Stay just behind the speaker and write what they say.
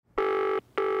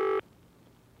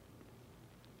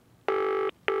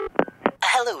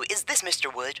hello, is this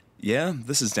Mr. Wood? Yeah,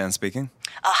 this is Dan speaking.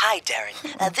 Hi,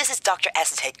 Darren. This is Dr.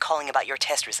 Acetate calling about your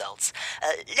test results.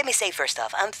 Let me say first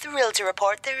off, I'm thrilled to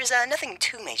report there's nothing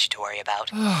too major to worry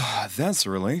about. That's a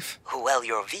relief. Well,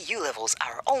 your VU levels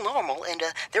are all normal, and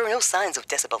there are no signs of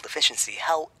decibel deficiency.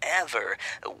 However,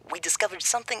 we discovered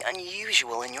something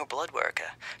unusual in your blood work.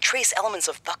 Trace elements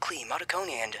of Buckley,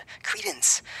 Marconi, and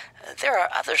Credence. There are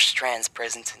other strands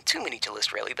present, too many to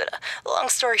list really, but long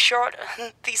story short,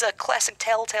 these are classic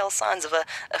telltale signs of a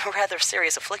rather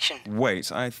serious affliction.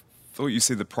 Wait, I thought you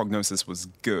said the prognosis was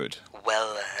good.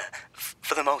 Well,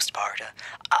 for the most part,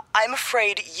 I'm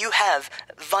afraid you have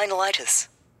vinyl-itis.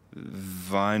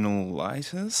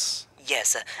 Vinyl-itis?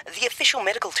 Yes, the official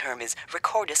medical term is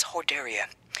Recordis horderia.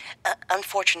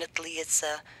 Unfortunately, it's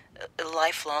a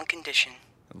lifelong condition.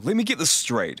 Let me get this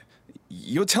straight.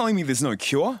 You're telling me there's no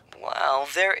cure? Well,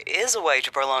 there is a way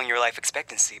to prolong your life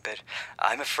expectancy, but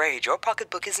I'm afraid your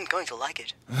pocketbook isn't going to like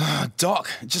it. Doc,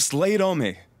 just lay it on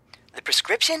me. The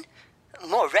prescription?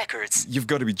 More records. You've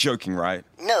got to be joking, right?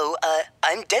 No,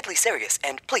 I'm deadly serious,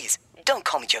 and please, don't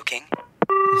call me joking.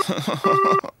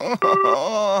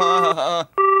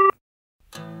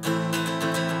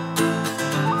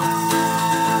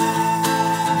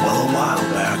 Well, a while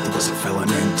back, there was a fella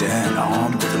named Dan,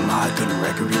 armed with a mic and a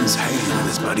record in his hand. With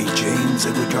his buddy James,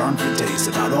 they would yarn for days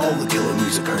about all the killer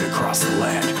music heard across the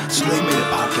land. So they made a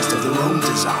podcast of their own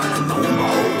design, and lo and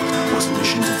behold, was the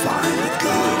mission to find the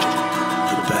good,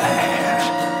 the bad,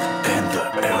 and the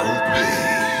LP.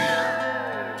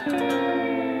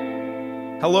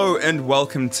 Hello and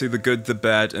welcome to The Good, the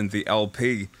Bad, and the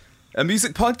LP. A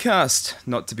music podcast,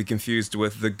 not to be confused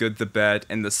with The Good, the Bad,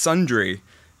 and the Sundry.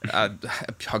 A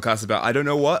podcast about I don't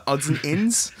know what, odds and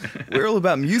ends. We're all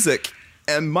about music,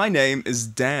 and my name is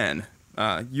Dan.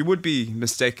 You would be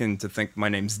mistaken to think my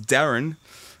name's Darren.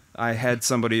 I had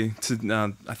somebody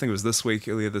to, I think it was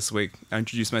earlier this week, I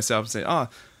introduced myself and said,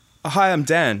 hi, I'm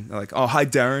Dan. They're like, oh, hi,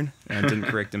 Darren. And I didn't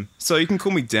correct him. So you can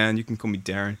call me Dan, you can call me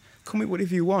Darren, call me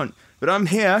whatever you want. But I'm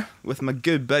here with my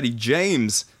good buddy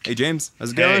James. Hey, James,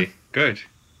 how's it going? Hey, good.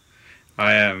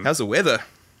 I am. How's the weather?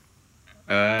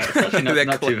 It's actually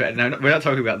not too bad. No, we're not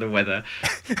talking about the weather.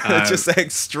 Just saying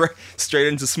straight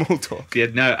into small talk. Yeah,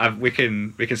 no, we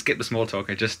can skip the small talk.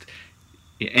 It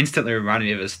instantly reminded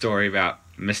me of a story about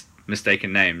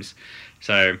mistaken names.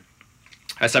 So,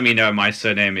 as some of you know, my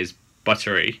surname is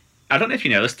Buttery. I don't know if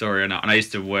you know the story or not. And I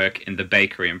used to work in the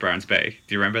bakery in Browns Bay.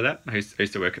 Do you remember that? I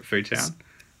used to work at Food Town.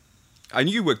 I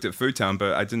knew you worked at Food Town,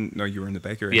 but I didn't know you were in the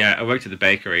bakery. Yeah, I worked at the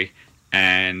bakery,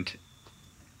 and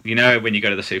you know when you go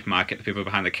to the supermarket, the people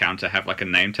behind the counter have like a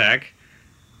name tag?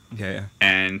 Yeah.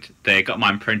 And they got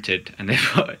mine printed, and they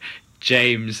put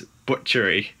James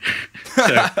Butchery. So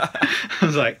I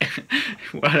was like,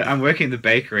 well, I'm working in the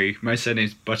bakery, my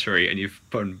surname's Buttery, and you've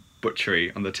put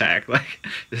Butchery on the tag. Like,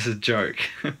 this is a joke.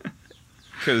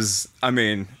 Because, I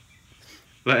mean,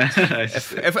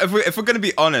 if we're going to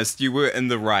be honest, you were in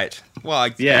the right. Well,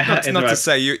 yeah, not to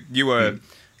say you were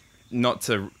not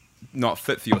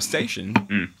fit for your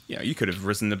station. You know, you could have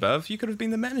risen above. You could have been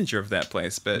the manager of that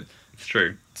place. But it's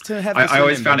true. I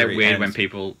always found it weird when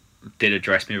people did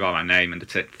address me by my name and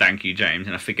said "Thank you, James,"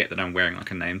 and I forget that I'm wearing like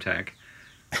a name tag.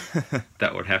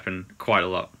 That would happen quite a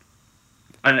lot.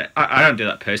 And I don't do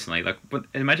that personally. Like,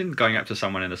 imagine going up to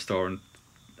someone in a store and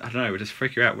I don't know, it would just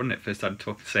freak you out, wouldn't it? First time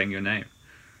saying your name.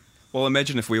 Well,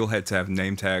 imagine if we all had to have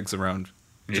name tags around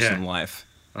just in life.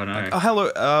 Oh no. Like, oh,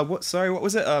 hello. What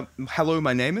was it? Hello,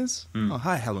 my name is. Oh,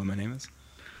 hi. Hello, my name is.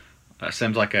 That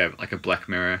sounds like a Black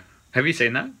Mirror. Have you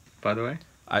seen that, by the way?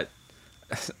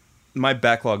 My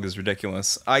backlog is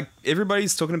ridiculous.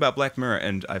 Everybody's talking about Black Mirror,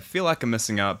 and I feel like I'm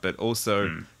missing out. But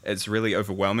also, it's really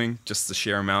overwhelming. Just the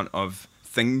sheer amount of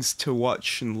things to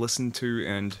watch and listen to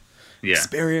and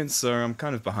experience. So I'm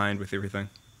kind of behind with everything.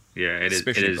 Yeah, it is.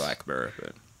 Especially Black Mirror,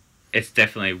 but it's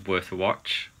definitely worth a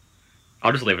watch.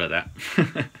 I'll just leave it at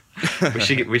that.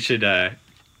 we should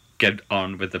get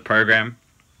on with the program.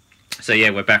 So yeah,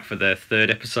 we're back for the third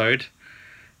episode.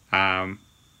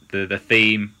 The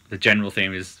theme, the general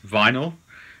theme is vinyl.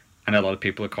 I know a lot of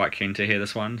people are quite keen to hear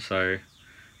this one, so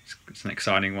it's an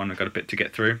exciting one. We've got a bit to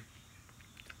get through.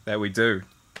 That we do.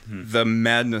 The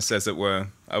madness, as it were.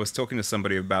 I was talking to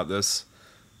somebody about this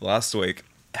last week,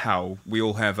 how we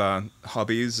all have our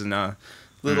hobbies and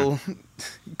little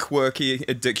quirky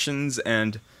addictions,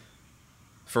 and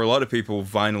for a lot of people,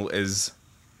 vinyl is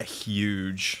a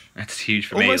huge... That's huge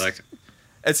for me. Like,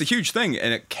 it's a huge thing,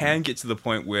 and it can get to the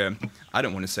point where, I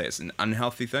don't want to say it's an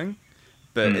unhealthy thing,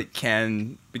 but it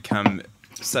can become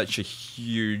such a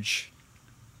huge,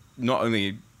 not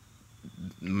only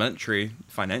monetary,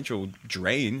 financial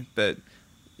drain, but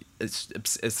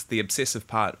it's the obsessive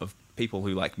part of people who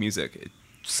like music. It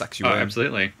sucks you in.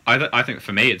 Absolutely. I think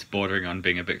for me it's bordering on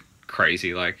being a bit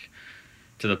crazy, like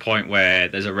to the point where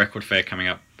there's a record fair coming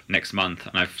up next month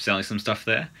and I'm selling some stuff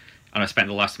there, and I spent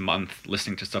the last month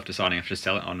listening to stuff deciding if to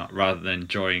sell it or not rather than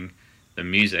enjoying the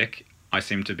music. I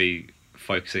seem to be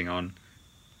focusing on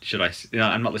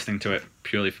I'm not listening to it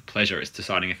purely for pleasure. It's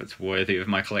deciding if it's worthy of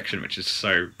my collection, which is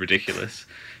so ridiculous,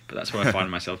 but that's what I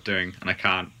find myself doing, and I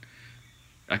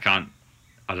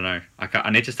don't know. I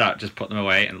need to start just putting them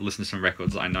away and listen to some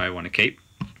records that I know I want to keep,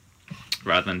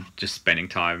 rather than just spending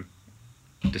time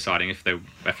deciding if I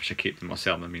should keep them or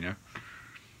sell them.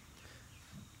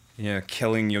 Yeah,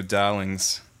 killing your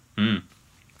darlings,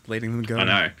 letting them go. I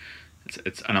know.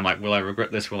 It's and I'm like, will I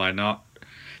regret this? Will I not?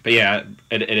 But yeah,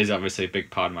 it is obviously a big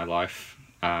part of my life.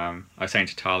 I was saying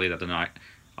to Talia the other night,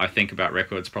 I think about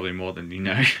records probably more than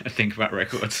I think about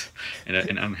records in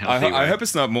an unhealthy way. I hope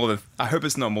it's not more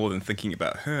than thinking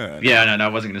about her. Yeah, no, I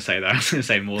wasn't going to say that. I was going to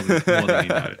say more than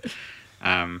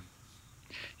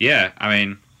Yeah, I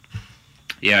mean,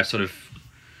 sort of.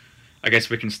 I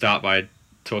guess we can start by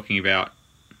talking about.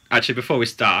 Actually, before we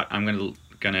start, I'm going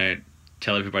to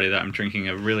tell everybody that I'm drinking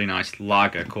a really nice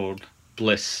lager called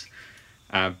Bliss.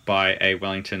 By a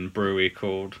Wellington brewery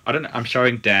called I'm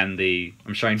showing Dan the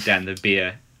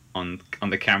beer on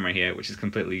the camera here, which is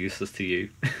completely useless to you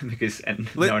because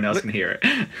no one else can hear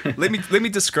it. let me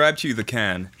describe to you the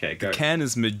can. Okay, go. The can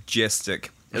is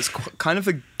majestic. It's kind of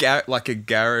like a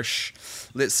garish,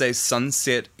 let's say,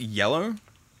 sunset yellow.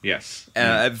 Yes.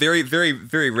 Very, very,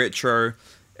 very retro.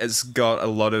 It's got a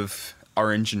lot of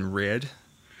orange and red.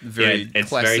 It's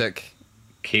classic. Very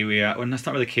Kiwi. Well, it's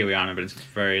not really Kiwiana, but it's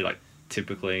very like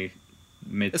typically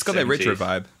mid. It's got that retro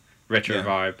vibe.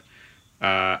 Vibe.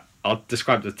 I'll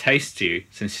describe the taste to you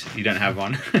since you don't have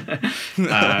one.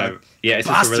 It's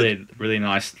just a really, really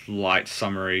nice, light,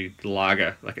 summery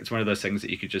lager. Like it's one of those things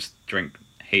that you could just drink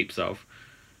heaps of,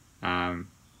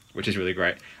 which is really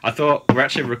great. I thought we're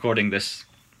actually recording this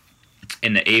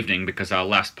in the evening because our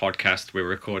last podcast we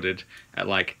recorded at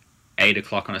like 8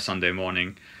 o'clock on a Sunday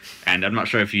morning. And I'm not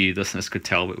sure if you listeners could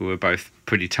tell, but we were both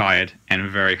pretty tired and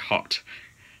very hot.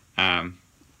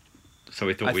 So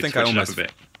we thought we'd switch it up a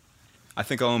bit. I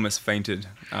think I almost fainted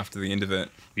after the end of it.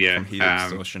 Yeah, from heat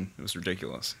exhaustion. It was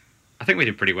ridiculous. I think we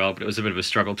did pretty well, but it was a bit of a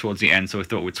struggle towards the end, so we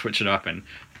thought we'd switch it up. And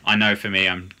I know for me,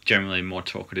 I'm generally more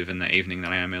talkative in the evening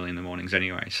than I am early in the mornings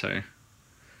anyway, so...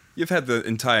 You've had the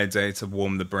entire day to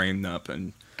warm the brain up,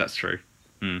 and... That's true.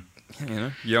 You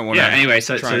don't want to anyway,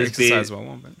 so try and exercise while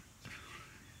warm, but...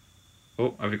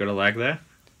 Oh, have you got a lag there?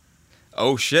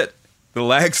 Oh, shit. The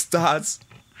lag starts.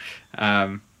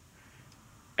 Anyway,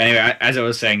 as I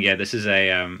was saying, this is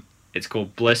it's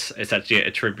called Bliss. It's actually a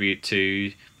tribute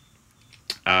to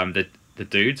the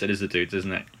Dudes. It is the Dudes,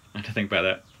 isn't it? I had to think about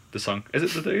that. The song. Is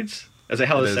it the Dudes? Is it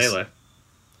Hello Sailor?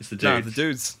 It's the Dudes. No, the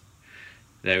Dudes.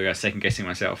 There we go, second guessing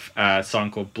myself. A song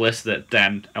called Bliss that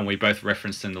Dan and we both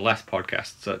referenced in the last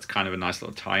podcast, so it's kind of a nice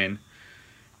little tie-in.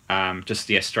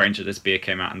 Stranger this beer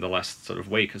came out in the last sort of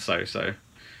week or so,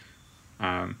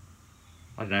 I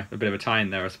don't know, a bit of a tie-in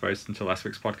there, I suppose, until last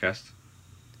week's podcast.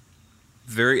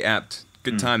 Very apt.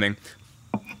 Good timing.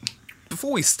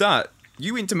 Before we start,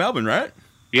 you went to Melbourne, right?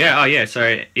 Yeah,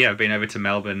 so, I've been over to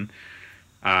Melbourne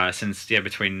since,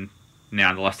 between now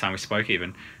and the last time we spoke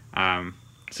even.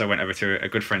 So I went over to a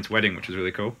good friend's wedding, which was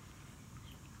really cool.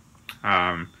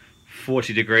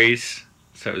 40 degrees,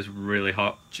 so it was really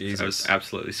hot. Jesus. So I was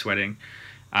absolutely sweating.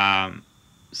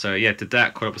 Did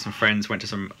that, caught up with some friends, went to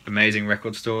some amazing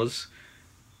record stores.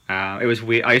 It was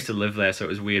weird. I used to live there, so it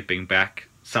was weird being back.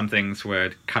 Some things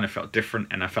kind of felt different,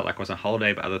 and I felt like I was on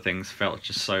holiday, but other things felt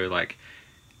just so, like,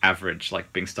 average,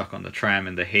 like being stuck on the tram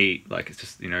in the heat. Like, it's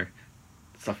just,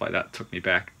 stuff like that took me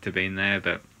back to being there,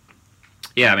 but...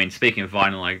 Yeah, I mean, speaking of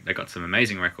vinyl, I got some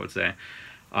amazing records there.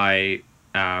 The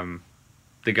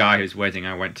guy whose wedding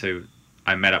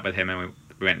I met up with him and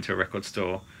we went into a record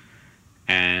store,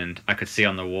 and I could see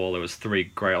on the wall there was 3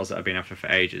 grails that I'd been after for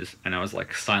ages, and I was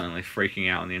like silently freaking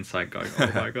out on the inside going,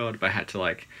 oh my god, but I had to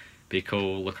like be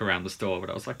cool, look around the store, but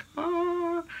I was like,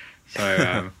 ah.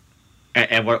 So,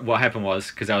 and what happened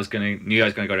was, because knew I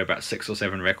was going to go to about 6 or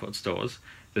 7 record stores,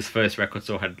 this first record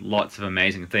store had lots of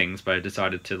amazing things, but I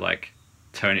decided to like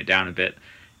tone it down a bit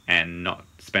and not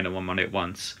spend all my money at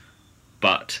once,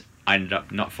 but I ended up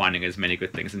not finding as many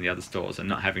good things in the other stores and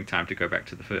not having time to go back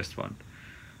to the first one.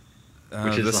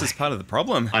 This is part of the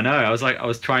problem. I know. I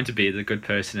was trying to be the good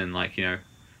person and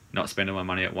not spend all my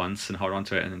money at once and hold on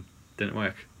to it, and it didn't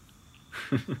work.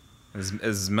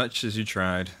 as much as you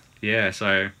tried. Yeah.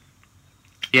 So,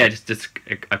 just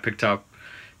I picked up.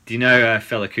 Do you know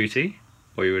Fela Kuti?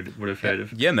 or you would have heard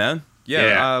of? Yeah, man. Yeah.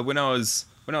 Yeah. When I was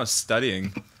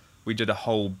studying, we did a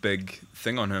whole big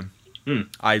thing on him.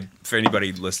 For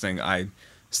anybody listening, I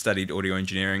studied audio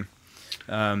engineering,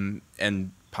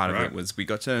 and part of it was we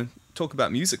got to talk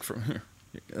about music from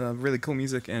really cool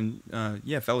music, and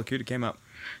Fela Kuti came up.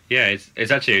 Yeah,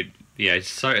 it's actually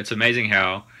it's amazing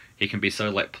how he can be so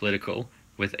like political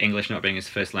with English not being his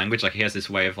first language. Like he has this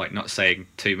way of like not saying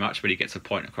too much, but he gets a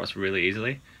point across really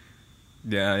easily.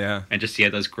 Yeah. And just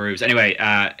those grooves. Anyway,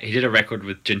 he did a record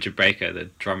with Ginger Baker, the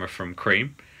drummer from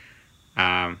Cream.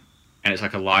 And it's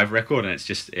like a live record, and it's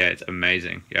just it's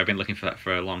amazing. Yeah, I've been looking for that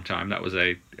for a long time. That was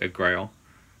a grail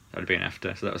that I'd been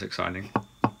after, so that was exciting.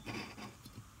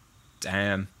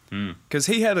 Damn. Because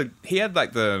he had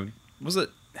like was it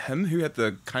him who had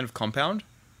the kind of compound?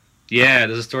 Yeah,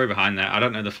 there's a story behind that. I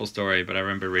don't know the full story, but I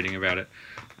remember reading about it.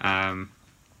 But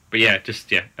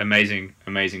amazing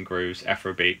grooves,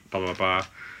 Afrobeat, blah blah blah.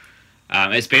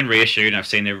 It's been reissued, and I've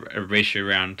seen the reissue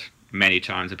around many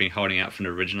times. I've been holding out for an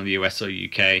original US or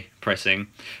UK pressing.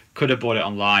 Could have bought it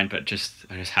online, but I just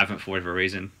haven't for whatever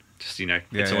reason.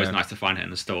 It's always nice to find it in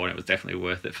the store, and it was definitely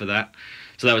worth it for that.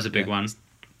 So that was a big one.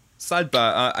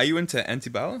 Sidebar: are you into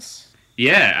Antibalas?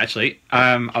 Yeah, actually,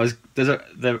 one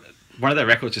of their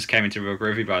records just came into Real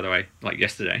Groovy, by the way, like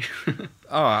yesterday.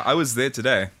 Oh, I was there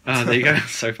today. Oh, there you go.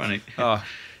 So funny. Oh,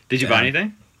 did you buy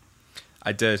anything?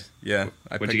 I did. Yeah,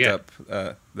 I What'd picked you get? up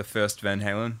the first Van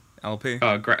Halen LP.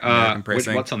 Oh, great.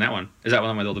 What's on that one? Is that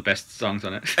one with all the best songs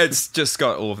on it? It's just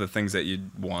got all of the things that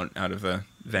you'd want out of a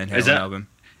Van Halen album.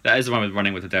 That is the one with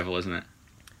Running with the Devil, isn't it?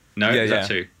 No, yeah, is that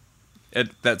two?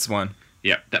 That's one.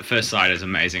 Yeah, that first side is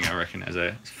amazing, I reckon, as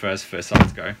a first side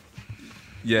to go.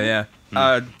 Yeah.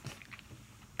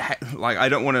 Like, I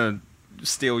don't want to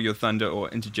steal your thunder or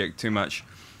interject too much,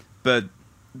 but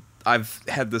I've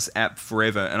had this app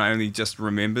forever, and I only just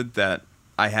remembered that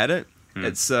I had it.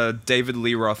 It's David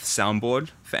Lee Roth Soundboard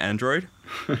for Android.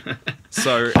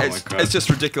 So it's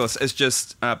just ridiculous. It's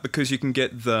just because you can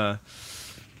get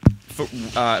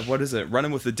what is it?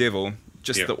 Running with the Devil,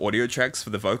 just the audio tracks for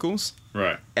the vocals.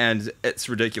 Right. And it's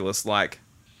ridiculous. Like,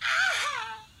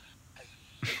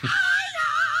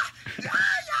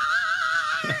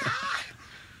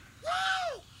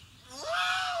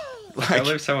 I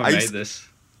believe someone made this.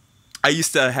 I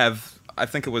used to have, I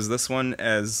think it was this one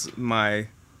as my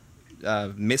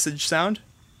message sound.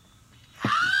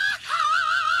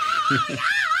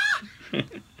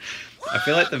 I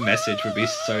feel like the message would be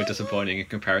so disappointing in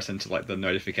comparison to like the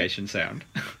notification sound.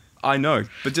 I know,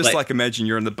 but just like imagine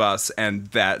you're in the bus and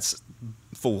that's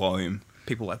full volume.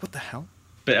 People are like, what the hell?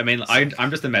 But I mean, I'm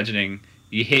just imagining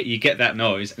you get that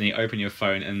noise and you open your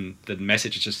phone and the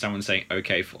message is just someone saying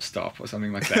 "okay, full stop" or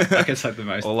something like that. Like it's like the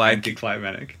most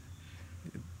anticlimactic.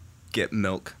 Get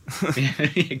milk.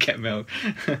 Get milk.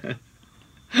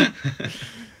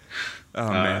 Oh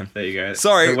man, there you go.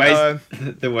 Sorry,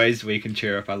 the ways we can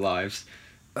cheer up our lives.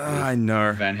 I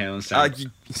know. Van Halen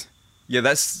sound. Yeah,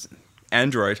 that's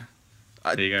Android.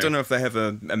 I There you go. don't know if they have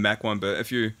a Mac one, but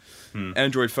if you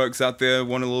Android folks out there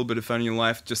want a little bit of fun in your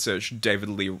life, just search David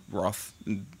Lee Roth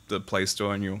in the Play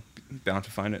Store and you'll be bound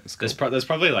to find it. It's cool. There's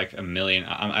probably like a million.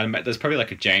 There's probably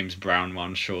like a James Brown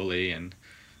one, surely, and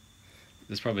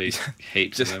there's probably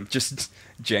heaps of them. Just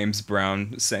James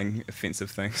Brown saying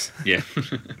offensive things. Yeah.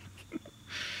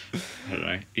 I don't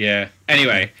know. Yeah.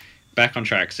 Anyway, back on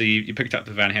track. So you picked up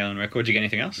the Van Halen record. Did you get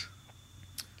anything else?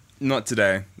 Not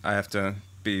today. I have to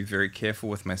be very careful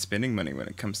with my spending money when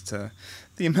it comes to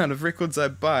the amount of records I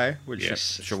buy, which I'm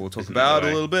sure we'll talk about a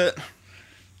little bit.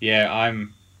 Yeah,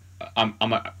 I'm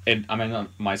in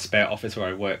my spare office where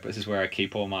I work, but this is where I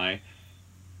keep all my,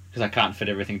 because I can't fit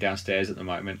everything downstairs at the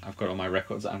moment. I've got all my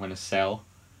records that I'm going to sell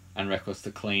and records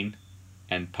to clean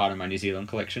and part of my New Zealand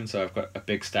collection, so I've got a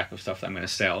big stack of stuff that I'm going to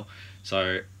sell.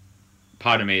 So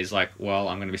part of me is like, well,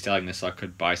 I'm going to be selling this so I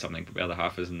could buy something, but the other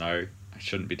half is no, I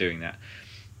shouldn't be doing that.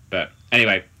 But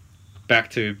anyway, back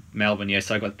to Melbourne. Yes,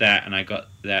 I got that, and I got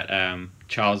that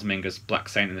Charles Mingus Black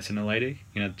Saint and the Sinner Lady.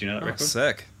 Do you know that record?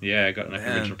 Sick. Yeah, I got an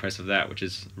original press of that, which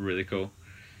is really cool.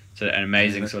 So an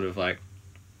amazing sort of like,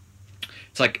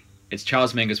 it's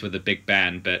Charles Mingus with a big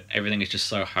band, but everything is just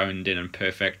so honed in and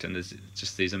perfect, and there's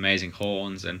just these amazing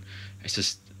horns, and it's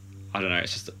just, I don't know,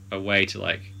 it's just a way to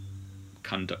like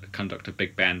conduct a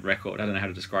big band record. I don't know how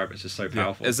to describe it. It's just so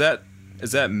powerful. Yeah.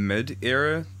 Is that mid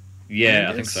era? Yeah,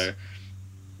 I think so.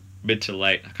 Mid to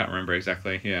late. I can't remember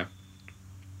exactly. Yeah,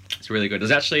 it's really good.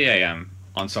 There's actually a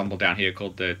ensemble down here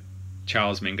called the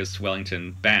Charles Mingus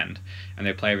Wellington Band, and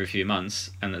they play every few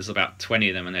months, and there's about 20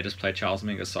 of them, and they just play Charles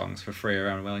Mingus songs for free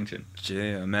around Wellington.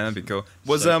 Yeah, man, that'd be cool.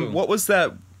 Was So cool. What was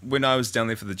that when I was down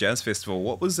there for the jazz festival,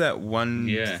 what was that one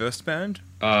first band?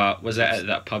 Was that at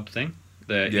that pub thing?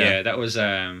 That was.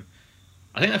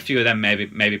 I think a few of them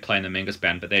maybe playing the Mingus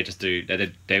band, but they just do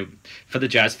they for the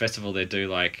jazz festival they do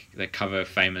like they cover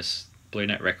famous Blue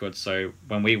Note records. So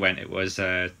when we went, it was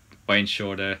Wayne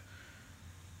Shorter,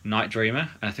 Night Dreamer,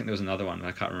 and I think there was another one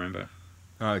I can't remember.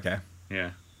 Oh, okay.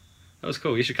 Yeah, that was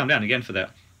cool. You should come down again for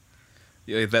that.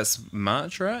 Yeah, that's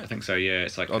March, right? I think so. Yeah,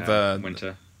 it's like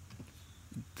winter.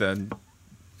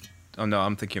 Oh no,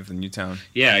 I'm thinking of the Newtown.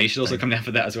 Yeah, you should also come down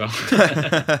for that as well.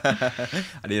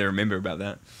 I need to remember about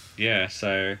that. Yeah,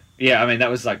 so I mean that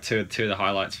was like two of the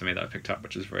highlights for me that I picked up,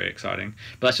 which was very exciting.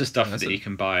 But that's just stuff that you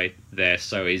can buy there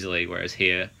so easily, whereas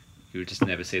here you would just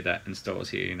never see that in stores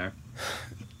here, you know.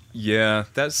 Yeah,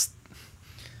 that's.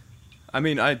 I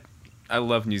mean, I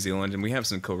love New Zealand and we have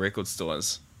some cool record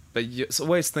stores, but it's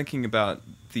always thinking about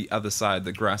the other side.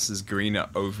 The grass is greener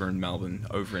over in Melbourne,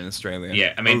 over in Australia.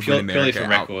 Yeah, I mean purely for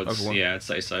records. Yeah, I'd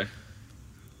say so.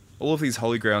 All of these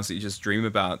holy grails that you just dream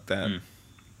about that.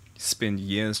 Spend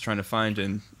years trying to find,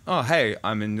 and oh hey,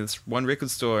 I'm in this one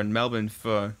record store in Melbourne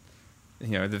for,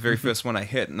 the very first one I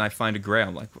hit, and I find a grail.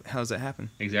 I'm like, how does that happen?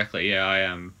 Exactly. Yeah,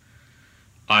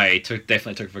 I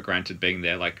definitely took for granted being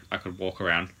there. Like I could walk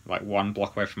around like 1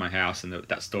 block away from my house, and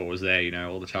that store was there,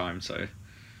 all the time. So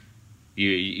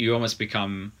you almost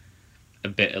become a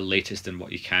bit elitist in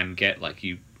what you can get. Like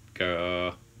you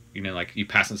go, like you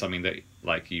pass on something that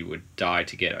like you would die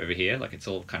to get over here. Like it's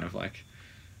all kind of like.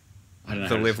 I don't know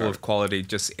the level of quality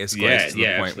just escalates to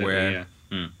the point where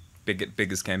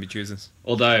beggars can be choosers.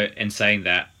 Although, in saying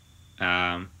that,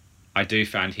 I do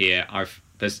find here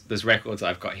there's records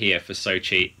I've got here for so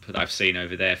cheap that I've seen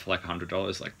over there for like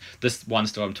 $100. Like this one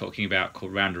store I'm talking about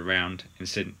called Round and Round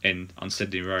on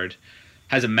Sydney Road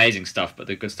has amazing stuff, but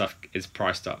the good stuff is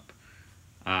priced up.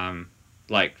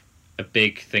 Like a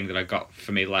big thing that I got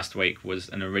for me last week was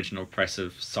an original press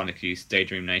of Sonic Youth's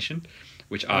Daydream Nation,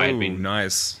 which I've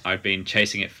been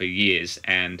chasing it for years,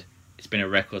 and it's been a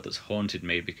record that's haunted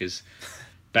me because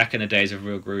back in the days of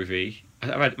Real Groovy,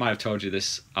 I might have told you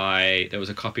this, there was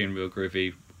a copy in Real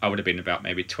Groovy, I would have been about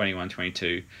maybe 21,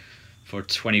 22, for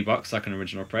 $20 like an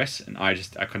original press, and I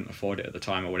couldn't afford it at the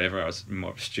time or whatever. I was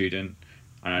more of a student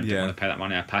and I didn't want to pay that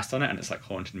money. I passed on it, and it's like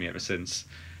haunted me ever since.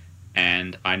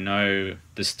 And I know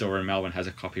the store in Melbourne has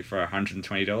a copy for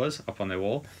 $120 up on their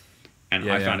wall. And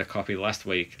I found a copy last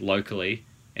week locally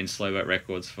in Slowboat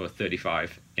Records for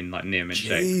 $35 in like near mint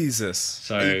shape. Jesus.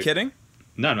 So, are you kidding?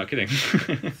 No, I'm not kidding.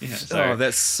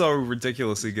 That's so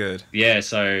ridiculously good. Yeah,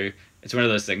 so it's one of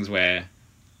those things where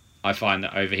I find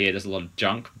that over here there's a lot of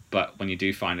junk, but when you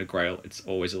do find a grail, it's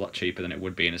always a lot cheaper than it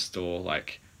would be in a store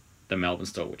like the Melbourne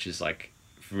store, which is like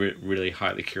really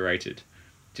highly curated.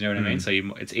 Do you know what I mean? So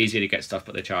it's easier to get stuff,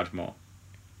 but they charge more.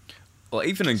 Well,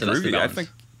 even in Groovy,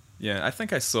 I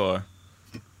think I saw.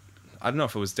 I don't know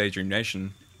if it was Daydream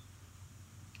Nation.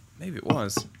 Maybe it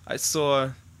was. I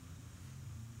saw.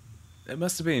 It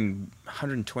must have been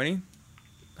 120,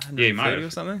 130 or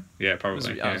something. Yeah,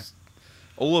 probably.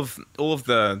 All of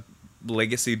the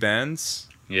legacy bands.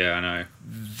 Yeah, I know.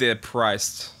 They're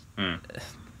priced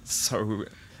so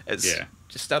it's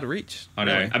just out of reach. I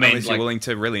know. Really. I mean, unless you're willing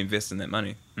to really invest in that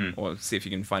money, or see if you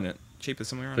can find it cheaper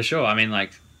somewhere else. For sure. I mean,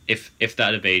 like if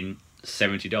that had been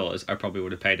 $70, I probably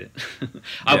would have paid it.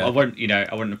 I wouldn't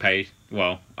have paid.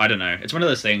 Well, I don't know. It's one of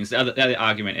those things. The other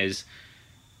argument is,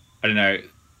 I don't know,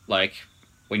 like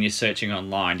when you're searching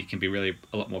online, you can be really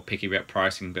a lot more picky about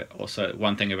pricing. But also,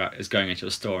 one thing about is going into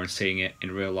a store and seeing it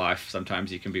in real life.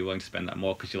 Sometimes you can be willing to spend that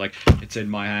more because you're like, it's in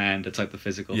my hand. It's like the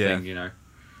physical thing, you know.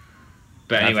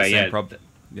 But anyway, that's the problem.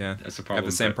 I have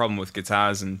the same problem with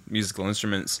guitars and musical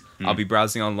instruments. I'll be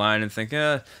browsing online and think,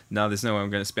 no, there's no way I'm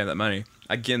going to spend that money.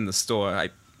 I get in the store,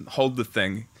 I hold the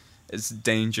thing. It's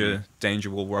Danger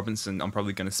Will Robinson. I'm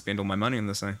probably going to spend all my money on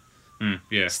this thing.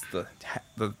 It's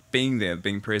the being there,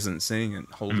 being present, seeing it,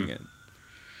 holding it.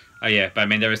 Oh yeah, but I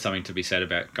mean, there is something to be said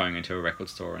about going into a record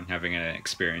store and having an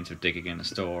experience of digging in a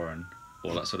store and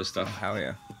all that sort of stuff. Oh, hell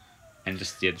yeah. And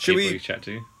just the people you chat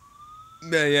to.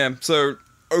 Yeah. So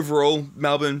overall,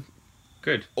 Melbourne,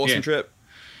 good, awesome trip.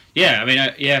 Yeah, I mean,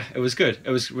 it was good.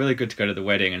 It was really good to go to the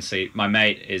wedding and see. My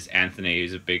mate is Anthony.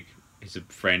 He's a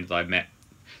friend that I met.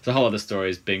 It's a whole other story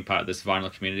is being part of this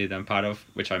vinyl community that I'm part of,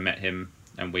 which I met him,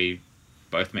 and we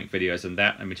both make videos on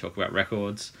that, and we talk about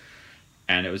records.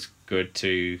 And it was good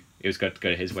to go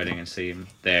to his wedding and see him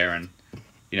there, and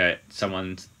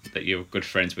someone that you're good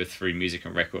friends with through music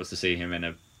and records, to see him in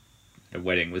a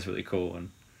wedding was really cool.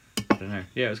 And I don't know,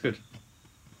 it was good.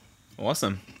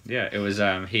 Awesome. Yeah, it was.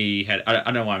 He had. I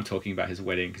don't know why I'm talking about his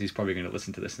wedding because he's probably going to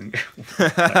listen to this and go,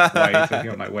 "Why are you talking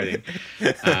about my wedding?"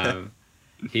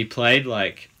 He played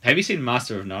like. Have you seen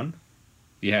Master of None?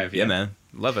 You have, Yeah, man.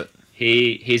 Love it.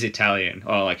 He's Italian,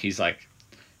 or like he's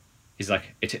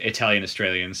Italian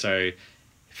Australian. So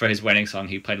for his wedding song,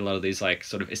 he played a lot of these like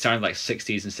sort of, it sounded like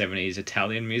 60s and 70s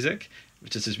Italian music,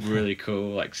 which is just really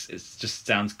cool. Like it just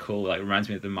sounds cool. Like reminds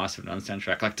me of the Master of None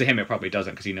soundtrack. Like to him, it probably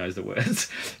doesn't because he knows the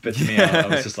words. But to me, I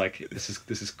was just like, this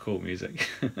is cool music.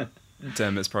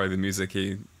 Damn, it's probably the music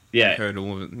he Yeah. heard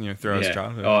all of it, throughout his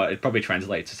childhood. Oh, it probably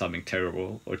translates to something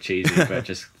terrible or cheesy, but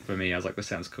just for me, I was like, this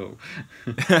sounds cool.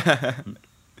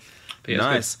 Yeah,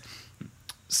 nice.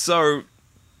 So,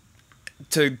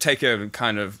 to take a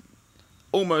kind of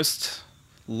almost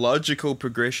logical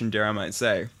progression, dare I might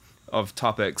say, of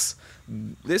topics,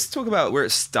 let's talk about where it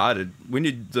started. When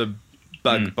did the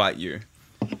bug bite you?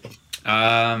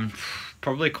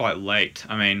 Probably quite late.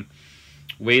 I mean,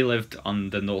 we lived on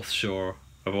the North Shore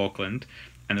of Auckland,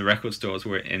 and the record stores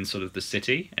were in sort of the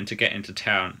city, and to get into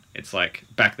town, it's like,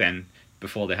 back then,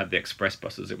 before they had the express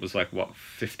buses, it was like,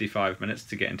 55 minutes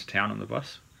to get into town on the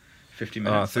bus? 50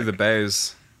 minutes? Oh, through the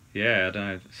bays. Yeah, I don't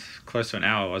know, close to an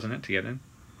hour, wasn't it, to get in?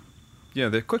 Yeah,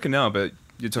 they're quicker now, but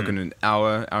you're talking an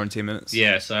hour and 10 minutes.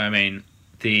 Yeah, so I mean,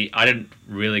 I didn't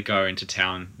really go into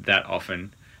town that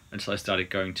often until I started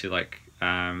going to like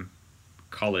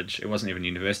college. It wasn't even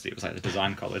university, it was like the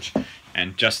design college.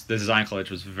 And just the design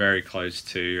college was very close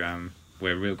to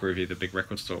where Real Groovy, the big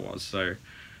record store, was. So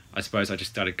I suppose I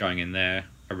just started going in there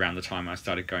around the time I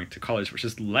started going to college, which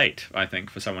is late, I think,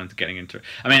 for someone getting into.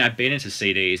 I mean, I've been into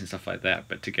CDs and stuff like that,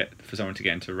 but for someone to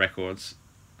get into records,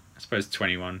 I suppose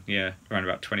 21. Yeah, around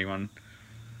about 21.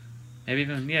 Maybe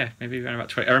around about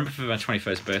 20. I remember for my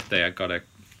 21st birthday, I got a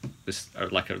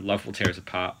Love Will Tear Us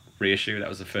Apart reissue. That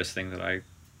was the first thing that I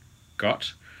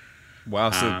got.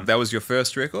 Wow, so that was your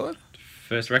first record?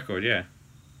 First record, yeah.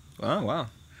 Oh, wow.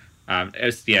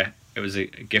 It was a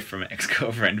gift from an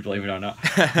ex-girlfriend, believe it or not.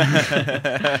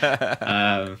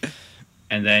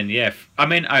 And then, I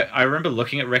mean, I remember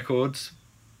looking at records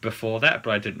before that,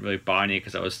 but I didn't really buy any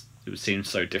because it seemed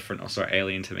so different or so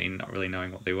alien to me, not really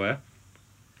knowing what they were.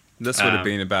 This would have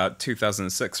been about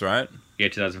 2006, right? Yeah,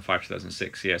 2005,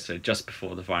 2006, yeah, so just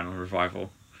before the Vinyl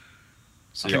Revival.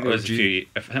 So I think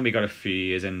we got a few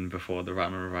years in before the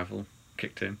Vinyl Revival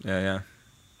kicked in. Yeah.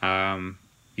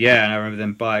 Yeah, and I remember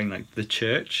them buying like The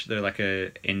Church. They're like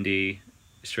a indie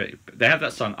straight. They have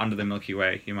that song Under the Milky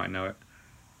Way. You might know it.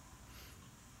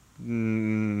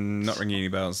 Not ringing any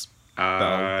bells.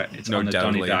 It's on the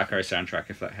Donnie Darko soundtrack.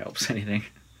 If that helps anything.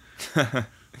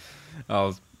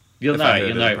 You'll know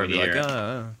it when you hear it.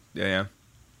 Yeah.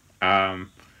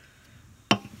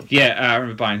 I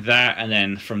remember buying that, and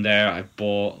then from there I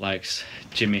bought like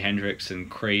Jimi Hendrix and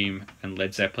Cream and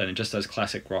Led Zeppelin and just those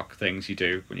classic rock things you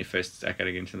do when you first start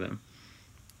getting into them.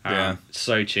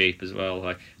 So cheap as well.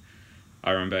 Like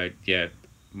I remember, I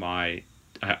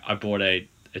bought a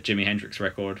Jimi Hendrix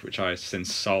record which I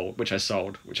sold, which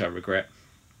I regret.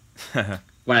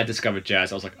 When I discovered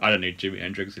jazz, I was like, I don't need Jimi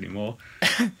Hendrix anymore.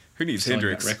 Who needs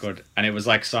Hendrix? Record, and it was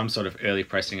like some sort of early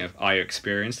pressing of Are You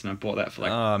Experienced, and I bought that for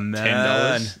like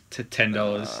 $10 to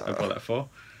 $10. I bought that for,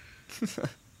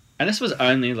 and this was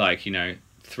only like 3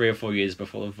 or 4 years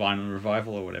before the Vinyl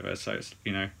Revival or whatever. So it's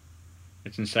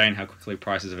it's insane how quickly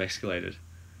prices have escalated.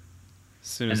 As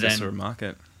soon as they saw a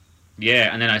market.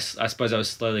 Yeah, and then I suppose I was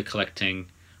slowly collecting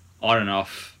on and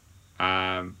off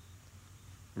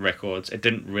records. It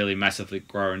didn't really massively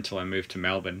grow until I moved to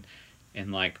Melbourne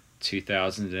in like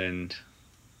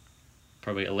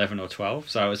 2011 or 12.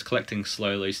 So I was collecting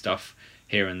slowly stuff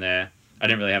here and there. I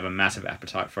didn't really have a massive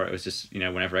appetite for it. It was just,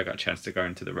 whenever I got a chance to go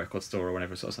into the record store or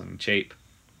whenever I saw something cheap,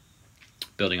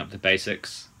 building up the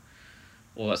basics,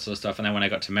 all that sort of stuff. And then when I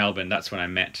got to Melbourne, that's when I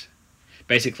met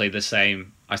basically I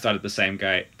started the same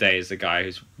day as the guy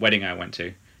whose wedding I went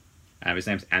to. His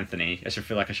name's Anthony. I should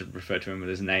feel like I should refer to him with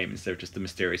his name instead of just the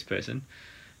mysterious person.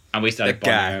 And we started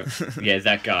bonding.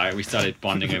 That guy. We started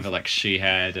bonding over like She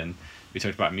Had, and we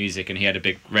talked about music, and he had a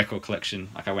big record collection.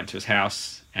 Like I went to his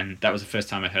house, and that was the first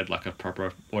time I heard like a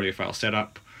proper audiophile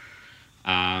setup.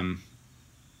 And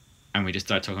we just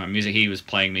started talking about music. He was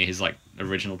playing me his like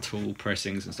original Tool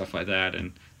pressings and stuff like that,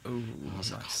 and I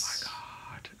was like,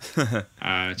 oh my god,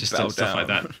 just stuff like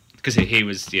that. Because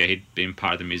he'd been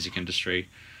part of the music industry,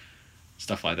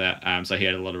 stuff like that. So he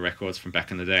had a lot of records from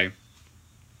back in the day.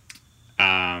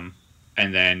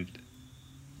 And then,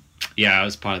 I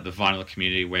was part of the vinyl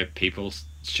community where people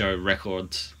show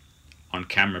records on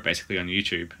camera, basically on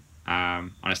YouTube.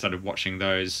 And I started watching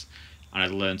those, and I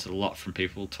learned a lot from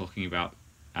people talking about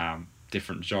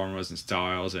different genres and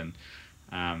styles. And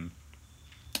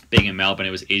being in Melbourne,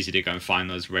 it was easy to go and find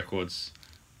those records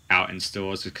out in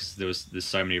stores because there's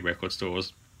so many record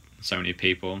stores so many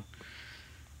people.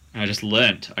 And I just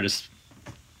learnt.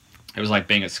 It was like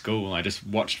being at school. I just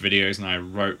watched videos and I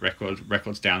wrote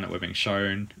records down that were being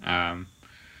shown. I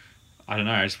don't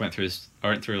know. I just went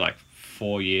through like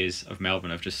 4 years of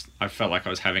Melbourne of just. I felt like I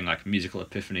was having like musical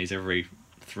epiphanies every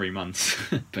 3 months,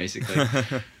 basically.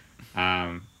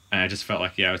 And I just felt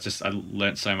like I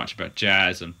learnt so much about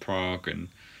jazz and prog and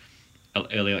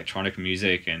early electronic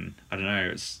music, and I don't know.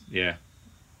 It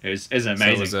was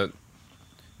amazing. So was it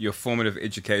your formative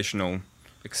educational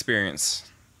experience?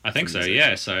 I think so,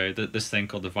 yeah. So this thing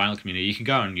called the vinyl community, you can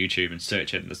go on YouTube and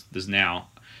search it, and there's now,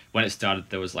 when it started,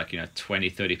 there was like 20,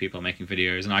 30 people making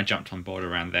videos, and I jumped on board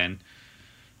around then,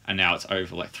 and now it's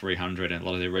over like 300, and a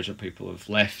lot of the original people have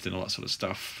left and all that sort of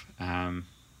stuff.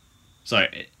 So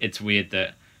it's weird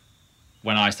that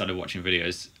when I started watching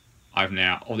videos,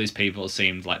 all these people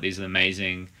seemed like these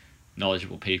amazing,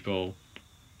 knowledgeable people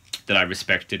that I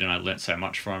respected and I learnt so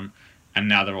much from. And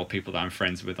now they're all people that I'm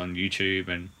friends with on YouTube,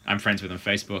 and I'm friends with on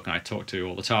Facebook, and I talk to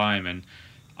all the time, and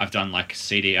I've done like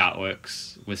CD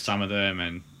artworks with some of them,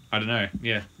 and I don't know,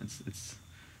 it's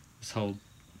this whole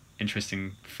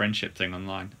interesting friendship thing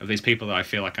online of these people that I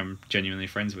feel like I'm genuinely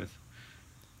friends with.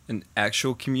 An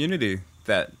actual community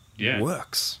that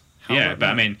works. But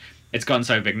I mean, it's gotten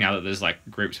so big now that there's like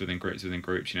groups within groups within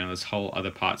groups. There's whole other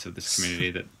parts of this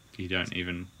community that you don't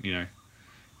even,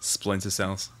 Splinter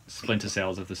cells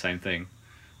of the same thing.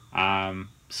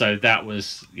 So that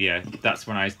was, that's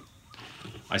when I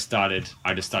just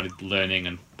started learning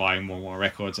and buying more and more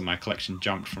records, and my collection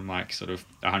jumped from like sort of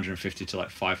 150 to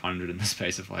like 500 in the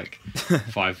space of like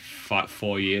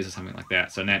 4 years or something like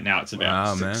that. So now it's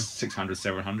about 600,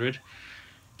 700.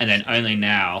 And then only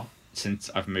now, since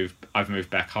I've moved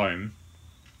back home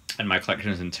and my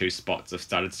collection is in 2 spots, I've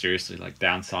started seriously like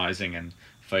downsizing and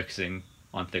focusing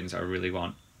on things I really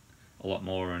want a lot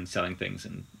more, and selling things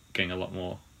and getting a lot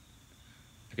more,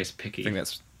 I guess, picky. I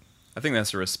think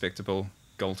that's a respectable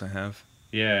goal to have.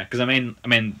 Yeah, because I mean,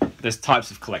 there's types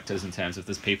of collectors in terms of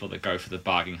there's people that go for the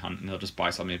bargain hunt and they'll just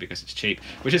buy something because it's cheap,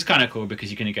 which is kind of cool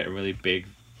because you can get a really big,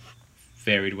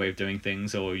 varied way of doing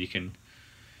things, or you can,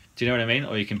 do you know what I mean?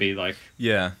 Or you can be like,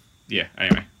 yeah.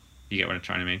 Anyway, you get what I'm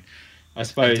trying to mean. I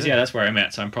suppose that's where I'm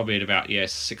at. So I'm probably at about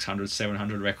 600,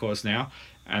 700 records now.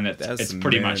 And it's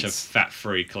pretty much a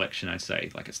fat-free collection, I'd say.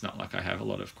 Like, it's not like I have a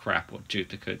lot of crap or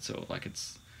duplicates, or like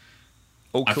it's...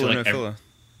 All killer, no filler.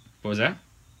 What was that?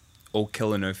 All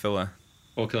killer, no filler.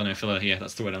 All killer, no filler, yeah,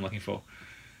 that's the word I'm looking for.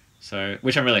 So,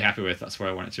 which I'm really happy with, that's where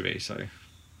I want it to be, so...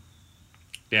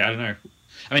 Yeah, I don't know.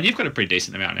 I mean, you've got a pretty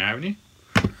decent amount now, haven't you?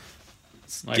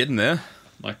 It's like, getting there.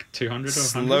 Like 200 or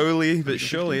 100? Slowly, but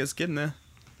surely, it's getting there.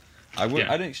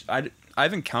 I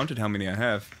haven't counted how many I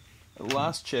have.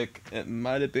 Last check, it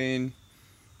might have been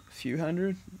a few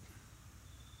hundred.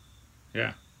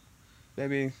 Yeah.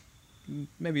 Maybe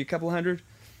a couple hundred.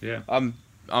 Yeah.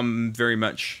 I'm very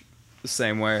much the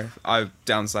same way. I've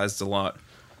downsized a lot,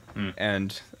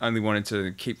 and only wanted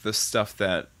to keep the stuff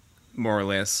that more or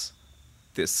less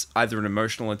this either an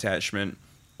emotional attachment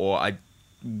or I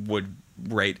would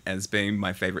rate as being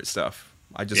my favorite stuff.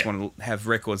 I just want to have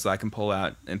records that I can pull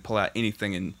out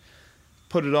anything and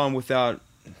put it on without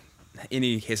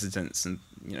any hesitance, and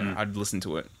I'd listen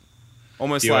to it.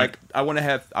 Almost like I want to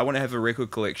have a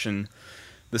record collection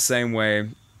the same way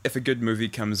if a good movie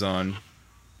comes on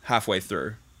halfway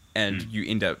through and you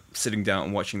end up sitting down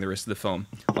and watching the rest of the film.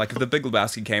 Like if The Big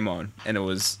Lebowski came on and it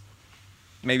was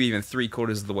maybe even 3/4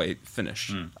 of the way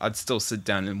finished, I'd still sit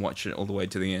down and watch it all the way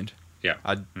to the end. Yeah.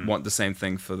 I'd want the same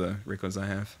thing for the records I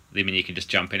have. I mean, you can just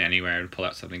jump in anywhere and pull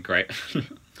out something great.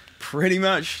 Pretty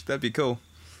much. That'd be cool.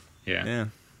 Yeah.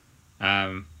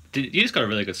 You just got a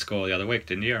really good score the other week,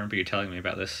 didn't you? I remember you telling me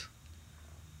about this.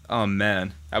 Oh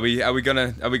man, are we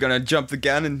gonna jump the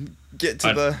gun and get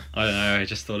to the? I don't know. I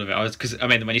just thought of it. Because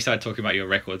when you started talking about your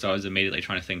records, I was immediately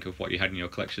trying to think of what you had in your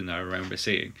collection that I remember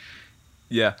seeing.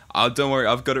 Yeah. Oh, don't worry.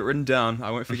 I've got it written down.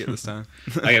 I won't forget this time.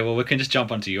 Okay. Well, we can just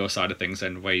jump onto your side of things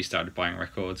and where you started buying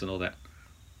records and all that.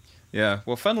 Yeah.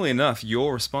 Well, funnily enough,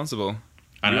 you're responsible.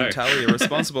 I know. You and Tally are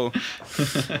responsible.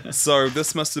 So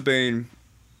this must have been.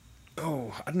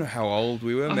 Oh, I don't know how old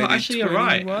we were. Maybe actually, 21? You're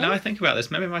right. Now I think about this,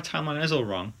 maybe my timeline is all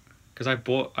wrong. Because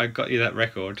I got you that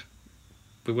record.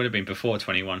 We would have been before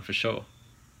 21 for sure.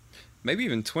 Maybe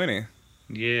even 20.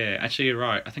 Yeah, actually you're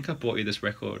right. I think I bought you this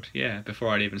record. Yeah, before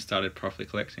I'd even started properly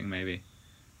collecting, maybe.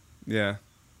 Yeah.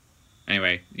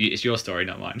 Anyway, it's your story,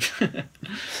 not mine.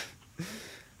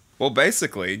 Well,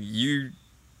 basically,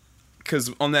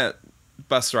 because on that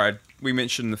bus ride, we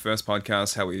mentioned in the first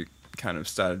podcast how we kind of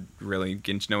started really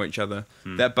getting to know each other.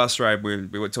 That bus ride, we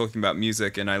were talking about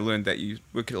music, and I learned that you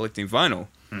were collecting vinyl.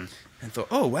 and thought,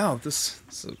 oh wow, this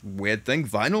is a weird thing.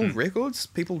 Vinyl records,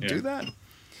 people do that.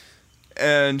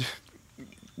 And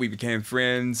we became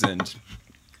friends, and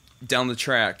down the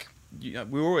track, we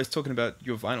were always talking about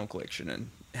your vinyl collection and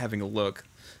having a look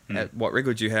at what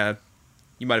records you had.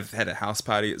 You might have had a house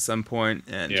party at some point,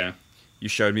 and you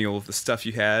showed me all of the stuff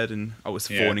you had, and I was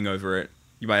fawning over it.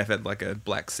 You might have had like a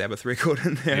Black Sabbath record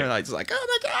in there, and I was like,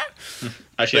 oh my god!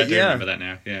 Actually, I do remember that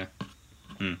now. Yeah.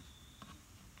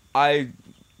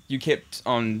 You kept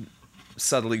on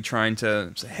subtly trying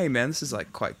to say, hey man, this is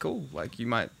like quite cool. Like you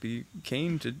might be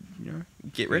keen to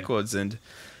get records, and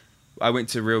I went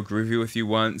to Real Groovy with you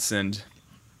once, and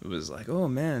it was like, oh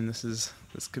man, this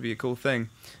could be a cool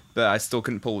thing, but I still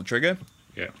couldn't pull the trigger.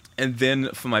 Yeah. And then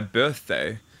for my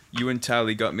birthday, you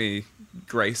entirely got me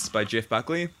Grace by Jeff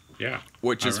Buckley. Yeah.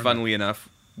 Which is, funnily enough,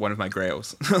 one of my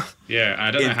grails. Yeah,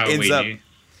 I don't know how we knew.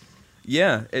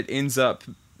 Yeah, it ends up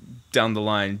down the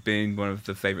line being one of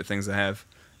the favorite things I have.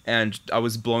 And I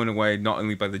was blown away not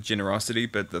only by the generosity,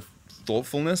 but the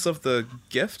thoughtfulness of the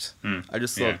gift. I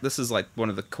just thought, this is like one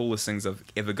of the coolest things I've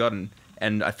ever gotten.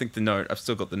 And I think the note, I've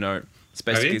still got the note. It's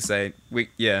basically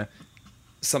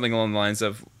something along the lines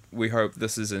of, we hope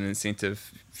this is an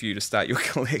incentive for you to start your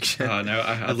collection. Oh no,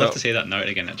 I'd love to see that note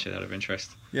again, actually, out of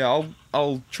interest. Yeah,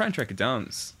 I'll try and track it down.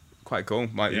 It's quite cool.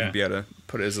 Might even be able to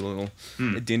put it as a little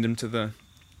addendum to the...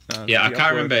 I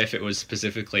can't remember if it was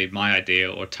specifically my idea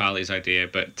or Tali's idea,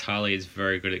 but Tali is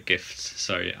very good at gifts,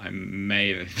 so I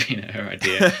may have been her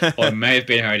idea, or it may have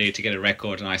been her idea to get a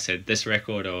record, and I said this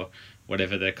record or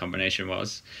whatever the combination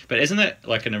was. But isn't it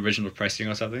like an original pressing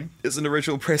or something? It's an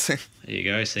original pressing. There you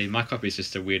go. See, my copy is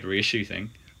just a weird reissue thing.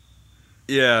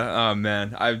 Yeah, oh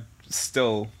man,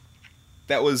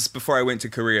 that was before I went to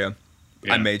Korea.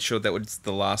 I made sure that was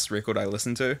the last record I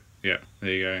listened to. Yeah,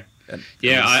 there you go. And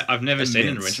I've never seen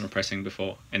an original pressing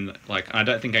before, and I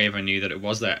don't think I ever knew that it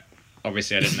was that.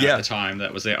 Obviously, I didn't know at the time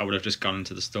that was it. I would have just gone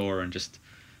into the store and just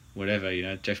whatever,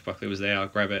 Jeff Buckley was there, I'll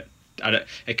grab it.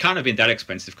 It can't have been that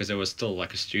expensive because I was still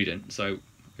like a student, so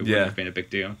it wouldn't have been a big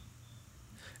deal.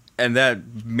 And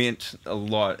that meant a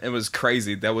lot. It was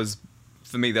crazy.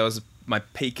 For me, that was my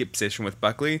peak obsession with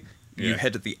Buckley. You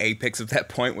hit at the apex of that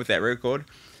point with that record.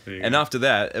 And after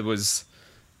that, it was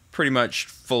pretty much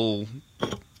full.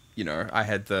 I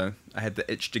had the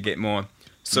itch to get more.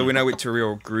 So when I went to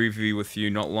Real Groovy with you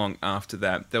not long after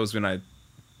that was when I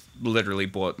literally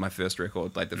bought my first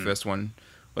record, like the first one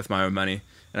with my own money.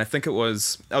 And I think I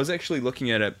was actually looking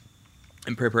at it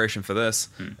in preparation for this.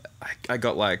 I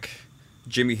got like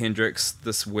Jimi Hendrix,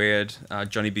 this weird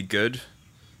Johnny B. Good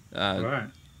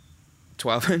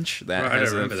 12-inch that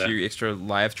has a few extra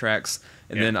live tracks.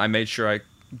 And then I made sure I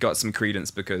got some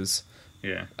Creedence because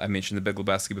I mentioned The Big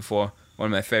Lebowski before, one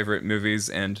of my favorite movies,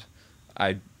 and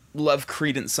I love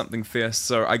Creedence something fierce,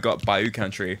 so I got Bayou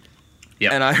Country.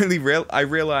 Yeah. And I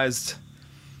realized,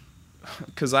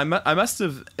 because I must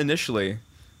have initially,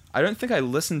 I don't think I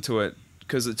listened to it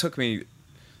because it took me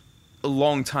a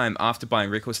long time after buying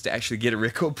records to actually get a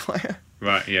record player.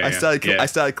 Right, yeah. I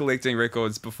started collecting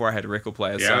records before I had a record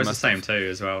player. Yeah, so I was the same too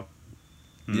as well.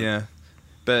 Yeah,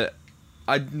 but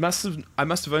I must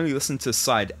have only listened to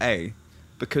side A,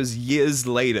 because years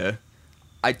later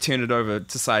I turned it over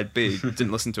to side B,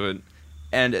 didn't listen to it,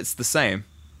 and it's the same.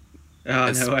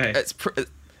 Oh, no way.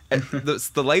 It's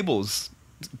the label's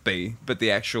B, but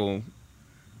the actual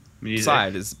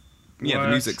side is the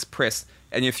music's pressed.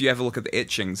 And if you have a look at the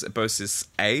etchings, it both says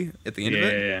A at the end of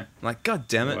it. Yeah. I'm like, God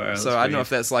damn it! Wow, so I don't know if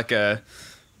that's like a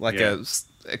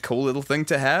cool little thing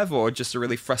to have, or just a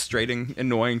really frustrating,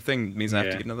 annoying thing. It means I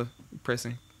have to get another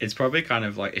pressing. It's probably kind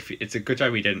of like it's a good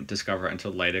job we didn't discover it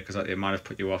until later, because it might have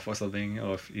put you off or something,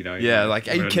 or if Yeah, like,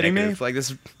 are you kidding me? Like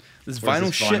this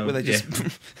vinyl shit where they just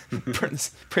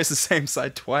press the same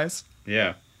side twice.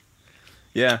 Yeah.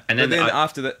 Yeah, and then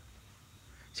after that.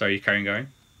 Sorry, you carrying going?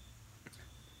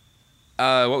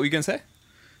 What were you gonna say?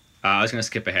 I was gonna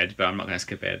skip ahead, but I'm not gonna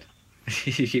skip ahead.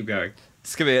 You keep going.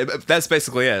 Skip ahead. That's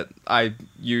basically it.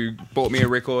 You bought me a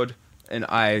record, and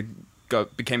I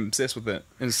became obsessed with it,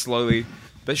 and slowly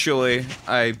but surely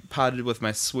I parted with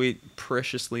my sweet,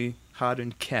 preciously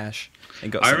hard-earned cash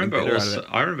and got something better out of it.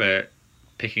 I remember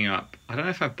picking up. I don't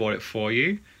know if I bought it for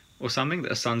you or something.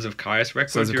 The Sons of Caius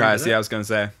record. Sons of Caius. Yeah, I was gonna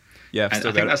say. Yeah, and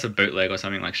I think that's a bootleg or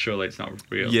something. Like, surely it's not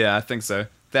real. Yeah, I think so.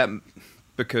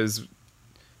 Because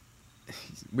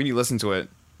when you listen to it,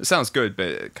 it sounds good, but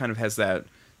it kind of has that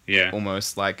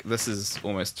almost like, this is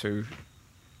almost too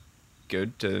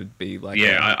good to be like.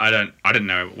 Yeah, I didn't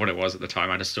know what it was at the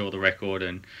time. I just saw the record,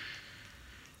 and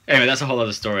anyway, that's a whole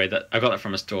other story. That I got that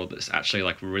from a store that's actually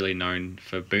like really known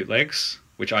for bootlegs,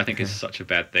 which I think is such a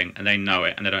bad thing, and they know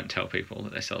it, and they don't tell people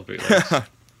that they sell bootlegs.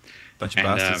 Bunch of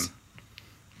And bastards.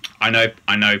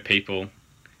 I know people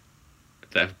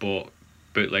that have bought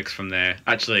bootlegs from there.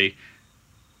 Actually,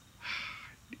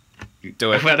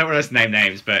 Do it. I don't want to name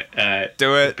names, but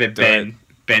Do it. Ben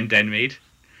Denmead.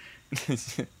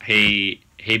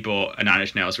 He bought a Nine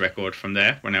Inch Nails record from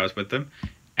there when I was with them,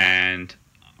 and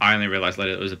I only realised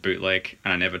later it was a bootleg,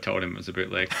 and I never told him it was a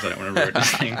bootleg because I don't want to ruin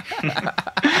his thing.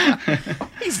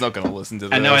 He's not going to listen to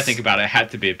this. And now I think about it, it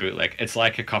had to be a bootleg. It's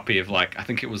like a copy of I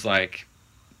think it was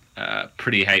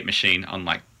Pretty Hate Machine on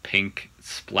Pink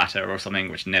Splatter or something,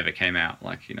 which never came out.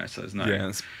 So there's no. Yeah,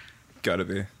 it's got to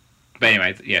be. But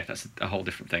anyway, yeah, that's a whole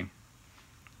different thing.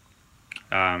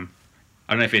 I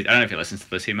don't know if he listens to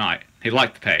this. He might. He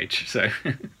liked the page, so.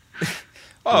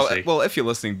 Oh, see. well, if you're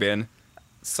listening, Ben,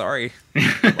 sorry.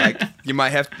 You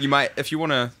might if you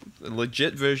want a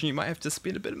legit version, you might have to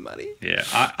spend a bit of money. Yeah,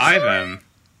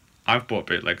 I've bought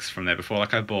bootlegs from there before.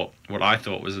 I bought what I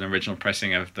thought was an original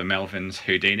pressing of the Melvins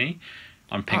Houdini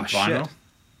on pink vinyl. Shit.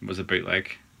 It was a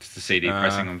bootleg, just a CD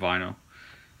pressing on vinyl.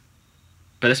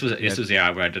 But this was the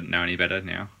hour where I didn't know any better.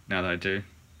 Now that I do.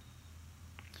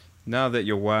 Now that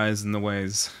you're wise in the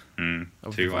ways.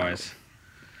 Too wise.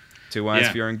 Too wise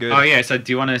for your own good. Oh yeah. So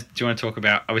do you want to talk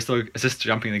about? Are we still? Is this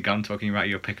jumping the gun talking about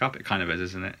your pickup? It kind of is,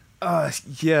 isn't it?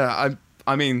 Yeah.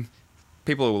 I mean,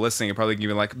 people who are listening are probably going to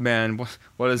be like, man,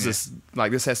 what is this?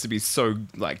 This has to be so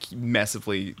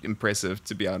massively impressive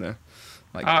to be able to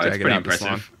it's drag it pretty out this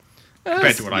long. impressive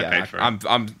compared to what I paid for it.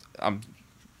 I'm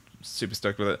super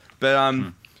stoked with it.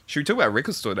 But should we talk about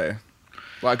Record Store Day?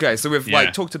 Okay, so we've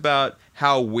talked about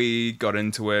how we got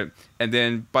into it, and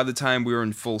then by the time we were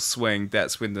in full swing,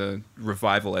 that's when the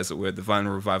revival, as it were, the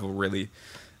vinyl revival, really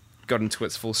got into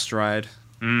its full stride.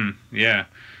 Yeah.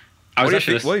 What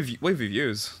are your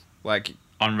views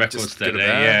on Record Store Day?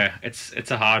 Yeah,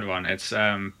 it's a hard one. It's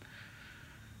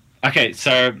okay.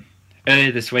 So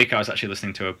earlier this week, I was actually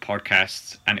listening to a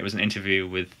podcast, and it was an interview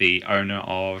with the owner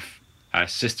of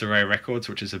Sister Ray Records,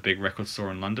 which is a big record store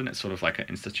in London. It's sort of like an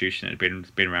institution. It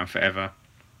had been around forever.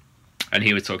 And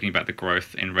he was talking about the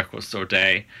growth in Record Store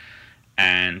Day.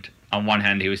 And on one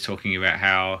hand, he was talking about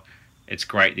how it's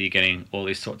great that you're getting all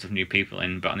these sorts of new people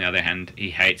in. But on the other hand, he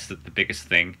hates that the biggest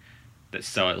thing that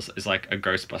sells is a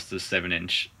Ghostbusters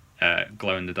 7-inch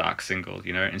glow-in-the-dark single,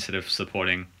 instead of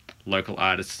supporting local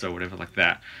artists or whatever like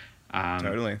that.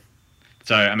 Totally.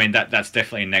 So, I mean, that's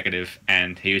definitely a negative.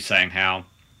 And he was saying how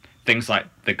things like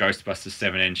the Ghostbusters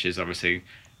 7-inch is obviously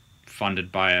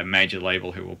funded by a major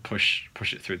label who will push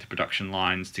it through the production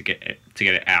lines to get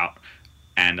it out,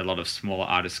 and a lot of smaller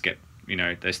artists get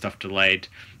their stuff delayed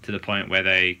to the point where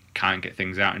they can't get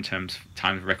things out in terms of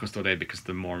time of Record Store Day because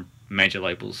the more major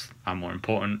labels are more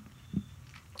important.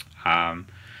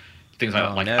 Things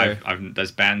like I've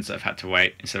there's bands that have had to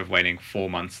wait, instead of waiting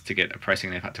 4 months to get a pressing,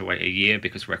 they've had to wait a year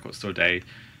because Record Store Day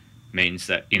means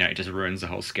that it just ruins the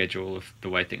whole schedule of the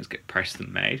way things get pressed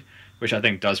and made, which I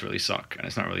think does really suck, and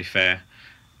it's not really fair.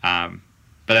 But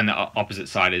then the opposite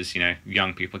side is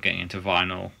young people getting into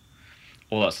vinyl,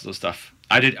 all that sort of stuff.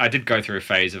 I did go through a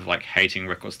phase of hating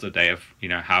Record Store Day, of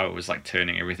how it was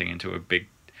turning everything into a big,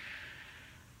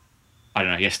 I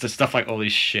don't know, yes, stuff like all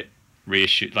these shit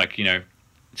reissue,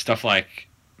 stuff like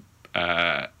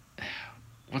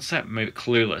what's that movie,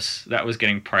 Clueless, that was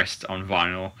getting pressed on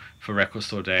vinyl for Record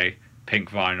Store Day, pink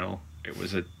vinyl.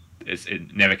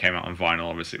 It never came out on vinyl,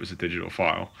 obviously it was a digital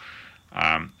file,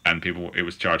 and it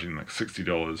was charging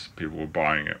 $60. People were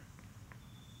buying it,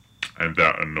 and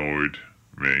that annoyed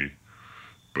me.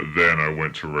 But then I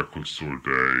went to Record Store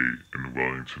Day in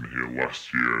Wellington here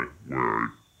last year, where I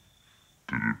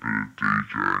did a bit of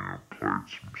DJing and played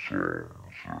some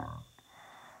songs.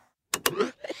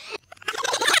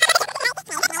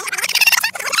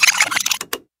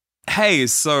 Hey,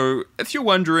 so if you're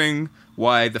wondering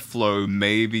why the flow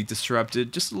may be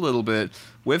disrupted just a little bit,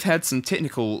 we've had some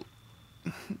technical,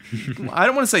 I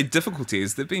don't want to say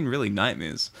difficulties, they've been really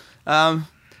nightmares.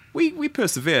 We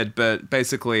persevered, but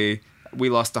basically we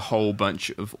lost a whole bunch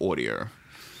of audio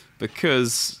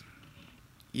because,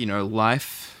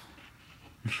 life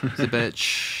is a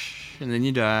bitch and then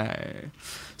you die.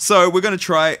 So we're going to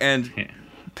try and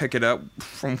pick it up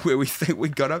from where we think we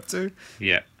got up to.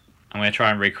 Yeah. I'm going to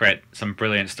try and recreate some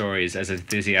brilliant stories as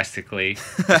enthusiastically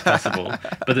as possible.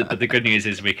 But the good news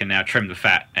is we can now trim the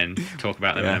fat and talk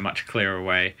about them in a much clearer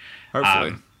way.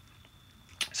 Hopefully.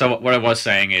 So what I was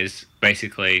saying is,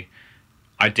 basically,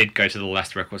 I did go to the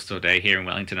last Record Store Day here in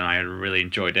Wellington, and I really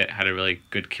enjoyed it. Had a really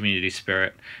good community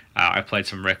spirit. I played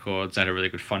some records. I had a really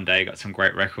good fun day. Got some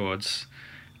great records.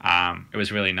 It was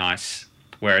really nice.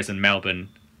 Whereas in Melbourne,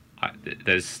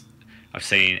 I've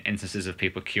seen instances of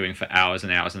people queuing for hours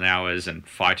and hours and hours and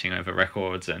fighting over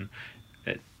records, and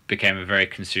it became a very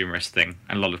consumerist thing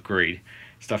and a lot of greed,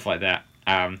 stuff like that.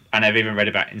 And I've even read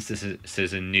about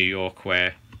instances in New York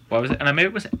where, what was it? And maybe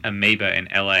it was Amoeba in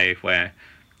LA, where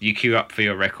you queue up for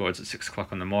your records at 6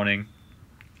 o'clock in the morning,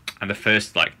 and the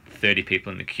first like 30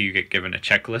 people in the queue get given a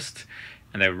checklist,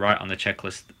 and they write on the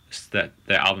checklist that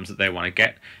the albums that they want to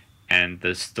get, and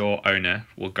the store owner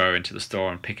will go into the store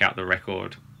and pick out the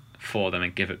record for them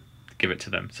and give it to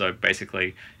them. So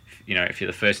basically, you know, if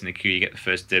you're the first in the queue, you get the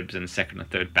first dibs, and second and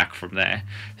third back from there.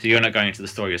 So you're not going into the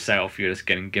store yourself, you're just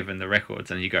getting given the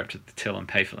records, and you go up to the till and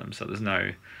pay for them. So there's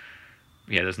no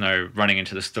running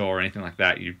into the store or anything like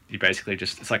that. You basically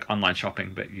just, it's like online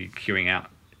shopping, but you're queuing out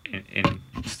in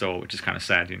the store, which is kind of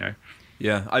sad, you know.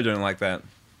 Yeah, I don't like that.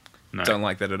 No. Don't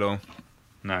like that at all.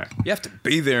 No. You have to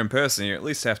be there in person. You at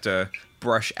least have to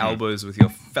brush elbows with your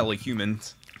fellow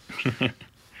humans.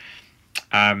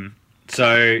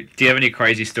 So, do you have any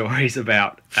crazy stories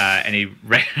about any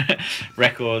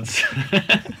records?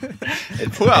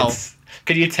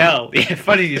 Can you tell? Yeah,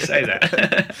 funny you say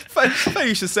that. funny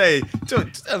you should say.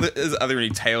 Are there any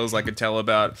tales I could tell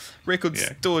about record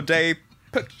store day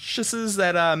purchases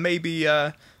that maybe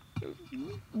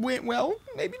went well,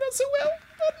 maybe not so well?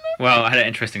 I don't know. Well, I had an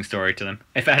interesting story to them.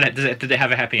 If I had, did it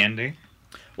have a happy ending?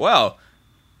 Well,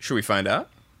 should we find out?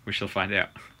 We shall find out.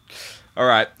 All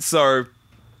right, so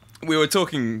we were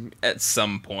talking at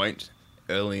some point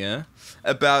earlier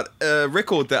about a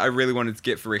record that I really wanted to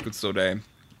get for Record Store Day.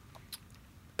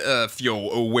 If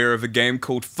you're aware of a game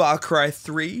called Far Cry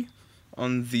 3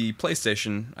 on the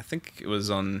PlayStation, I think it was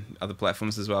on other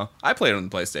platforms as well. I played it on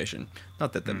the PlayStation.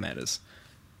 Not that matters.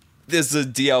 There's a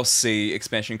DLC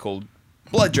expansion called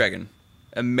Blood Dragon.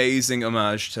 Amazing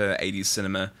homage to 80s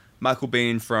cinema. Michael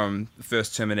Biehn from the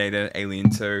first Terminator, Alien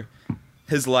 2.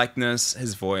 His likeness,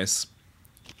 his voice.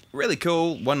 Really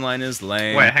cool. One-liners,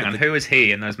 lame. Wait, hang on. Who was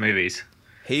he in those movies?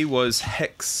 He was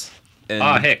Hicks in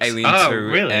Hicks. Alien 2. Oh,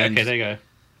 really? Okay, there you go.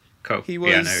 Cool. He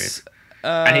was...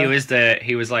 and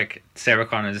he was like Sarah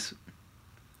Connor's...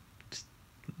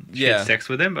 She had sex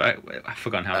with him, but I've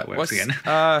forgotten how that works again.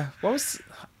 What was...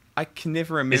 I can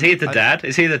never remember. Is he the dad?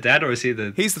 Is he the dad, or is he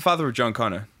the... He's the father of John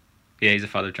Connor. Yeah, he's the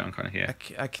father of John Connor, yeah.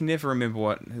 I can never remember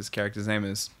what his character's name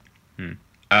is.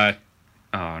 Oh,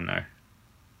 no.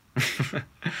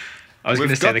 I was going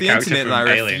to say the character internet from and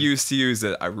I Alien. refuse to use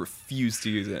it. I refuse to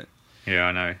use it. Yeah,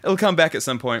 I know. It'll come back at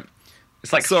some point.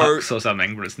 It's like Hux or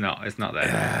something, but it's not. It's not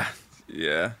there.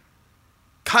 Yeah.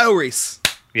 Kyle Reese.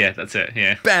 Yeah, that's it.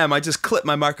 Yeah. Bam! I just clipped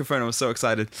my microphone. I was so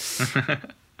excited.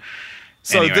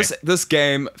 So Anyway. this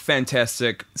game,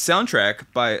 fantastic soundtrack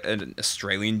by an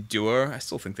Australian duo. I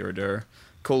still think they're a duo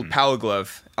called Power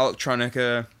Glove.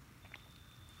 Electronica,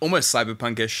 almost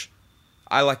cyberpunkish.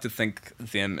 I like to think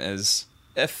of them as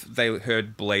if they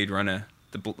heard Blade Runner,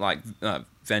 Vangelis'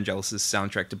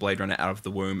 soundtrack to Blade Runner out of the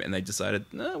womb, and they decided,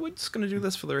 no, we're just gonna do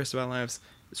this for the rest of our lives.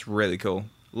 It's really cool.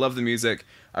 Love the music.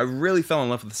 I really fell in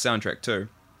love with the soundtrack too.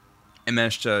 I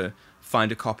managed to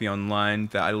find a copy online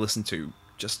that I listened to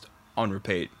just on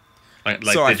repeat. Like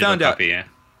so digital copy, yeah.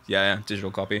 Yeah, digital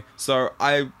copy. So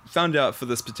I found out for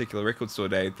this particular Record Store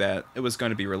Day that it was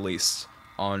going to be released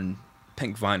on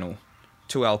pink vinyl,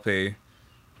 2 LP.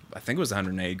 I think it was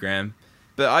 180 gram.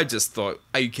 But I just thought,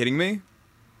 are you kidding me?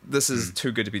 This is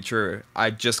too good to be true. I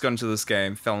just got into this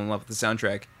game, fell in love with the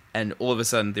soundtrack, and all of a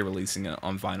sudden they're releasing it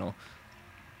on vinyl.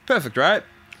 Perfect, right?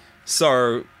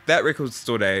 So that Record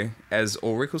Store Day, as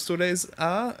all Record Store Days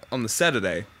are, on the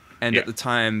Saturday. And at the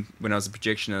time, when I was a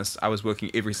projectionist, I was working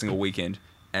every single weekend,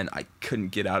 and I couldn't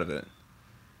get out of it.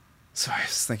 So I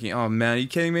was thinking, oh man, are you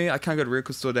kidding me? I can't go to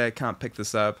Record Store Day, I can't pick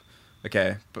this up.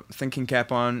 Okay, but thinking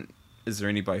cap on, is there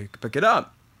anybody who could pick it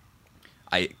up?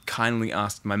 I kindly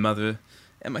asked my mother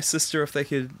and my sister if they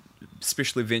could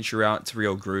especially venture out to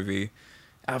Real Groovy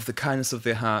out of the kindness of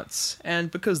their hearts. And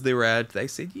because they're rad, they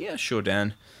said, yeah, sure,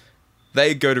 Dan.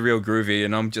 They go to Real Groovy,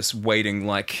 and I'm just waiting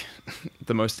like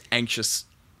the most anxious...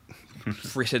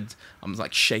 fretted. I'm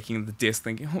like shaking the desk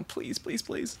thinking, oh please, please,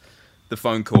 please. The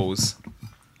phone calls.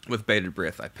 With bated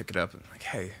breath, I pick it up and I'm like,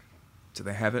 hey, do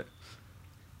they have it?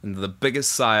 And the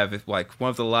biggest sigh of it, like one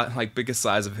of the biggest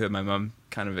sighs I've heard my mum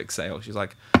kind of exhale. She's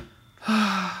like,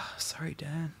 sorry,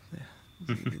 Dan.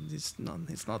 It's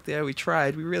not there. We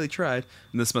tried. We really tried.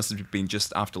 And this must have been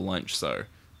just after lunch, so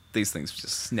these things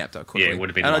just snapped out quickly. Yeah, it would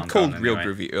have been. And long I'd called gone Real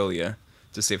anyway. Groovy earlier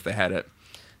to see if they had it.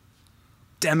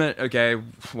 Damn it, okay,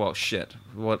 well, shit.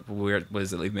 Where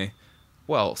does it leave me?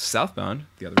 Well, Southbound,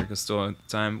 the other record store at the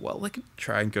time, well, they could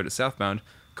try and go to Southbound.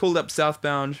 Called up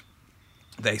Southbound.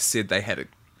 They said they had a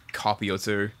copy or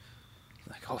two.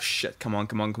 Like, oh shit, come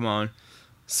on.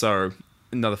 So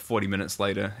another 40 minutes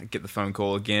later, I get the phone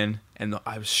call again, and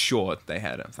I was sure they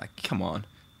had it. I was like, come on,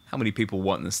 how many people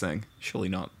want this thing? Surely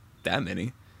not that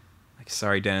many. Like,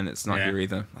 sorry, Dan, it's not here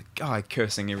either. Like, God,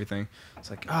 cursing everything. It's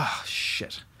like,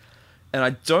 shit. And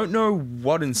I don't know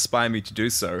what inspired me to do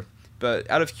so, but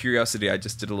out of curiosity, I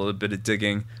just did a little bit of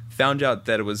digging, found out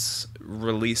that it was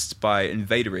released by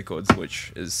Invader Records,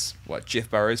 which is, Jeff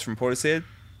Burrows from Portishead?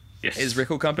 Yes. His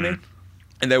record company.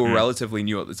 And they were relatively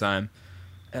new at the time.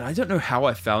 And I don't know how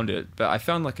I found it, but I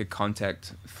found like a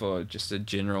contact for just a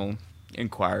general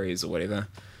inquiries or whatever.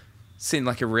 Seemed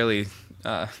like a really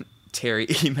Terry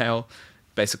email,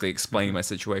 basically explaining my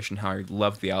situation, how I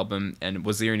loved the album, and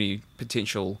was there any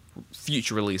potential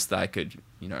future release that I could,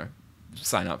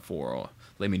 sign up for or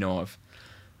let me know of.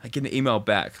 I get an email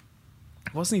back.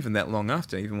 It wasn't even that long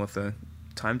after, even with the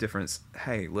time difference.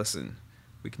 Hey, listen,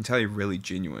 we can tell you're really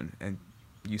genuine, and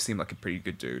you seem like a pretty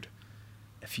good dude.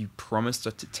 If you promise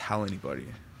not to tell anybody,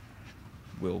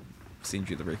 we'll send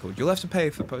you the record. You'll have to pay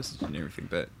for postage and everything,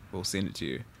 but we'll send it to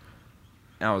you.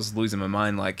 And I was losing my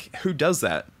mind, like, who does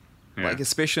that? Yeah. Like,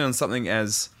 especially on something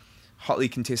as hotly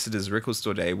contested as Record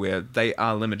Store Day, where they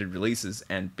are limited releases,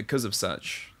 and because of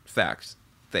such fact,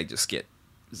 they just get,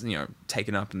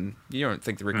 taken up, and you don't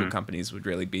think the record companies would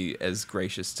really be as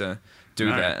gracious to do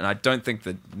that, and I don't think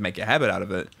they'd make a habit out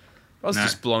of it. I was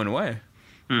just blown away.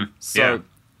 So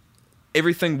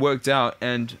everything worked out,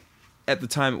 and at the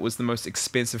time it was the most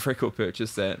expensive record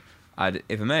purchase that I'd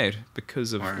ever made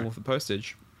because of all the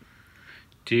postage.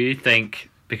 Do you think,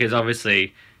 because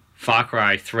obviously Far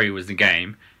Cry 3 was the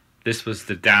game, this was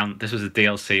the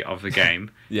DLC of the game,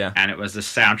 and it was the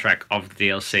soundtrack of the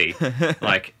DLC.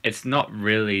 Like, it's not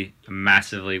really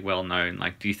massively well known.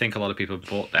 Like, do you think a lot of people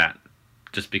bought that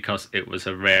just because it was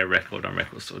a rare record on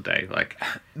Record Store Day? Like,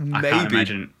 maybe. I can't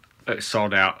imagine it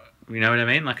sold out. You know what I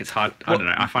mean? Like, it's hard. I don't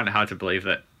know. I find it hard to believe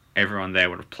that everyone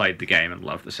there would have played the game and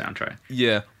loved the soundtrack.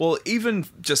 Yeah. Well, even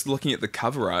just looking at the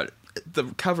cover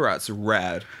art's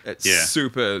rad. It's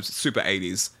super, super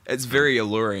 80s. It's very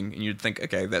alluring, and you'd think,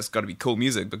 okay, that's got to be cool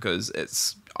music because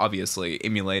it's obviously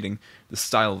emulating the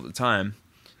style of the time.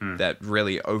 That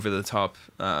really over-the-top,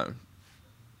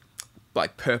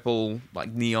 like purple,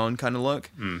 like neon kind of look.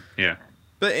 Yeah.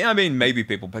 But, I mean, maybe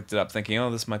people picked it up thinking, oh,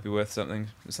 this might be worth something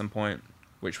at some point,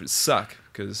 which would suck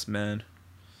because, man,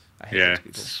 I hate those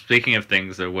people. Speaking of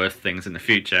things that are worth things in the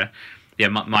future,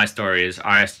 my story is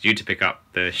I asked you to pick up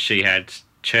the She Had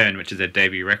Churn, which is their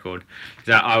debut record.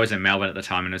 I was in Melbourne at the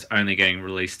time and it was only getting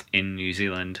released in New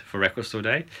Zealand for Record Store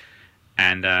Day.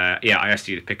 And I asked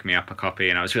you to pick me up a copy,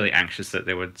 and I was really anxious that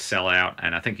they would sell out.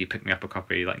 And I think you picked me up a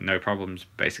copy, like, no problems,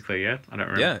 basically, I don't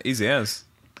remember. Yeah, easy as.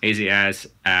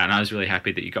 And I was really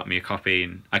happy that you got me a copy,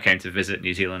 and I came to visit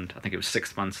New Zealand, I think it was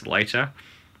 6 months later,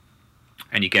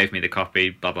 and you gave me the copy,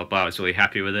 blah, blah, blah. I was really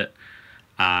happy with it.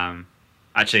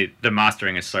 Actually, the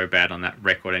mastering is so bad on that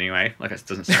record anyway. Like, it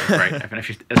doesn't sound great.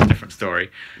 It's a different story.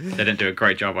 They didn't do a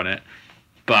great job on it.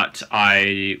 But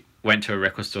I went to a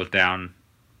record store down.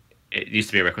 It used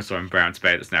to be a record store in Browns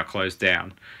Bay that's now closed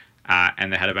down.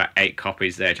 And they had about 8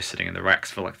 copies there just sitting in the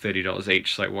racks for like $30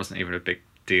 each. So it wasn't even a big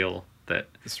deal that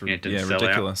didn't sell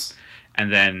ridiculous. Out.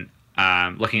 And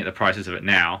then looking at the prices of it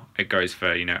now, it goes for,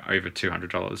 over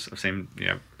 $200. I've seen,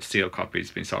 steel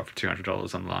copies being sold for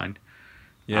 $200 online.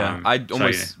 Yeah, I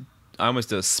almost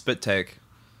did a spit take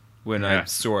when I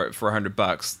saw it for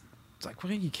 $100. It's like,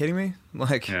 what, are you kidding me?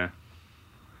 Like, yeah,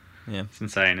 it's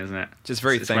insane, isn't it? Just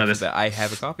very thankful that I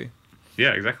have a copy.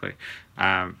 Yeah, exactly.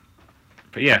 But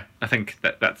yeah, I think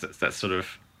that sort of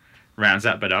rounds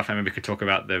that bit off. I mean, we could talk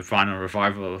about the vinyl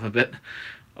revival a little bit,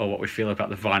 or what we feel about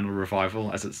the vinyl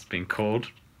revival as it's been called.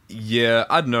 Yeah,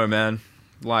 I don't know, man.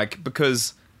 Like,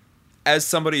 because as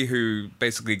somebody who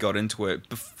basically got into it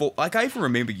before, like, I even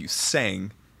remember you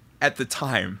saying at the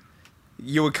time,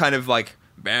 you were kind of like,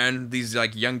 man, these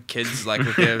like young kids, like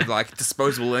with their like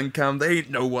disposable income, they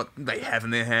know what they have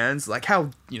in their hands. Like, how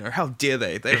dare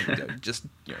they? They just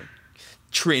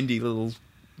trendy little.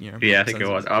 Yeah, I think it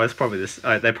was. I was probably this.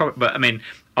 But I mean,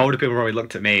 older people probably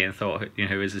looked at me and thought,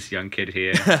 who is this young kid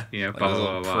here? Blah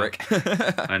blah blah. Prick.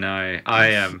 I know.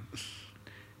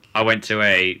 I went to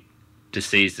a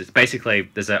deceased. Basically,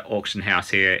 there's an auction house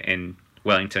here in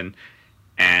Wellington,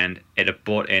 and it had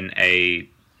bought in a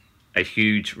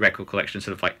huge record collection,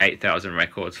 sort of like 8,000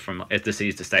 records from a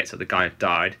deceased estate. So the guy had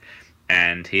died,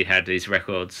 and he had these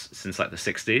records since like the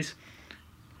 60s.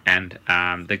 And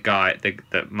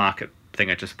the market thing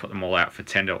had just put them all out for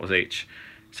 $10 each.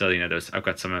 So I've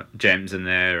got some gems in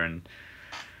there, and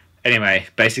anyway,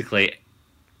 basically,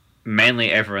 mainly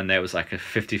everyone there was like a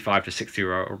 55 to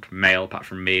 60-year-old male, apart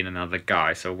from me and another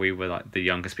guy. So we were like the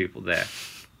youngest people there.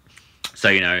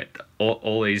 So,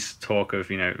 all these talk of,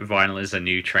 vinyl is a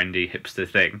new trendy hipster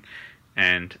thing,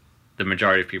 and the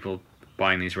majority of people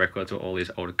buying these records were all these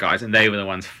older guys, and they were the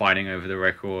ones fighting over the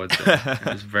records. It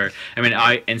was very. I mean,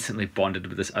 I instantly bonded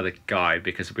with this other guy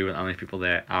because we were the only people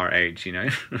there our age,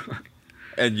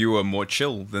 And you were more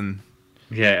chill than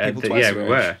Yeah, people twice yeah, your we age.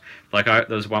 were. Like, there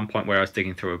was one point where I was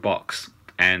digging through a box,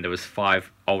 and there was 5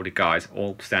 older guys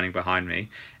all standing behind me,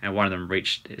 and one of them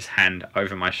reached his hand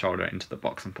over my shoulder into the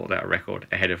box and pulled out a record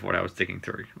ahead of what I was digging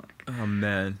through. Like, Oh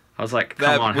man, I was like,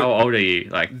 That "Come on, would- how old are you?"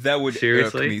 Like, that would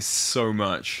seriously? irk me so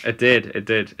much. It did.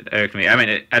 It irked me. I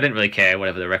mean, I didn't really care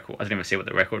whatever the record. I didn't even see what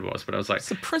the record was, but I was like, It's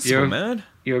the principle, man.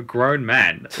 You're a grown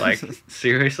man. Like,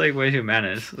 seriously, where's your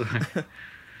manners?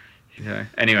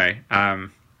 Anyway,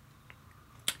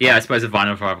 yeah, I suppose the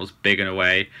vinyl revival's big in a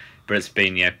way, but it's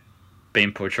been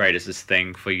being portrayed as this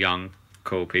thing for young,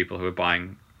 cool people who are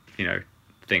buying,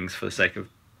 things for the sake of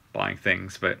buying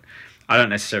things. But I don't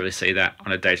necessarily see that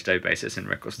on a day-to-day basis in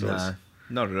record stores. Nah,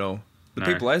 not at all. The No.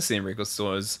 people I see in record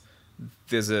stores,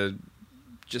 there's a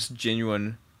just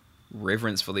genuine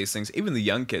reverence for these things. Even the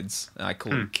young kids, and I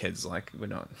call them kids, like we're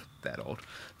not that old,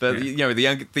 but Yeah.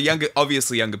 the younger,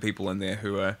 obviously younger people in there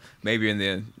who are maybe in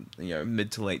their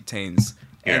mid to late teens,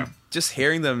 and Yeah. just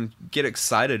hearing them get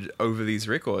excited over these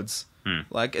records,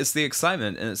 like it's the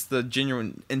excitement and it's the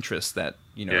genuine interest that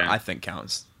Yeah. I think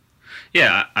counts.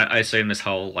 Yeah, I assume this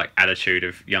whole like attitude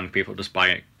of young people just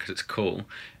buying it because it's cool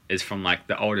is from like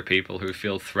the older people who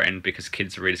feel threatened because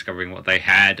kids are rediscovering what they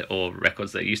had or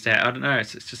records they used to have. I don't know. It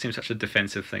just seems such a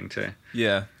defensive thing to.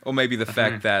 Yeah, or maybe the don't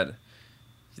fact that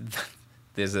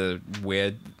there's a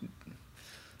weird,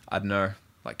 I don't know,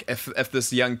 like if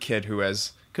this young kid who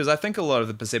has, because I think a lot of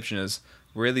the perception is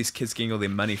where are these kids getting all their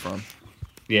money from?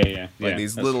 Yeah. Like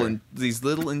these little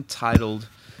entitled,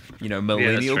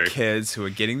 millennial true. kids who are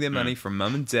getting their money from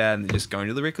mum and dad, and they're just going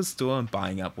to the record store and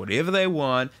buying up whatever they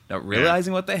want, not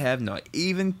realizing what they have, not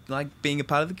even like being a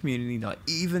part of the community, not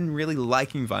even really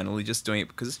liking vinyl, they're just doing it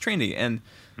because it's trendy. And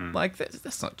like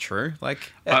that's not true.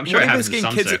 Like I'm sure it whatever's happens in getting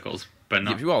some kids- circles, but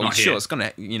not. well, not sure, here. it's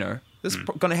gonna, this is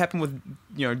gonna happen with,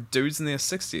 dudes in their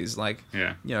 60s. Like,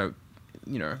 Yeah.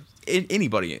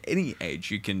 Anybody at any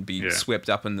age, you can be Yeah. swept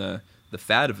up in the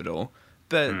fad of it all.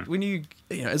 But when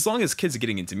as long as kids are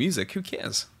getting into music, who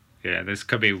cares? Yeah, there's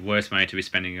could be worse money to be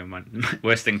spending your money,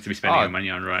 worse things to be spending your money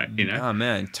on, right? Oh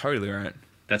man, totally right.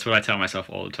 That's what I tell myself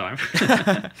all the time.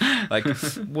 Like,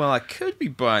 well, I could be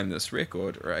buying this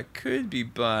record, or I could be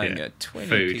buying Yeah. a 20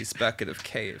 Food. piece bucket of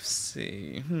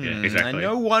KFC. Yeah, exactly. I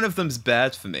know one of them's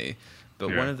bad for me,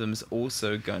 but Yeah. one of them's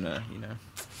also gonna,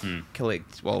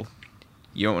 collect. Well,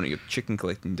 you don't want your chicken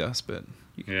collecting dust, but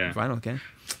you can Yeah. vinyl can.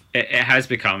 It has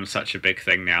become such a big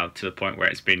thing now to the point where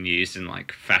it's been used in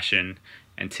like fashion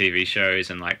and TV shows,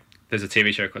 and like there's a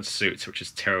TV show called Suits, which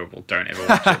is terrible. Don't ever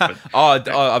watch it. But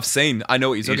I've seen. I know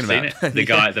what you're you've talking seen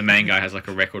about. it. The main guy has like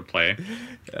a record player,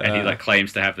 and he like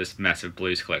claims to have this massive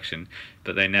blues collection,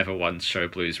 but they never once show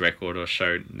blues record or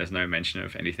show. There's no mention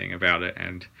of anything about it,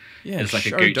 and Yeah, it's like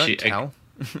show, a Gucci. don't tell.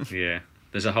 Yeah.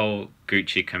 There's a whole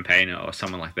Gucci campaign or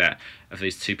someone like that of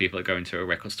these two people that go into a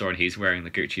record store and he's wearing the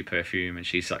Gucci perfume and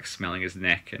she's like smelling his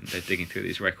neck and they're digging through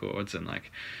these records and like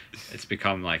it's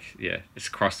become like it's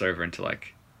crossed over into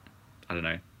like I don't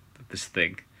know, this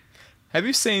thing. Have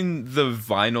you seen the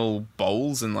vinyl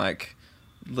bowls and like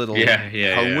little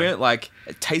Yeah. homeware? Like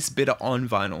it tastes better on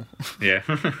vinyl. Yeah.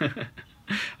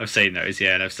 I've seen those,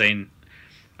 and I've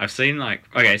seen like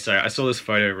okay, so I saw this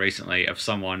photo recently of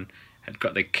someone had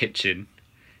got their kitchen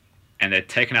and they'd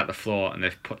taken out the floor and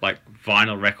they've put like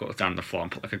vinyl records down the floor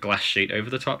and put like a glass sheet over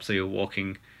the top so you're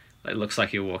walking, it looks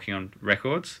like you're walking on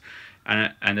records,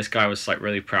 and this guy was like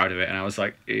really proud of it, and I was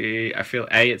like, I feel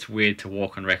A, it's weird to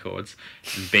walk on records,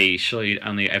 and B, surely you'd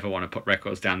only ever want to put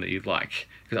records down that you like,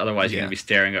 because otherwise you're going to be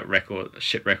staring at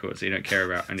shit records that you don't care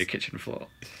about on your kitchen floor.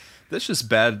 That's just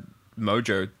bad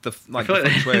mojo. The feel like feng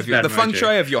shui it's bad the feng mojo.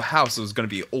 shui of your house was going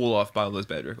to be all off by all those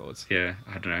bad records. Yeah,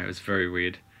 I don't know, it was very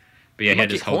weird. But yeah, You he had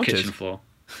might this get whole haunted. kitchen floor.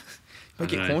 Like I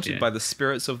get don't know, haunted yeah. by the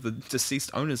spirits of the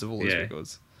deceased owners of all those Yeah.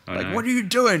 records. I Like, know. what are you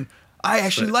doing? I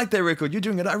actually But- like that record. You're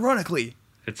doing it ironically.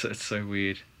 It's so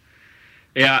weird.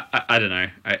 Yeah, I don't know.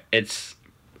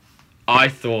 I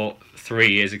thought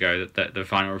 3 years ago that the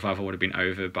vinyl revival would have been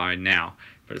over by now,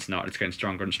 but it's not. It's getting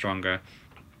stronger and stronger.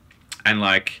 And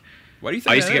like, What do you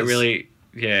think? I used to that get is? really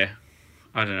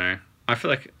I don't know. I feel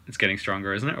like it's getting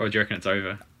stronger, isn't it? Or do you reckon it's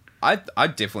over? I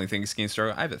definitely think it's getting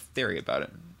stronger. I have a theory about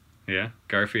it. Yeah,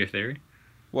 go for your theory.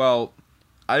 Well,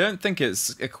 I don't think it's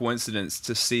a coincidence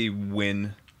to see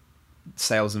when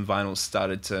sales in vinyl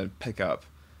started to pick up.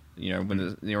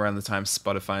 Around the time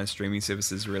Spotify and streaming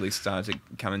services really started to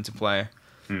come into play.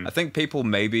 I think people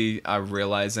maybe are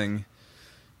realizing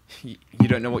you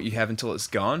don't know what you have until it's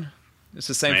gone. It's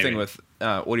the same thing with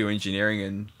audio engineering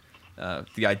and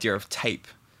the idea of tape,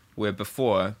 where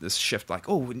before this shift, like,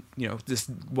 oh, you know, this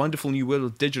wonderful new world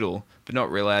of digital, but not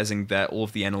realizing that all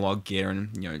of the analog gear and,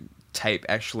 you know, tape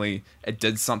actually, it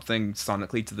did something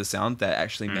sonically to the sound that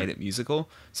actually made it musical.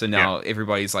 So now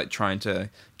everybody's like trying to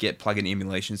get plug-in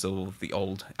emulations of all of the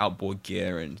old outboard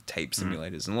gear and tape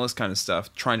simulators and all this kind of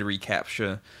stuff, trying to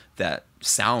recapture that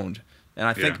sound. And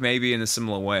I think maybe in a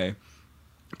similar way,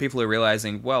 people are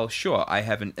realizing, well, sure, I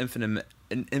have an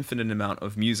infinite amount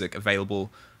of music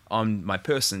available on my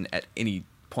person at any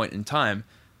point in time,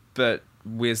 but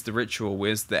where's the ritual?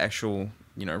 Where's the actual,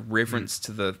 you know, reverence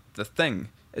to the thing?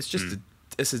 It's just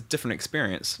it's a different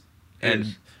experience.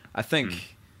 And I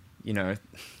think, you know,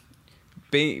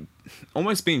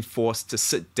 almost being forced to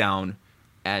sit down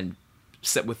and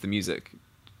sit with the music,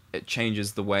 it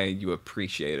changes the way you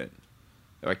appreciate it.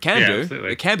 Or it can do.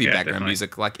 Absolutely. It can be background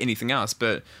music like anything else,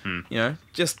 but you know,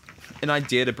 just an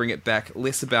idea to bring it back,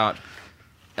 less about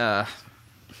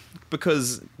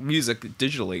because music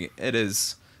digitally, it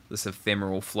is this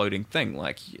ephemeral floating thing.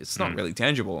 Like, it's not really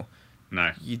tangible.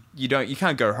 No. You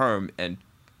can't go home and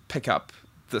pick up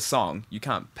the song. You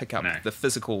can't pick up the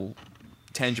physical,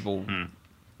 tangible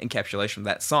encapsulation of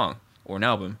that song or an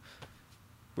album.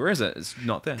 Where is it? It's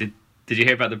not there. Did you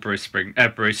hear about the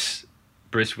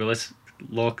Bruce Willis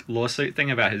lawsuit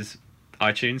thing about his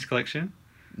iTunes collection?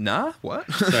 Nah,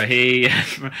 what? So he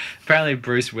apparently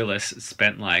Bruce Willis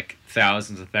spent like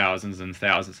thousands and thousands and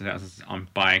thousands and thousands on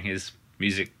buying his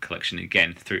music collection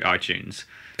again through iTunes.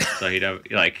 So he'd have,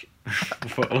 like,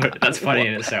 that's funny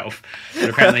in itself.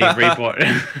 But apparently he rebought.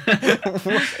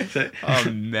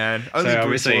 Oh man! Only so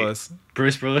Bruce Willis.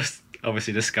 Bruce Willis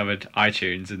obviously discovered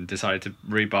iTunes and decided to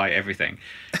rebuy everything.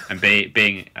 And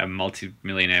being a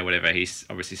multi-millionaire, whatever, he's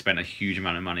obviously spent a huge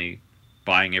amount of money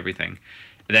buying everything.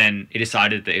 Then he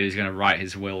decided that he was going to write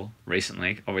his will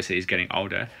recently. Obviously, he's getting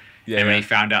older. Yeah, and when he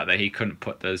found out that he couldn't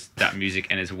put that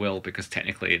music in his will because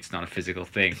technically it's not a physical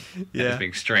thing, it's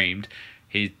being streamed,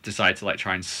 he decided to like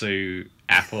try and sue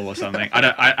Apple or something. I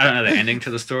don't know the ending to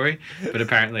the story, but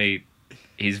apparently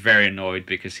he's very annoyed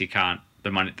because he can't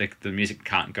the music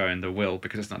can't go in the will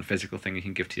because it's not a physical thing you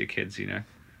can give to your kids. You know.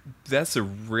 That's a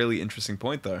really interesting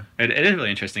point, though. It is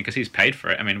really interesting because he's paid for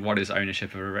it. I mean, what is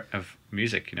ownership of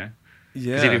music? You know.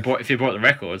 Yeah. If he bought the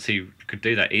records, he could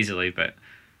do that easily, but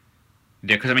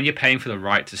yeah, because I mean, you're paying for the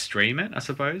right to stream it, I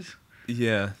suppose.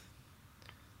 Yeah.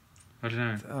 I don't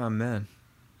know. Oh man,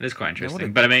 it is quite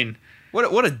interesting. But I mean,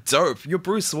 what a dope! You're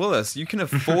Bruce Willis. You can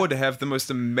afford to have the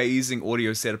most amazing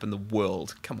audio setup in the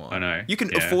world. Come on. I know. You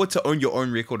can afford to own your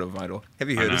own record of vinyl. Have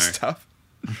you heard this stuff?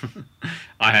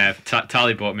 I have.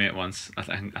 Tali bought me it once. I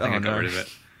think I got rid of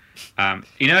it.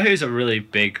 You know who's a really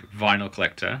big vinyl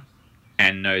collector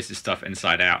and knows this stuff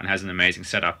inside out and has an amazing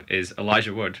setup is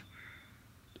Elijah Wood.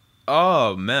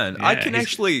 Oh man, yeah,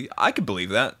 I can believe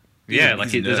that. Yeah,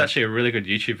 there's actually a really good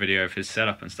YouTube video of his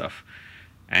setup and stuff.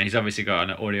 And he's obviously got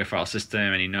an audiophile system,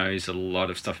 and he knows a lot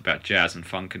of stuff about jazz and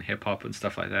funk and hip hop and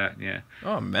stuff like that. Yeah.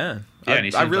 Oh man, yeah,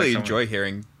 I really enjoy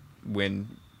hearing when,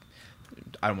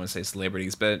 I don't want to say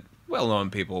celebrities, but well-known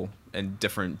people in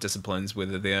different disciplines,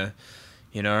 whether they're,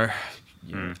 you know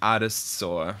artists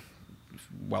or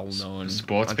well-known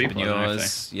sports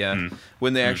entrepreneurs,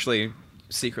 when they're actually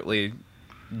secretly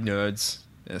nerds,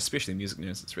 especially music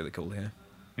nerds. It's really cool to hear.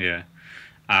 Yeah.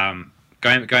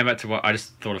 Going back to what I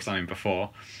just thought of something before,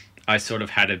 I sort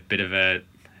of had a bit of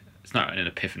it's not an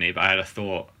epiphany, but I had a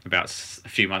thought about a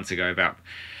few months ago about,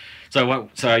 so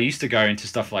I used to go into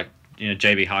stuff like, you know,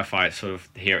 JB Hi-Fi. Sort of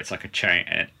here it's like a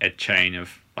chain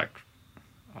of like,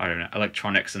 I don't know,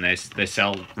 electronics, and they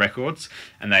sell records,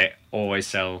 and they always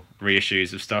sell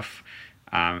reissues of stuff.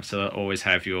 So they'll always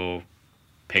have your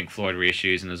Pink Floyd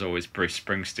reissues, and there's always Bruce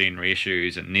Springsteen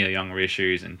reissues and Neil Young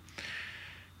reissues, and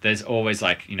there's always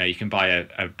like, you know, you can buy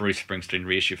a Bruce Springsteen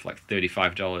reissue for like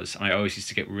 $35, and I always used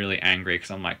to get really angry because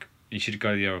I'm like, you should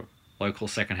go to your local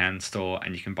secondhand store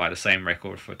and you can buy the same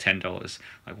record for $10.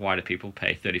 Like, why do people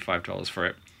pay $35 for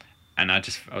it? And I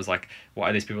was like, why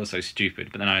are these people so stupid?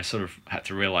 But then I sort of had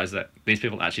to realize that these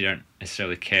people actually don't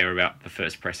necessarily care about the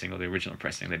first pressing or the original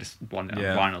pressing. They just want it on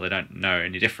vinyl. They don't know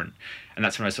any different. And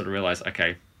that's when I sort of realized,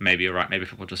 okay, maybe you're right. Maybe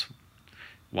people just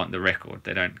want the record.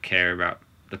 They don't care about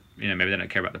maybe they don't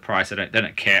care about the price. They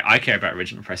don't care. I care about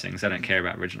original pressings. They don't care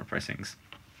about original pressings.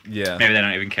 Yeah. Maybe they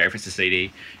don't even care if it's a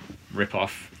CD rip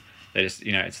off. They just,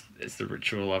 you know, it's the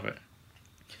ritual of it.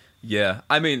 Yeah.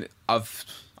 I mean, I've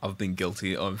been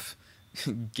guilty of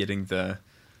getting the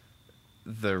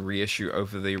reissue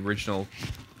over the original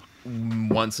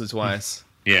once or twice.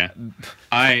 Yeah.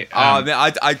 Man,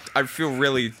 I feel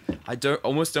really. I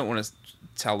almost don't want to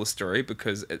tell the story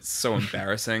because it's so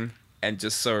embarrassing and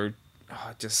just so.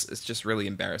 It's just really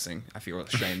embarrassing. I feel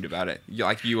ashamed about it. You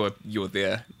were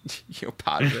there. You're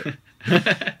part of it.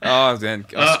 Oh man,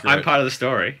 I'm part of the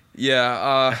story.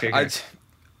 Yeah. Okay,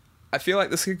 I feel like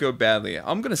this could go badly.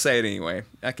 I'm gonna say it anyway.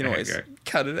 I can always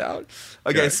cut it out.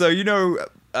 Okay, Go.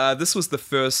 so this was the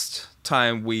first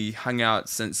time we hung out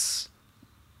since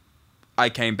I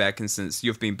came back and since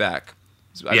you've been back.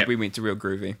 So we went to Real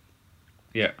Groovy.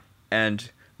 Yeah. And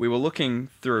we were looking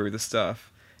through the stuff,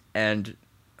 and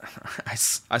I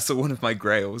saw one of my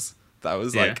grails that I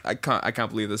was like, I can't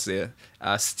believe this here.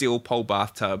 Steel Pole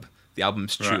Bathtub, the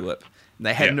album's Tulip. And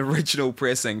they had an original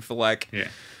pressing for like,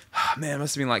 oh man, it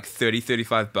must have been like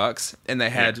 $30-$35. And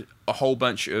they had a whole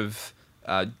bunch of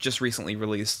just recently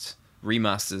released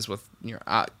remasters with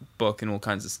art book and all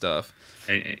kinds of stuff.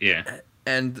 Yeah.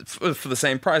 And for the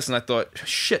same price. And I thought,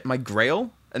 shit, my grail,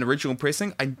 an original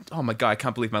pressing? Oh my God, I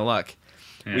can't believe my luck.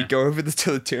 Yeah. We go over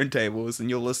to the turntables, and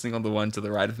you're listening on the one to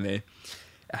the right of me.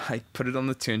 I put it on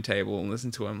the turntable and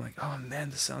listen to it. I'm like, oh man,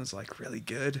 this sounds like really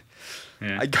good.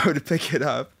 Yeah. I go to pick it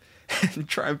up and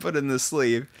try and put it in the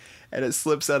sleeve, and it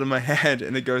slips out of my hand,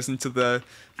 and it goes into the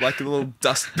like a little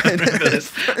dustbin.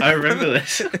 I remember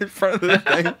this in front of the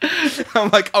thing.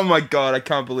 I'm like, oh my God, I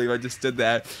can't believe I just did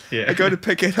that. Yeah. I go to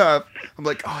pick it up. I'm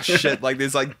like, oh shit, like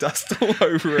there's like dust all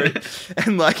over it,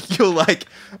 and like you're like,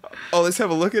 oh, let's have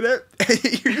a look at it.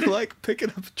 And you like pick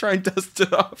it up, try and dust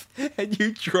it off, and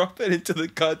you drop it into the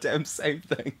goddamn same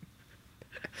thing.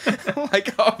 I'm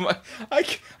like, oh my, I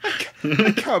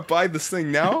can't buy this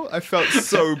thing now. I felt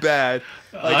so bad.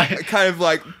 Like, I kind of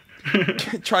like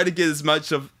try to get as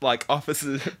much of like office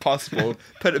as possible,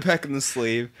 put it back in the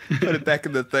sleeve, put it back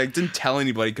in the thing. Didn't tell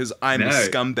anybody because I'm a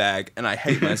scumbag and I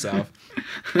hate myself.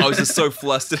 I was just so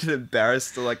flustered and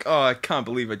embarrassed. Like, oh, I can't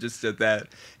believe I just did that.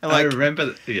 And like, I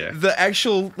remember, the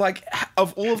actual like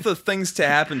of all of the things to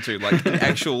happen to, like an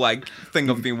actual like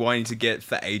thing I've been wanting to get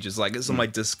for ages. Like it's on my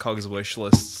Discogs wish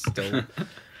list still.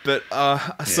 But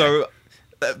so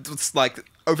it's like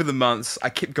over the months, I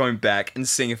kept going back and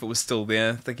seeing if it was still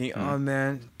there, thinking, oh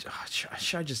man,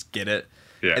 should I just get it?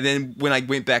 Yeah. And then when I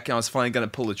went back and I was finally going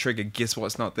to pull the trigger, guess what?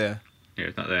 It's not there. Yeah,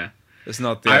 it's not there. It's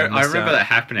not there. I remember that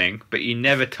happening, but you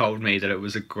never told me that it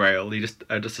was a grail.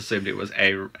 I just assumed it was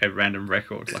a random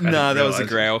record. Like, no, that was a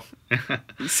grail.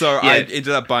 So I ended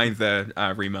up buying the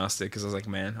remaster because I was like,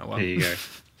 man, oh well. There you go.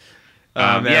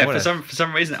 Man, for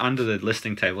some reason under the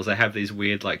listing tables they have these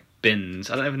weird like bins.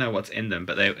 I don't even know what's in them,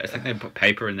 but I think they put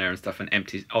paper in there and stuff and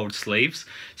empty old sleeves.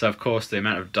 So of course the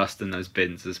amount of dust in those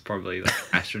bins is probably like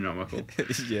astronomical.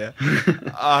 Yeah.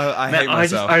 I hate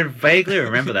myself. I vaguely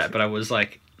remember that, but I was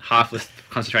like half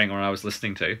concentrating on what I was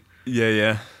listening to.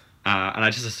 Yeah. And I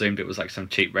just assumed it was like some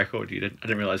cheap record. I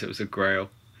didn't realize it was a grail.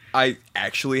 I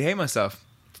actually hate myself.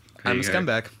 I'm a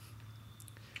scumbag.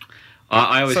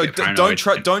 I always get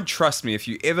paranoid. Don't trust me. If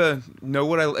you ever know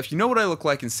what I look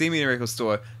like and see me in a record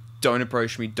store, don't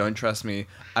approach me. Don't trust me.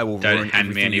 I will ruin everything. Don't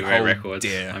hand me any rare records.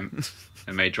 Dare.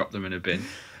 I may drop them in a bin.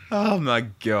 Oh my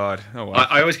God. Oh well.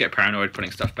 I always get paranoid putting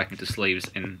stuff back into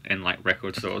sleeves in like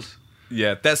record stores.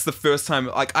 Yeah, that's the first time.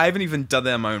 Like I haven't even done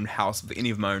that in my own house with any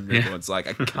of my own records. Like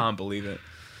I can't believe it.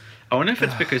 I wonder if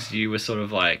it's because you were sort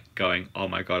of like going, oh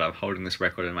my God, I'm holding this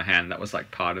record in my hand. That was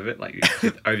like part of it, like you're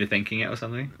overthinking it or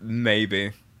something.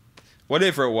 Maybe.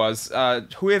 Whatever it was,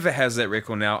 whoever has that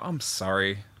record now, I'm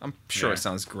sorry. I'm sure it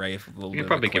sounds great. You can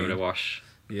probably give it a wash.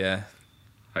 Yeah.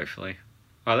 Hopefully.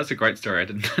 Oh, that's a great story. I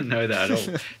didn't know that at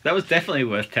all. That was definitely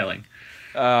worth telling.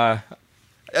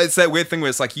 It's that weird thing where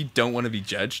it's like you don't want to be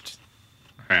judged.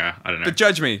 Yeah, I don't know. But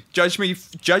judge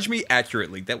me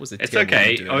accurately. That was It's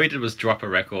okay. All you did was drop a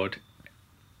record,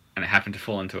 and it happened to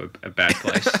fall into a bad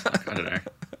place. Like, I don't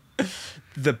know.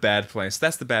 The bad place.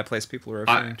 That's the bad place people are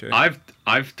referring to.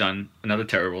 I've done another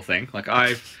terrible thing. Like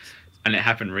and it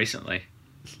happened recently.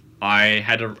 I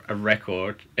had a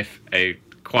record,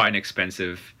 quite an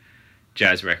expensive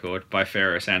jazz record by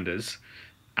Pharaoh Sanders.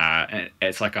 And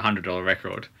it's like $100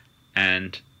 record,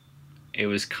 and it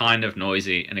was kind of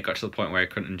noisy, and it got to the point where I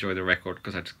couldn't enjoy the record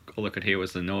because all I could hear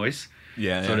was the noise.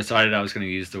 Yeah. So I decided I was going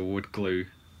to use the wood glue.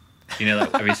 You know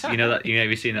that? Have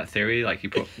you seen that theory? Like you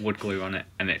put wood glue on it,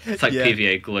 and it's like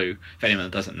PVA glue. If anyone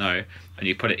doesn't know, and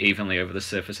you put it evenly over the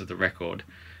surface of the record,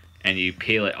 and you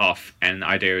peel it off. And the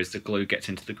idea is the glue gets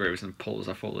into the grooves and pulls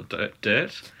off all the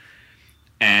dirt.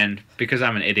 And because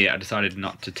I'm an idiot, I decided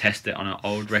not to test it on an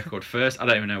old record first. I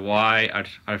don't even know why.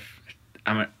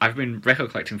 I've been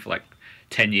record collecting for like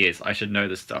 10 years. I should know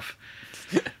this stuff.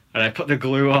 And I put the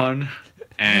glue on,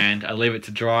 and I leave it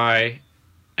to dry,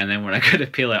 and then when I go to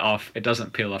peel it off, it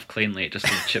doesn't peel off cleanly. It just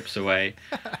sort of chips away.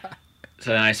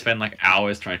 So then I spend like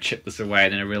hours trying to chip this away,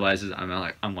 and then I realize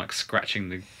I'm like scratching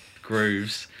the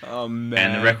grooves. Oh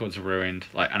man! And the record's ruined.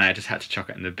 And I just had to chuck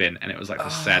it in the bin, and it was like the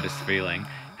saddest feeling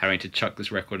having to chuck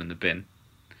this record in the bin.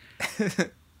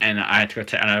 And I had to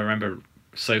go and I remember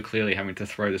so clearly having to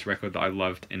throw this record that I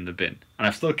loved in the bin, and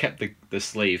I've still kept the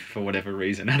sleeve for whatever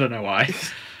reason. I don't know why.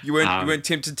 You weren't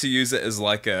tempted to use it as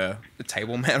like a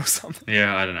table mat or something?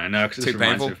 Yeah, I don't know. No, because it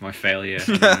reminds me of my failure.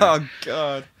 Oh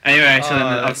god. Anyway, so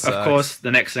then of course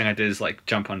the next thing I did is like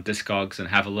jump on Discogs and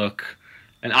have a look,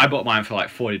 and I bought mine for like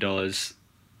 $40.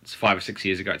 It's 5 or 6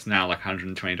 years ago. It's now like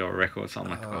 $120 record. So I'm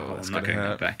like, I'm not getting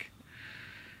that back.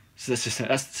 So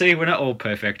see, we're not all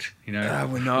perfect, you know.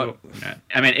 We're not.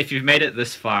 I mean, if you've made it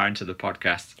this far into the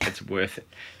podcast, it's worth it.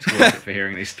 It's worth it for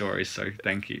hearing these stories. So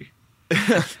thank you.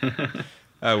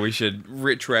 We should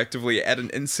retroactively add an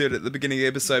insert at the beginning of the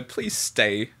episode. Please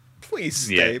stay,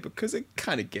 because it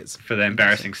kind of gets for the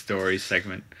embarrassing stories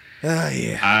segment.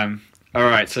 Yeah. All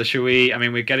right. So should we? I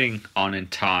mean, we're getting on in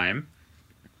time.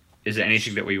 Is there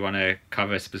anything that we want to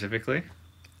cover specifically?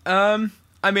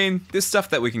 I mean, there's stuff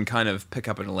that we can kind of pick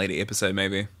up in a later episode,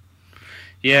 maybe.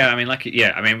 Yeah, I mean,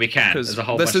 we can. There's a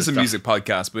whole bunch of stuff. This is a music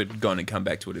podcast. We're going to come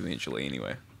back to it eventually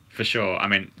anyway. For sure. I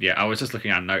mean, I was just looking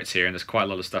at notes here, and there's quite a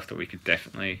lot of stuff that we could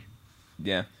definitely.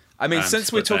 Yeah, I mean,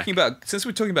 since we're talking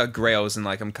about grails, and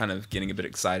like I'm kind of getting a bit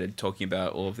excited talking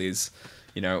about all of these,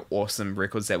 awesome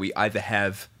records that we either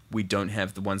have, we don't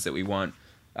have the ones that we want.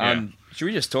 Should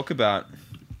we just talk about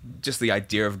just the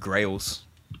idea of grails?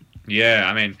 Yeah,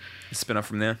 I mean, spin off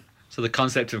from there. So the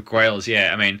concept of grails,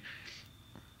 I mean,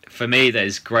 for me,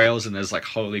 there's grails and there's like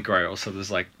holy grails. So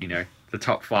there's like the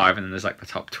top 5, and then there's like the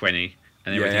top 20,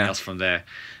 and everything else from there.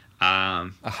 A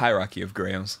hierarchy of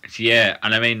grails. Yeah,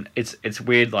 and I mean, it's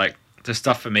weird. Like the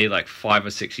stuff for me, like 5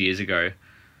 or 6 years ago,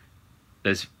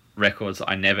 there's records that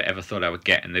I never ever thought I would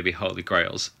get, and they'd be holy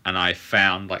grails, and I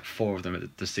found like 4 of them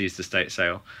at the seized estate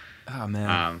sale. Oh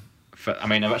man. I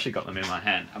mean, I've actually got them in my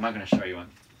hand. I'm not going to show you one.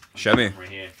 Show me. Right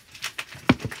here.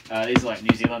 These are like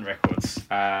New Zealand records.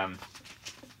 One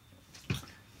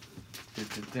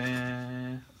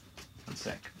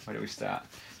sec. Where do we start?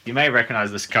 You may recognise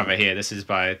this cover here. This is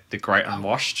by The Great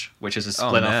Unwashed, which is a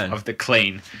split-off of The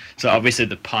Clean. So obviously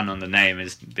the pun on the name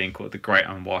is being called The Great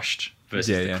Unwashed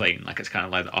versus The Clean. Like it's kind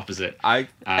of like the opposite.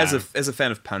 As a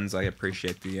fan of puns, I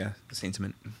appreciate the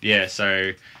sentiment. Yeah,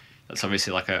 so that's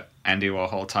obviously like a Andy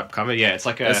Warhol type cover. Yeah, it's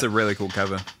like That's a really cool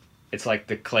cover. It's like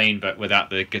The Clean, but without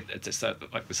the. It's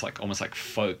like this, like almost like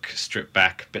folk stripped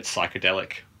back, bit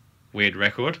psychedelic, weird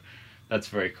record. That's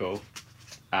very cool.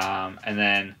 And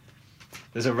then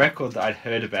there's a record that I'd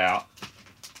heard about,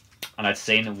 and I'd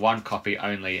seen one copy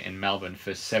only in Melbourne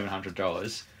for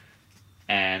 $700,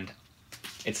 and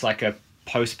it's like a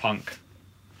post-punk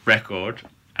record,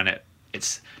 and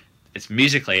it's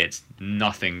musically it's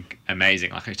nothing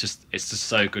amazing. Like it's just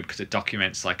so good because it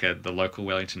documents like the local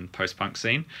Wellington post-punk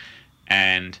scene.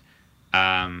 And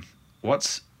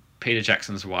what's Peter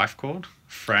Jackson's wife called?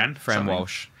 Fran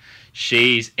Walsh.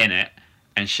 She's in it,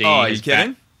 and she. Oh, are you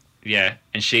kidding? Yeah,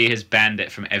 and she has banned it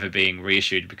from ever being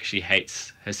reissued because she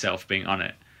hates herself being on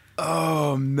it.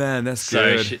 Oh man, that's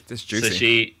good. That's juicy. So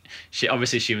she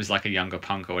obviously she was like a younger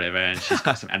punk or whatever, and she's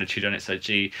got some attitude on it.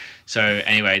 So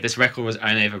anyway, this record was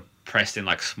only ever pressed in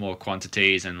like small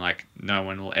quantities, and like no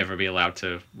one will ever be allowed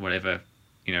to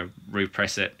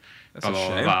repress it. That's a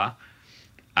shame.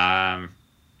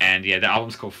 And the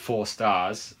album's called 4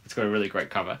 Stars. It's got a really great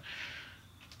cover.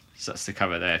 So that's the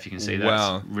cover there, if you can see that.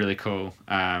 Wow. It's really cool.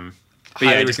 I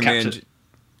recommend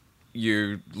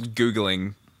you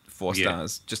Googling 4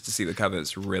 Stars just to see the cover.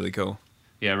 It's really cool.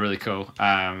 Yeah, really cool.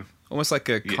 Almost like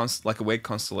a weird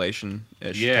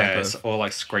constellation-ish. Yeah, it's all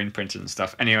like screen printed and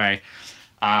stuff. Anyway,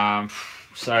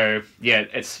 so yeah,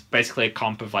 it's basically a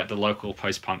comp of like the local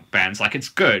post-punk bands. Like it's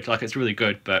good, like it's really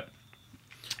good, but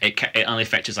it only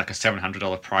fetches like a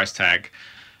 $700 price tag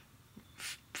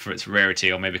for its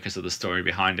rarity, or maybe because of the story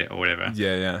behind it or whatever.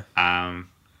 Yeah.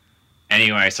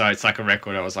 Anyway, so it's like a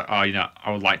record. I was like, I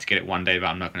would like to get it one day, but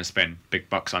I'm not going to spend big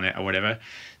bucks on it or whatever.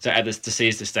 So at this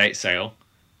deceased estate sale,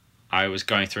 I was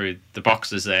going through the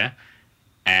boxes there,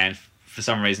 and for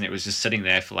some reason it was just sitting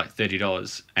there for like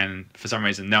 $30, and for some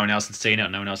reason no one else had seen it,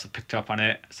 no one else had picked up on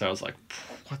it. So I was like,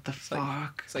 what the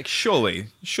fuck? It's like surely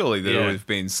there would have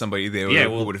been somebody there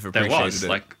who would have appreciated it.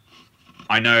 Like,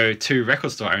 I know 2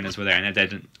 record store owners were there, and they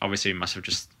didn't, obviously must have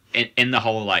just in the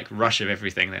whole like rush of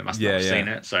everything, they must not have seen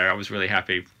it. So I was really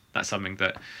happy. That's something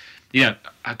that,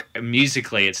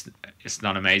 musically it's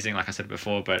not amazing, like I said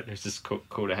before, but it's just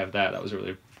cool to have that. That was a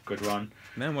really good run.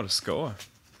 Man, what a score!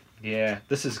 Yeah,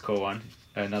 this is a cool one.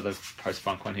 Another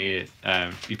post-punk one here.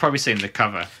 You've probably seen the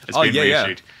cover. It's Oh, been yeah, yeah.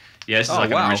 reissued. Yeah, this is Oh, like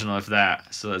wow. an original of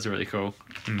that, so that's really cool.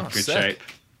 Oh, Good sick. shape.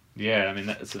 Yeah, I mean,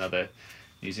 that's another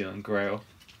New Zealand Grail.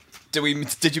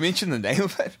 Did you mention the name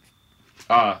of it?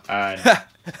 Oh,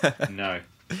 no.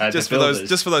 Just The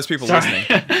Builders. for those people Sorry.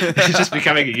 listening. This is just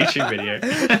becoming a YouTube video.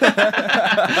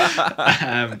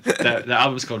 The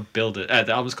album's called Builder.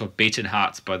 The album's called Beaten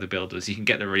Hearts by the Builders. You can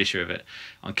get the reissue of it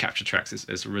on Capture Tracks.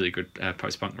 It's a really good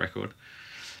post-punk record.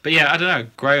 But yeah, I don't know.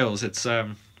 Grails. It's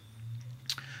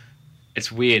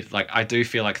weird. Like, I do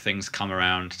feel like things come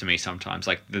around to me sometimes.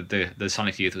 Like the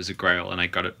Sonic Youth was a Grail, and I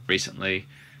got it recently.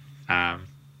 I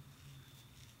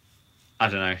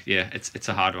don't know. Yeah, it's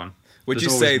a hard one. Would There's you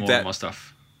always say more that? and more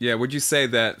stuff? Yeah, would you say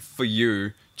that for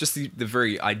you, just the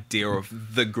very idea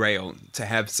of the Grail, to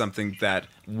have something that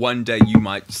one day you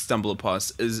might stumble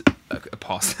across, is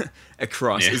across,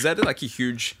 Yeah. is that like a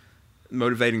huge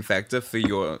motivating factor for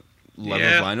your love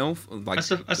Yeah. of vinyl? Like, I the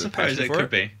suppose passion it for could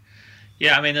be.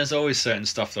 Yeah, I mean, there's always certain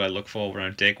stuff that I look for when I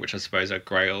dig, which I suppose are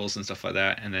grails and stuff like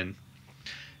that. And then,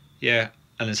 yeah,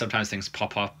 and then sometimes things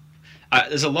pop up.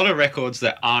 There's a lot of records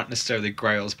that aren't necessarily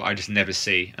grails, but I just never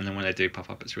see. And then when they do pop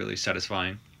up, it's really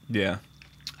satisfying. Yeah.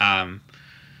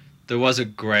 There was a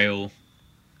grail.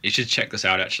 You should check this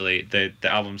out, actually. The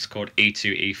album's called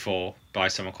E2 E4 by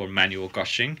someone called Manuel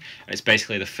Gosching. And it's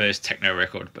basically the first techno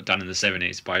record, but done in the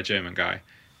 70s by a German guy.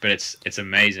 But it's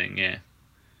amazing, yeah.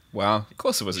 Wow. Of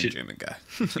course, it was a Should- German guy.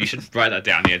 You should write that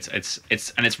down. Yeah,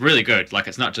 it's really good. Like,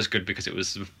 it's not just good because it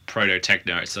was proto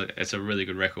techno. It's a really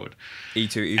good record.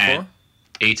 E2, E4. And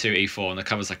E2 E4, and the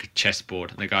cover's like a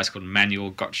chessboard. And the guy's called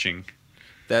Manuel Gottsching.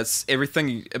 That's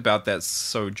everything about that's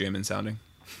so German sounding.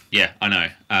 Yeah, I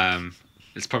know.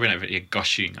 It's probably not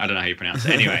Goshing. I don't know how you pronounce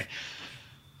it. Anyway,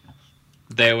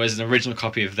 there was an original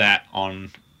copy of that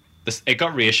on this. It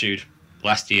got reissued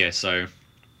last year. So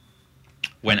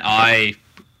when I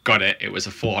got it, it was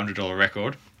a $400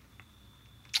 record.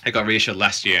 It got reissued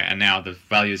last year, and now the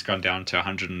value's gone down to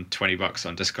 $120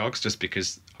 on Discogs, just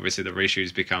because obviously the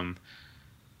reissues become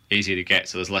easier to get,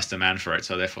 so there's less demand for it,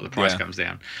 so therefore the price Yeah. comes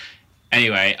down.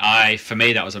 Anyway, for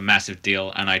me that was a massive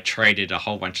deal, and I traded a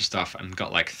whole bunch of stuff and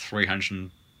got like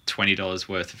 $320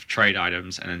 worth of trade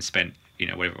items, and then spent,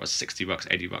 whatever it was, $60,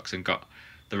 $80, and got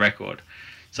the record.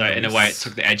 So in a way, it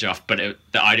took the edge off. But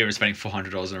the idea of spending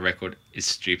 $400 on a record is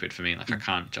stupid for me. Like, I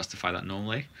can't justify that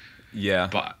normally. Yeah.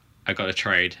 But I got a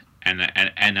trade, and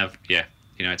I've, yeah,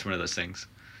 it's one of those things.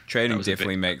 Trading was a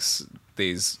definitely bit- makes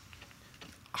these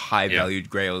high-valued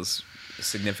grails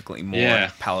significantly more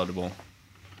Yeah. palatable.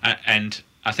 And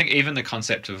I think even the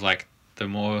concept of, like, the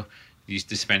more you used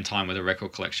to spend time with a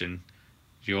record collection,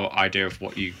 your idea of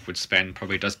what you would spend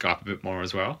probably does go up a bit more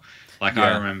as well. Like,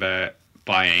 I Yeah. remember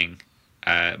buying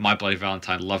My Bloody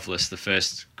Valentine Loveless, the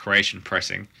first Croatian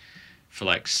pressing, for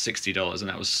like $60, and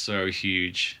that was so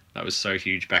huge. That was so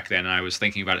huge back then. And I was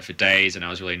thinking about it for days, and I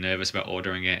was really nervous about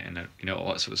ordering it, and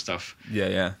all that sort of stuff. Yeah,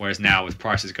 yeah. Whereas now, with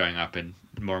prices going up and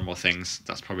more things,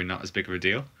 that's probably not as big of a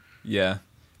deal. Yeah.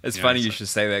 It's Yeah, funny it's you like- should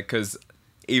say that, because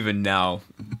even now,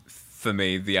 for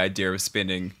me, the idea of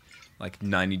spending like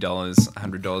 $90,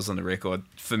 $100 on the record,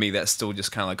 for me, that's still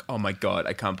just kind of like, oh my God,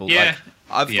 I can't believe Yeah.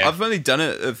 I've only done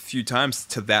it a few times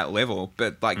to that level,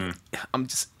 but like, I'm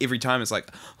just, every time it's like,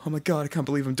 oh my God, I can't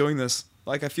believe I'm doing this.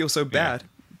 Like, I feel so bad.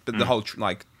 But the whole,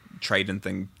 trade-in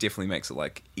thing definitely makes it,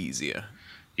 like, easier.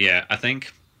 Yeah, I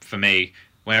think for me,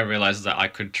 when I realized that I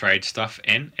could trade stuff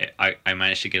in, I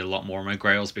managed to get a lot more of my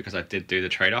grails because I did do the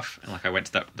trade-off. And like, I went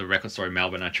to the record store in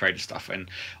Melbourne, and I traded stuff, and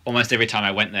almost every time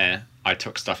I went there, I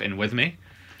took stuff in with me.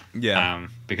 Yeah.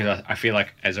 Because I feel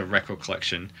like as a record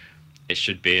collection, it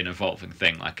should be an evolving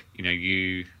thing. Like,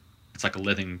 it's like a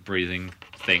living, breathing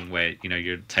thing where,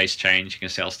 your tastes change, you can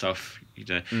sell stuff,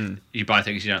 you buy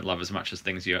things you don't love as much as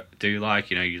things you do like,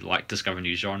 you like discover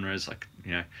new genres, like,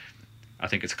 I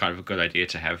think it's kind of a good idea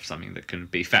to have something that can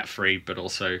be fat-free, but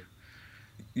also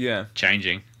Yeah.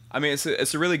 changing. I mean,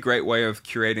 it's a really great way of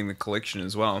curating the collection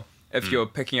as well. If you're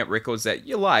picking up records that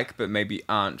you like but maybe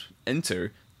aren't into,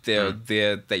 they're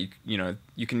there that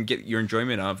you can get your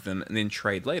enjoyment of them and then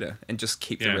trade later and just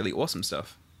keep the Yeah. really awesome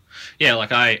stuff. Yeah,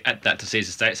 like at that Deceased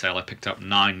Estate sale, I picked up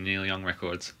 9 Neil Young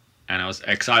records, and I was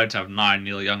excited to have 9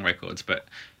 Neil Young records, but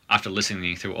after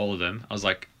listening through all of them, I was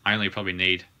like, I only probably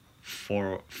need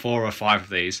four or five of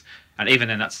these, and even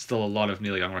then, that's still a lot of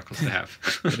Neil Young records to have.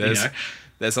 It is.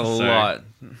 There's a So- lot.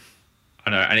 I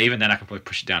know, and even then, I can probably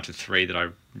push it down to 3 that I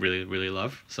really, really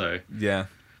love. So Yeah.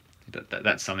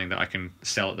 that's something that I can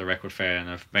sell at the record fair, and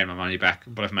I've made my money back.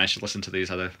 But I've managed to listen to these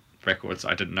other records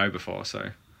I didn't know before,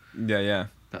 so Yeah, yeah.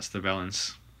 that's the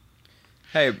balance.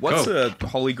 Hey, what's Cool. a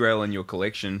holy grail in your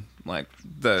collection? Like,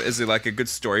 is there like a good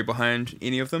story behind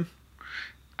any of them?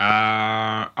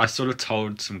 I sort of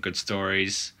told some good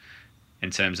stories in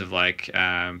terms of like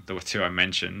the two I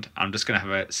mentioned. I'm just gonna have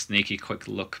a sneaky quick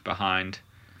look behind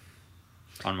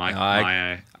on my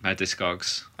my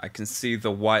Discogs, I can see the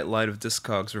white light of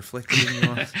Discogs reflecting in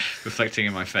your... reflecting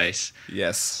in my face.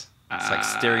 Yes. It's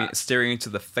like staring into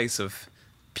the face of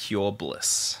pure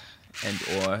bliss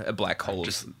or a black hole I'm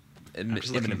just of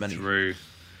looking imminent money. through.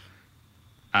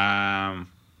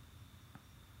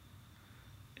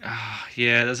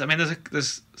 Yeah, there's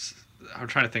I'm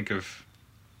trying to think of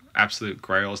absolute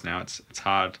grails now. It's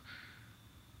hard.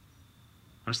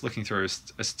 I'm just looking through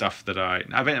stuff that I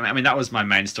mean that was my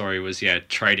main story, was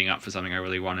trading up for something I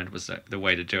really wanted was the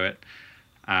way to do it.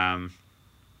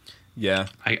 Yeah.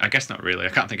 I guess not really. I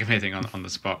can't think of anything on the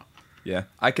spot. Yeah.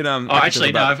 I can Oh, I can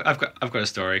actually, talk no. about- I've got a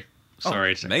story.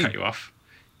 Sorry to me. cut you off,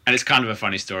 and it's kind of a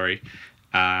funny story.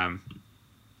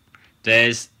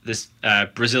 There's this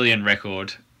Brazilian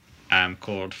record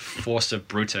called Força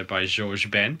Bruta by Jorge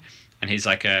Ben, and he's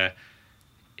like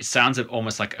it sounds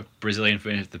almost like a Brazilian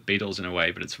version of the Beatles in a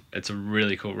way, but it's a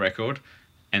really cool record,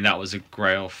 and that was a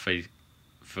grail for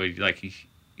like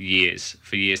years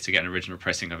to get an original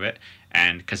pressing of it,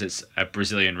 and because it's a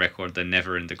Brazilian record, they're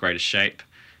never in the greatest shape,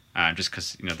 just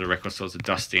because the record stores are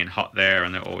dusty and hot there,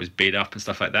 and they're always beat up and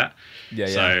stuff like that. Yeah.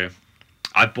 So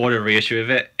I bought a reissue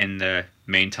of it in the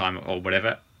meantime or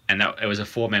whatever, and it was a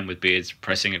 4 Men with Beards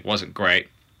pressing. It wasn't great,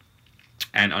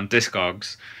 and on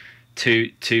Discogs,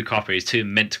 two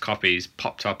mint copies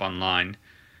popped up online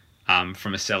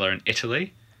from a seller in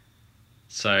Italy.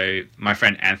 So my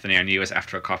friend Anthony, I knew, was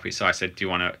after a copy, so I said, do you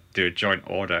want to do a joint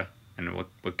order, and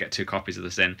we'll get 2 copies of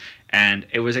this in. And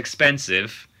it was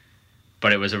expensive,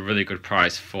 but it was a really good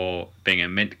price for being a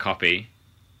mint copy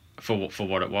for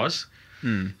what it was.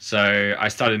 So I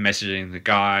started messaging the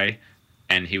guy,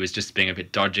 and he was just being a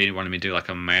bit dodgy. He wanted me to do like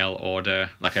a mail order,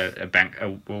 like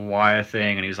a wire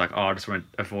thing, and he was like, "Oh, I just want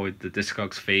to avoid the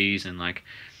Discogs fees," and like,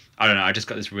 I don't know. I just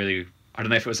got this really, I don't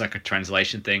know if it was like a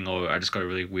translation thing or I just got a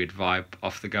really weird vibe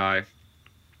off the guy.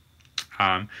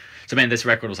 So man, this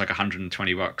record was like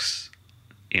 $120,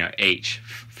 each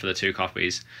for the 2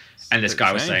 copies, and this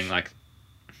guy was saying like,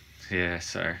 yeah.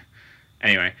 So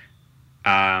anyway.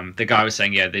 The guy was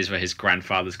saying, these were his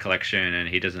grandfather's collection, and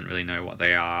he doesn't really know what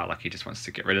they are. Like, he just wants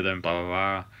to get rid of them. Blah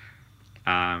blah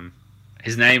blah.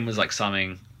 His name was like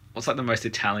something. What's like the most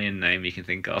Italian name you can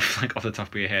think of, like off the top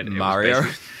of your head? Mario.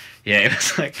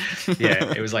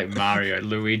 It was like Mario,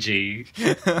 Luigi.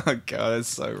 Oh god, that's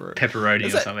so rude. Pepperoni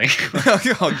or something.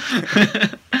 Oh,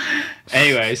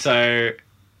 Anyway, so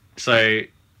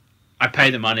I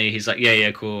pay the money. He's like, yeah,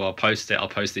 cool. I'll post it. I'll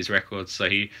post these records. So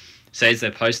he says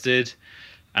they're posted.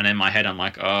 And in my head, I'm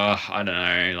like, oh, I don't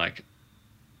know, like,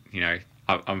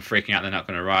 I'm freaking out they're not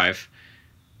going to arrive.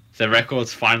 The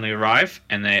records finally arrive,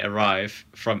 and they arrive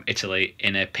from Italy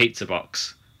in a pizza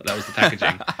box. That was the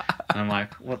packaging. And I'm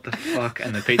like, what the fuck?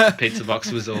 And the pizza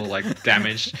box was all, like,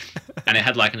 damaged. And it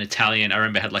had, like, I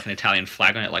remember it had, like, an Italian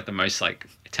flag on it, like the most, like,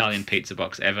 Italian pizza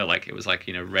box ever. Like, it was, like,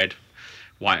 red,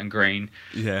 white, and green.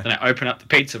 Yeah. Then I open up the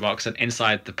pizza box, and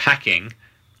inside the packing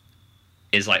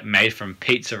is like made from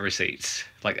pizza receipts,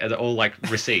 like they're all like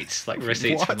receipts, like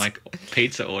receipts from like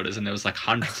pizza orders, and there was like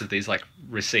hundreds of these like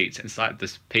receipts inside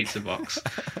this pizza box.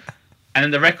 And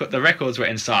then the records were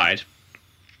inside,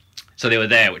 so they were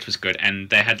there, which was good, and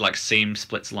they had like seam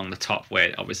splits along the top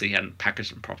where obviously he hadn't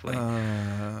packaged them properly.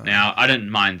 Now I didn't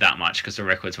mind that much because the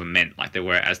records were mint, like they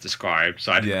were as described,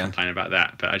 so I didn't complain about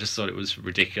that. But I just thought it was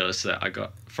ridiculous that I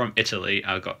got from Italy,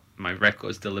 I got my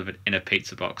records delivered in a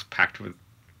pizza box packed with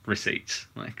receipts.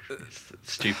 Like, it's the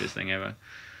stupidest thing ever.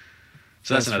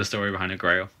 So that's another story behind a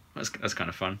grail. That's kind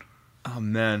of fun. Oh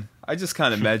man, I just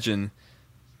can't imagine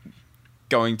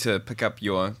going to pick up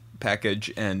your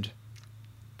package and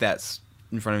that's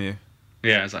in front of you.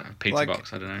 Yeah, it's like a pizza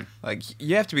box. I don't know. Like,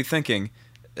 you have to be thinking,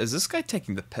 is this guy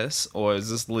taking the piss, or is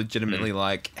this legitimately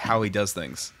like how he does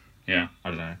things? Yeah, I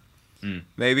don't know.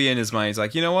 Maybe in his mind he's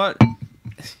like, you know what,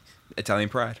 Italian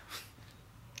pride.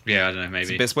 Yeah, I don't know. Maybe It's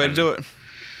the best way to do it.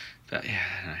 But yeah,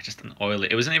 I don't know, just an oily.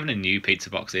 It wasn't even a new pizza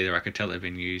box either. I could tell it had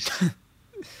been used.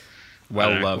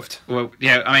 Well loved. Well,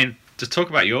 yeah. I mean, just talk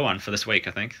about your one for this week.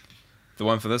 I think. The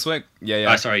one for this week?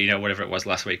 Yeah. Oh, sorry. Whatever it was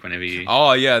last week. Whenever you.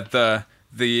 Oh yeah,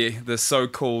 the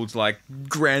so-called like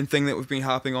grand thing that we've been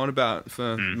harping on about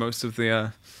for most of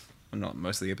the not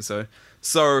most of the episode.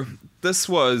 So this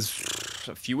was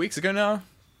a few weeks ago now.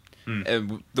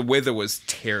 The weather was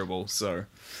terrible. So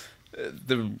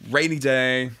the rainy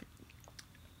day.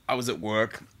 I was at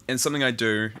work, and something I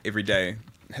do every day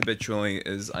habitually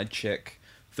is I check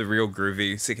the real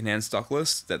groovy secondhand stock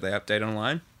list that they update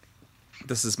online,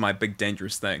 this is my big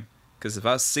dangerous thing. Because if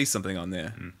I see something on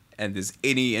there and there's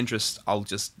any interest, I'll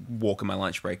just walk on my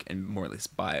lunch break and more or less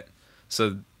buy it.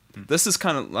 So this is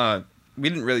kind of, we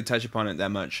didn't really touch upon it that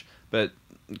much, but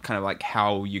kind of like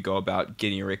how you go about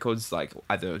getting your records, like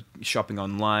either shopping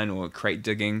online or crate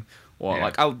digging, or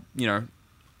like I'm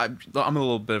a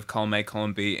little bit of column A,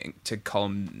 column B to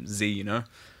column Z, you know?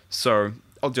 So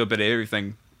I'll do a bit of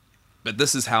everything. But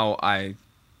this is how I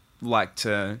like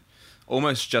to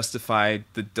almost justify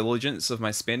the diligence of my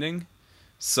spending.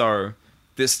 So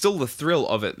there's still the thrill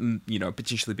of it, you know,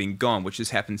 potentially being gone, which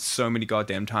has happened so many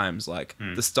goddamn times. Like,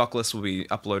 the stock list will be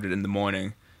uploaded in the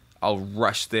morning. I'll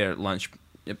rush there at lunch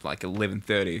at like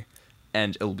 11:30,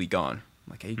 and it'll be gone.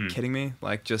 Like, are you kidding me?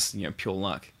 Like, just, you know, pure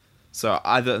luck. So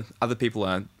either other people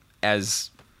are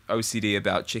as OCD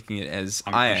about checking it as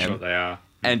I am, sure they are,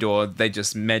 and or they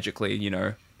just magically, you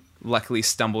know, luckily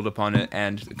stumbled upon it,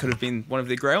 and it could have been one of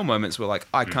their grail moments where like,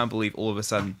 I can't believe all of a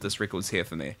sudden this record's here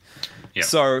for me. Yep.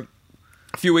 So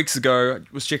a few weeks ago, I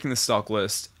was checking the stock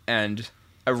list, and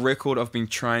a record I've been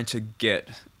trying to get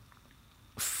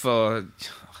for,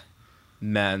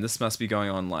 man, this must be going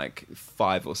on like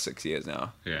 5 or 6 years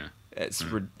now. Yeah.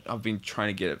 I've been trying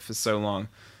to get it for so long.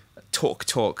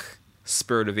 Talk,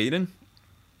 Spirit of Eden.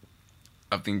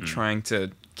 I've been trying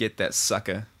to get that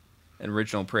sucker in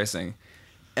original pressing,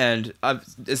 and I've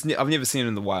never seen it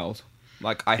in the wild.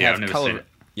 Like, I have Color.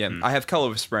 Yeah, I have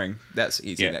Color of Spring. That's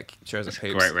easy. Yeah. That shows up It's a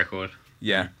heaps. great record.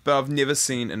 Yeah, but I've never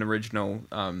seen an original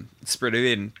Spirit of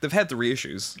Eden. They've had the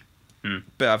reissues,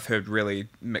 but I've heard really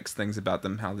mixed things about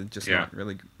them. How they're just not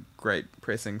really great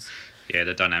pressings. Yeah,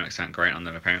 the dynamics aren't great on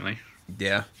them apparently.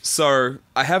 Yeah. So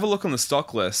I have a look on the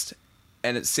stock list,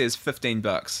 and it says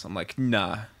 $15. I'm like,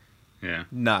 nah. Yeah.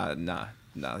 Nah.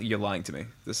 You're lying to me.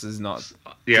 This is not.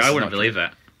 Yeah, this I is wouldn't not believe true.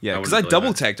 that. Yeah, because I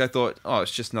double checked. I thought, oh,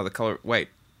 it's just another color. Wait,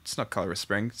 it's not Color of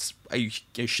Spring. Are you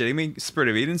shitting me? Spirit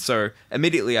of Eden. So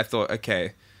immediately I thought,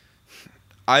 okay,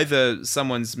 either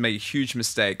someone's made a huge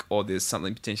mistake or there's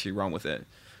something potentially wrong with it.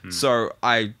 So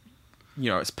I,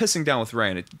 it's pissing down with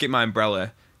rain. I get my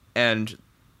umbrella, and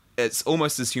it's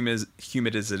almost as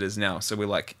humid as it is now. So we're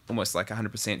like almost like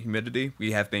 100% humidity.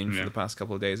 We have been for the past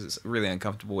couple of days. It's really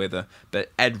uncomfortable weather.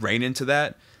 But add rain into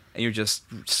that, and you're just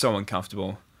so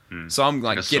uncomfortable. So I'm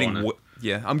like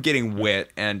I'm getting wet,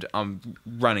 and I'm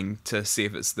running to see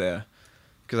if it's there,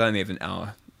 because I only have an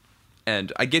hour.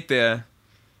 And I get there,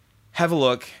 have a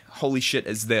look. Holy shit,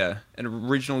 it's there. An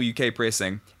original UK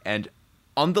pressing, and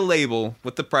on the label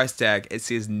with the price tag, it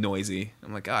says noisy.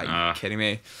 I'm like, are you kidding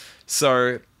me?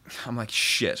 So I'm like,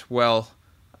 shit. Well,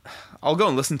 I'll go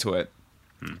and listen to it.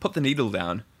 Put the needle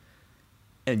down,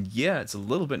 and yeah, it's a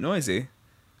little bit noisy,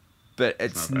 but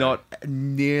it's not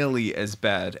nearly as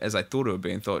bad as I thought it would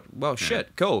be. And thought, well,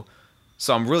 shit, cool.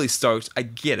 So I'm really stoked. I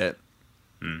get it.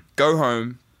 Go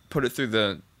home, put it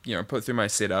through my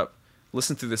setup,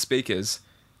 listen through the speakers,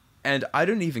 and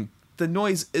the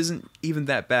noise isn't even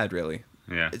that bad, really.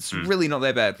 Yeah. It's really not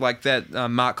that bad. Like that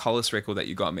Mark Hollis record that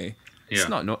you got me. It's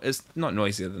not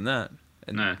noisier than that.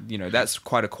 And that's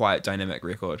quite a quiet, dynamic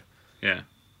record. Yeah.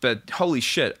 But holy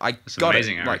shit, I It's got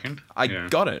amazing, it. I Like reckon. I Yeah.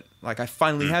 got it. Like I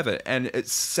finally have it, and it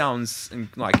sounds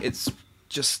like it's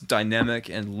just dynamic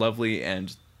and lovely,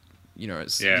 and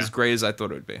it's as great as I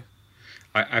thought it would be.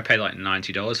 I paid like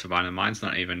 $90 for mine, and mine's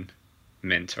not even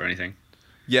mint or anything.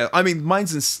 Yeah, I mean,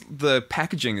 the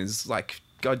packaging is like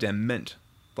goddamn mint.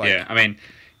 Like, yeah, I mean,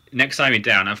 next time you're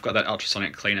down, I've got that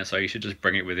ultrasonic cleaner, so you should just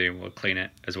bring it with you and we'll clean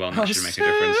it as well, and that should make a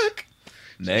difference.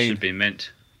 So it should be mint.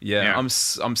 Yeah, I'm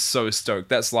so stoked.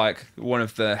 That's like one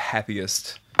of the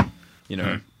happiest,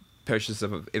 purchases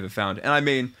I've ever found. And I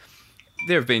mean,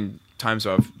 there have been times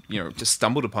where I've, just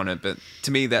stumbled upon it, but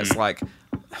to me that's like,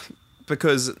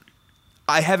 because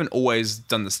I haven't always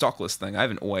done the stock list thing. I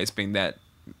haven't always been that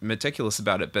meticulous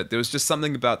about it, but there was just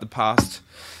something about the past,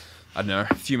 I don't know,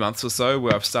 a few months or so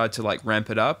where I've started to like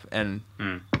ramp it up, and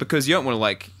because you don't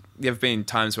want to there have been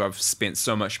times where I've spent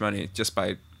so much money just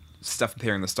by stuff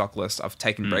appearing in the stock list. I've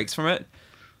taken breaks from it,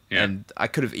 and I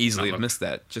could have easily missed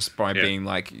that just by being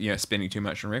spending too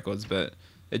much on records, but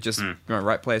it just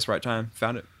right place, right time,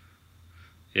 found it.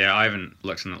 Yeah, I haven't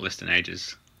looked on that list in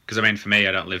ages, because I mean, for me,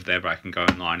 I don't live there, but I can go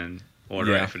online and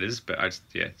order it if it is, but I just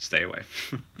stay away.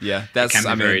 Yeah, it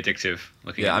can be very addictive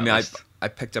looking at that list. I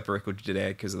picked up a record today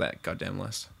because of that goddamn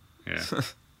list. Yeah.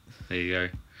 There you go.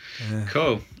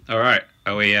 Cool. All right.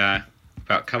 Are we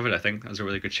about covered? I think that was a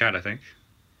really good chat. I think.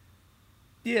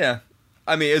 Yeah.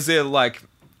 I mean, is there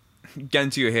gun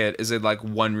to your head, is there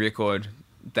one record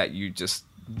that you just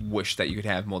wish that you could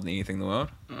have more than anything in the world?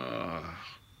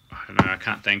 don't know, I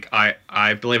can't think.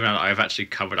 I believe it or not, I've actually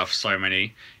covered off so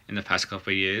many in the past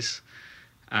couple of years.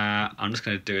 I'm just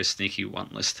going to do a sneaky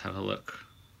want list to have a look.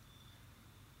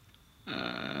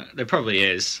 There probably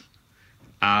is.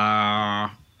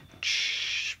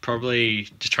 Probably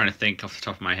just trying to think off the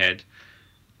top of my head.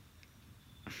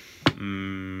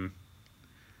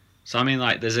 So I mean,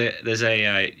 like, there's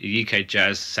a UK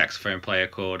jazz saxophone player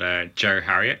called Joe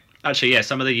Harriet. Actually, yeah,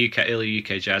 some of the early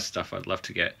UK jazz stuff I'd love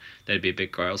to get. They'd be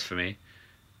big grails for me.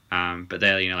 But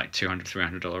they're, like $200,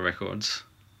 $300 records.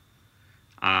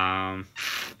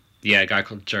 Yeah, a guy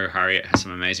called Joe Harriet has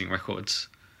some amazing records.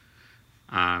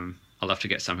 I'd love to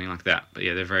get something like that, but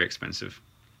yeah, they're very expensive.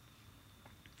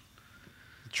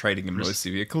 Trading in most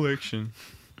of your collection.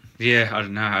 Yeah, I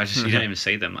don't know. You don't even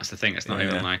see them. That's the thing. It's not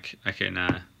even like I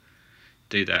can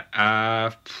do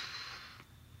that.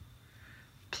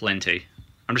 Plenty.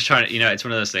 I'm just trying to, it's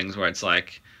one of those things where it's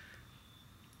like,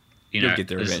 you'll get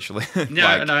there eventually.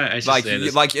 No, no. It's just,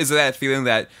 is there that feeling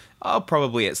that I'll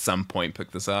probably at some point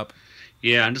pick this up?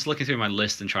 Yeah, I'm just looking through my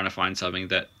list and trying to find something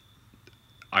that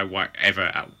I won't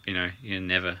ever, you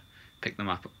never pick them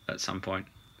up at some point.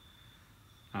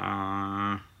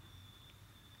 I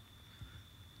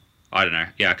don't know.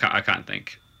 Yeah, I can't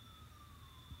think.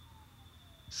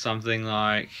 Something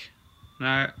like...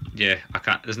 No, yeah, I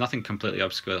can't. There's nothing completely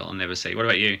obscure that I'll never see. What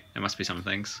about you? There must be some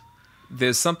things.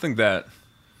 There's something that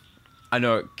I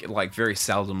know, like, very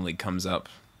seldomly comes up,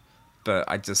 but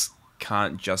I just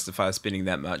can't justify spending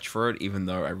that much for it, even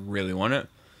though I really want it.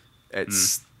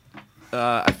 It's,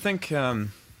 I think,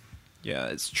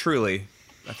 it's Truly.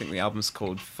 I think the album's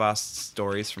called Fast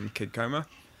Stories from Kid Coma.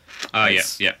 Oh,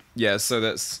 yeah. Yeah, so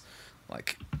that's,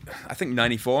 like, I think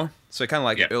 94. So kind of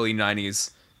like early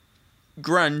 90s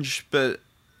grunge, but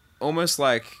almost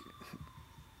like,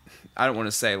 I don't want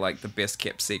to say like the best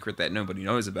kept secret that nobody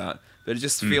knows about, but it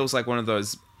just feels like one of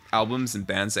those albums and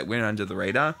bands that went under the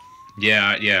radar.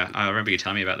 Yeah. I remember you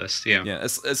telling me about this. Yeah. Yeah,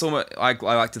 it's almost, I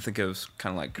like to think of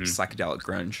kind of like psychedelic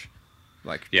grunge.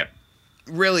 Like, yeah.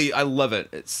 Really, I love it.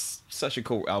 It's such a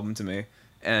cool album to me,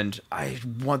 and I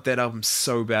want that album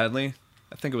so badly.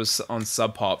 I think it was on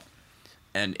Sub Pop,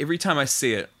 and every time I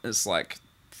see it, it's like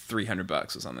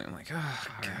 $300 or something. I'm like, oh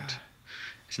god,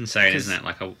 it's insane, isn't it?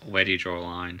 Like, where do you draw a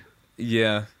line?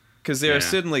 Yeah, because there are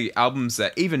certainly albums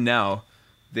that even now,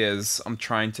 I'm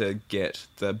trying to get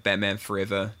the Batman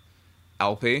Forever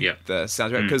LP, the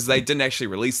soundtrack, because they didn't actually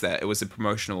release that. It was a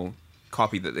promotional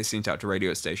copy that they sent out to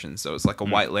radio stations, so it's like a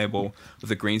white label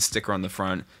with a green sticker on the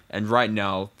front. And right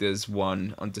now, there's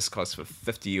one on Discogs for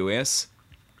 $50 US,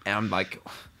 and I'm like,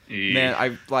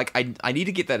 man, I need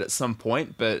to get that at some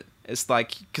point, but it's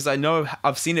like, because I know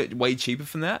I've seen it way cheaper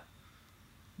than that.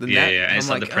 And it's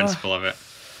like the principle of it.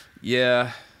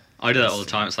 Yeah. I do that all the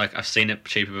time. It's like, I've seen it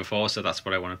cheaper before, so that's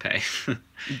what I want to pay.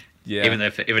 Yeah. Even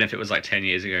if it was like 10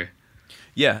 years ago.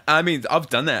 Yeah, I mean, I've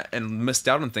done that and missed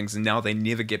out on things, and now they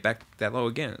never get back that low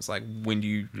again. It's like, when do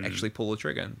you actually pull the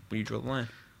trigger? When do you draw the line?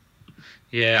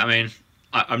 Yeah, I mean,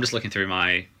 I'm just looking through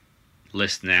my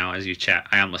list now as you chat.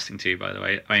 I am listening to you, by the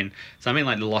way. I mean, something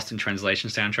like the Lost in Translation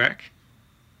soundtrack,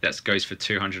 that goes for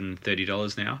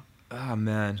 $230 now. Oh,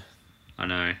 man. I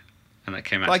know. And that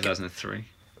came out in 2003.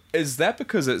 Is that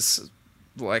because it's,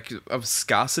 like, of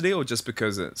scarcity, or just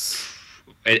because it's...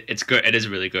 It's good. It is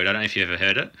really good. I don't know if you ever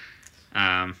heard it.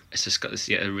 It's just got this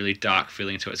a really dark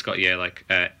feeling to it. It's got like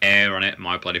Air on it,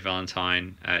 My Bloody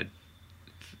Valentine,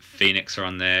 Phoenix are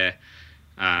on there.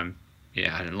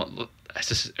 It's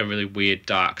just a really weird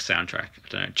dark soundtrack. I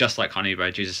don't know, just like Honey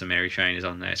by Jesus and Mary Chain is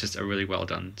on there. It's just a really well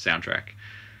done soundtrack.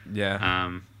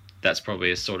 Yeah. That's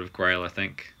probably a sort of grail, I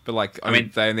think. But like, I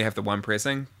mean, they only have the one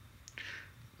pressing.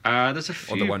 There's a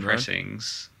few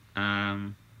pressings.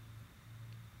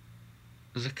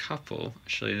 There's a couple.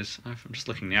 Actually, I'm just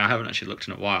looking now. I haven't actually looked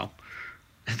in a while.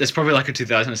 There's probably like a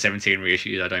 2017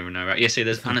 reissue that I don't even know about. Yeah, see,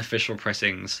 there's unofficial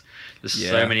pressings. There's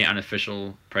so many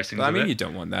unofficial pressings. But I mean, you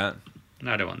don't want that.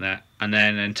 No, I don't want that. And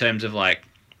then in terms of like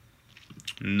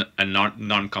a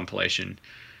non-compilation,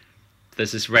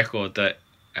 there's this record that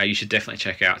you should definitely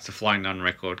check out. It's a Flying Nun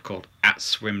record called At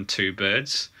Swim Two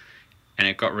Birds. And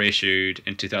it got reissued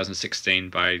in 2016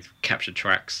 by Captured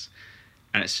Tracks.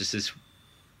 And it's just this...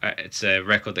 it's a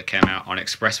record that came out on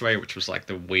Expressway, which was like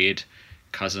the weird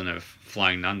cousin of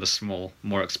Flying Nun, the small,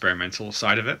 more experimental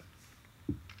side of it.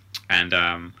 And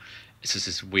it's just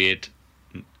this weird,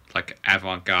 like,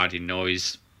 avant-garde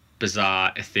noise,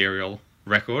 bizarre, ethereal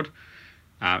record.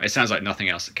 It sounds like nothing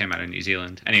else that came out in New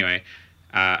Zealand. Anyway,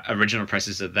 original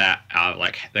presses of that are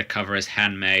like, the cover is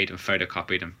handmade and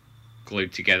photocopied and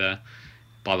glued together,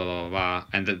 blah, blah, blah, blah, blah.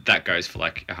 And that goes for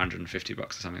like $150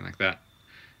 or something like that.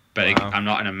 But Wow. I'm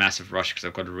not in a massive rush because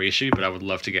I've got a reissue, but I would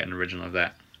love to get an original of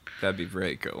that. That'd be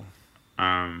very cool.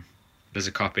 There's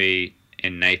a copy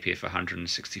in Napier for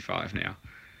 165 now.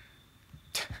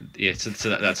 Yeah, so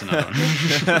that's another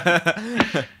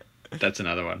one. That's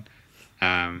another one.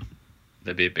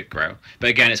 That'd be a big grail. But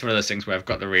again, it's one of those things where I've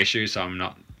got the reissue, so I'm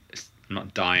not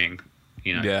dying,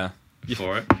 Yeah.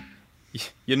 for it.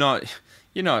 You're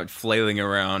not flailing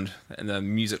around in the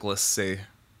musicless sea.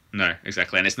 No,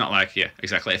 exactly. And it's not like, yeah,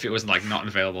 exactly. If it was like not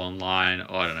available online,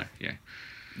 or I don't know, yeah.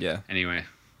 Yeah. Anyway.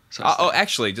 So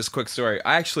Actually, just a quick story.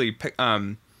 I actually picked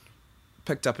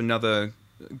up another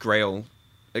Grail.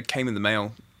 It came in the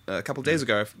mail a couple of days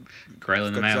ago. Grail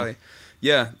in the mail.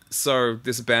 Yeah. So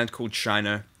there's a band called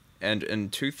China, and in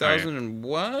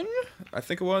 2001, I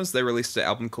think it was, they released an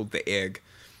album called The Egg,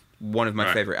 one of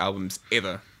my favorite albums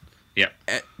ever. Yeah.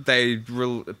 I think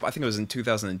it was in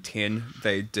 2010.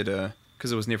 They did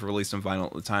because it was never released on vinyl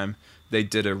at the time. They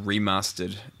did a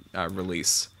remastered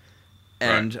release,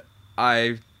 and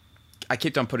I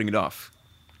kept on putting it off,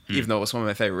 even though it was one of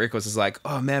my favorite records. It's like,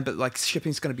 oh man, but like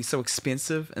shipping's gonna be so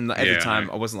expensive, and at the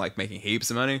time I wasn't like making heaps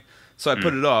of money, so I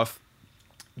put it off.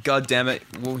 God damn it!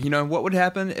 Well, you know what would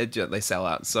happen? They sell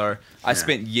out. So I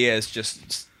spent years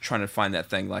just trying to find that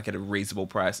thing like at a reasonable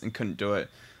price and couldn't do it.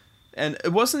 And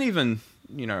it wasn't even,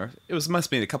 must have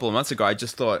been a couple of months ago. I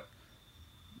just thought,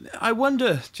 I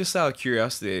wonder, just out of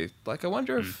curiosity, like I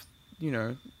wonder if,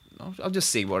 I'll just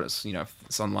see what it's, if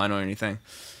it's online or anything.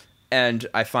 And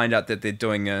I find out that they're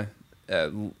doing I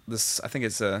think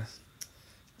it's I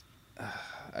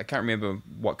can't remember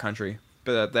what country,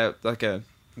 but that like a,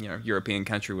 European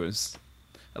country was,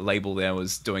 a label there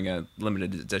was doing a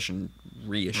limited edition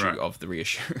reissue of the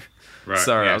reissue.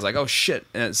 I was like, oh shit.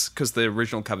 And it's because the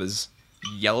original cover's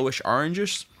yellowish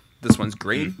orangish. This one's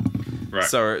green.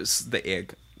 So it's the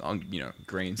Egg on,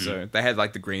 green. So they had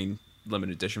like the green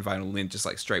limited edition vinyl and then just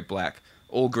like straight black.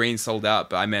 All green sold out,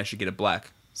 but I managed to get a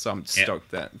black. So I'm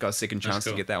stoked that got a second chance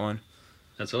to get that one.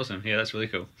 That's awesome. Yeah, that's really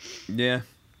cool. Yeah.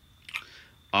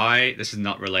 This is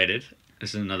not related.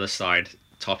 This is another side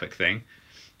topic thing.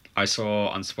 I saw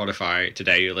on Spotify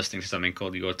today you're listening to something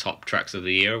called your top tracks of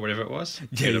the year or whatever it was.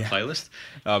 The playlist.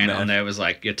 Oh, and man. on there was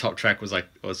like your top track was like,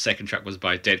 or the second track was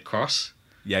by Dead Cross.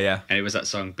 Yeah. And it was that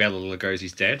song Bela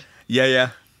Lugosi's Dead.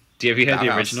 Yeah. Have you heard Bauhaus.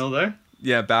 the original though?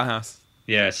 Yeah, Bauhaus.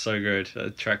 Yeah, it's so good.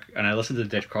 The track, and I listened to the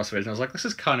Dead Cross version. I was like, this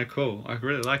is kind of cool. I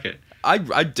really like it. I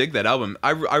dig that album.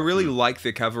 I really like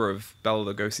the cover of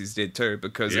Bela Lugosi's Dead too,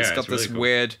 because it's got this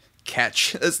weird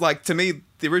catch. It's like, to me,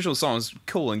 the original song is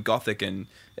cool and gothic and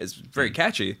it's very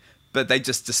catchy, but they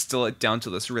just distill it down to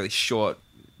this really short,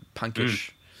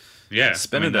 punkish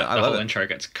spin in it. I the love whole it. intro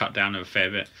gets cut down a fair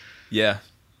bit. Yeah.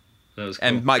 That was cool.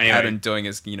 And Mike Patton doing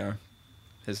his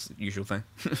usual thing.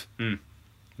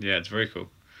 Yeah, it's very cool.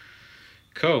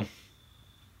 Cool.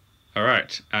 All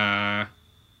right.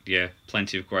 Yeah,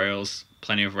 plenty of grails,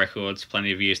 plenty of records,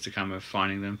 plenty of years to come of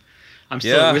finding them.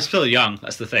 We're still young.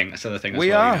 That's the thing. That's the other thing.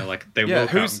 We are. They will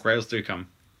come. Grails do come.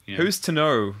 Who's to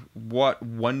know what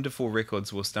wonderful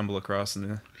records we'll stumble across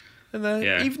in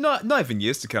the even not even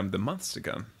years to come, the months to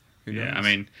come. Who knows? Yeah, I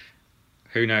mean,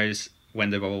 who knows when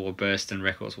the bubble will burst and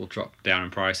records will drop down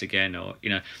in price again, or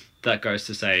that goes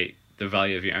to say the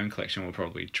value of your own collection will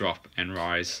probably drop and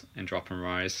rise and drop and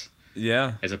rise.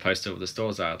 Yeah. As opposed to what the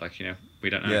stores are, we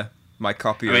don't know. Yeah, my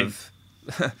copy of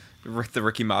the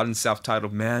Ricky Martin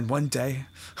self-titled, man, one day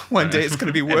it's going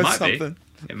to be worth something.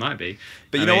 It might be.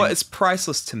 But you know what? It's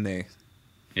priceless to me.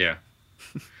 Yeah.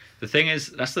 The thing is,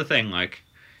 that's the thing, like,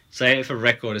 say if a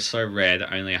record is so rare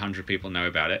that only 100 people know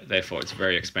about it, therefore it's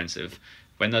very expensive.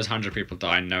 When those 100 people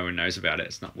die and no one knows about it,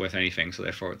 it's not worth anything, so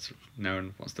therefore no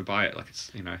one wants to buy it. Like,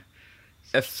 it's,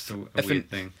 it's a weird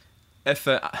thing. If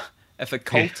a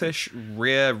cultish,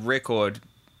 rare record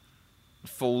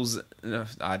falls...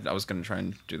 I was going to try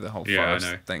and do the whole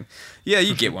forest thing. Yeah,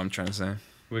 you get what I'm trying to say.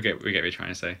 We get what you're trying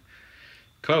to say.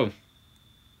 Cool.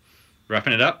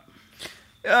 Wrapping it up?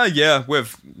 Yeah,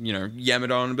 we've,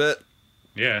 yammered on a bit.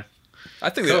 Yeah. I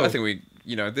think we,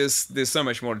 there's so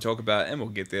much more to talk about, and we'll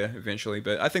get there eventually,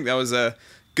 but I think that was a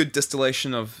good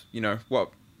distillation of,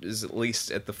 what is at least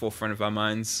at the forefront of our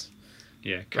minds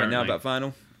right now about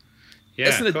vinyl. Yeah,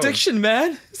 it's an addiction,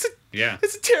 man. It's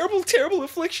a terrible, terrible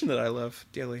affliction that I love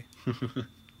dearly.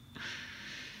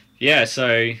 Yeah,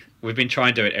 so we've been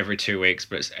trying to do it every 2 weeks,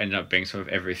 but it's ended up being sort of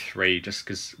every 3 just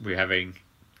because we're having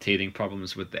teething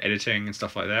problems with the editing and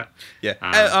stuff like that.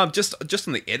 Yeah, just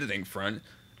on the editing front.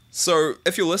 So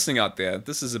if you're listening out there,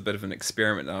 this is a bit of an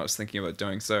experiment that I was thinking about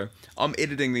doing. So I'm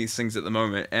editing these things at the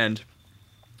moment and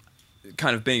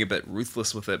kind of being a bit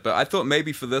ruthless with it. But I thought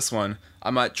maybe for this one,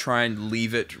 I might try and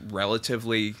leave it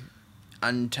relatively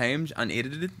untamed,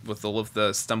 unedited, with all of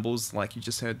the stumbles like you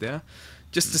just heard there,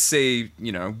 just to see,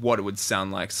 you know, what it would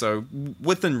sound like. So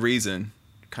within reason,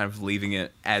 kind of leaving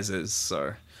it as is.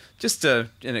 So just an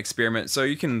experiment. So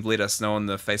you can let us know on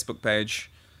the Facebook page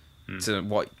to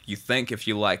what you think, if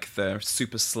you like the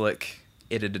super slick,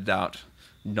 edited out,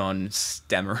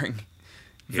 non-stammering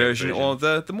version, or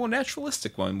the more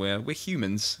naturalistic one where we're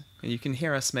humans and you can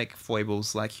hear us make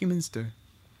foibles like humans do.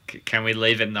 Can we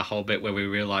leave in the whole bit where we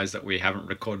realise that we haven't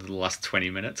recorded the last 20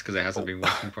 minutes because it hasn't been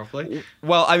working properly?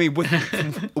 Well, I mean,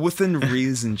 within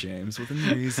reason, James.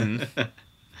 Within reason.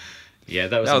 Yeah,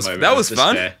 that was fun.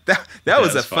 That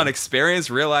was a fun experience,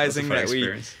 realising that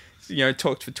we, you know,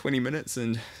 talked for 20 minutes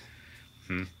and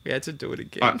we had to do it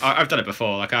again. I've done it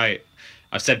before. Like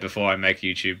I've said before, I make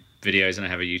YouTube videos and I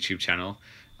have a YouTube channel.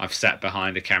 I've sat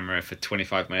behind a camera for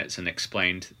 25 minutes and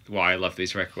explained why I love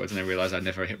these records, and I realised I'd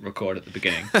never hit record at the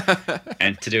beginning.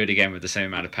 And to do it again with the same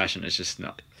amount of passion is just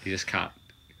not. You just can't.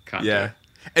 Yeah. Do it.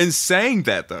 And saying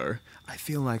that though, I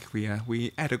feel like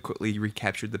we adequately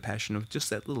recaptured the passion of just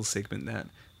that little segment that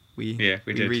we did.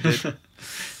 Redid.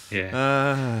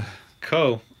 Yeah.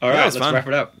 Cool. All right, let's wrap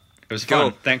it up. It was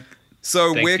fun. Thank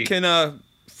where you. Can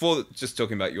for just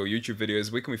talking about your YouTube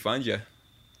videos, where can we find you?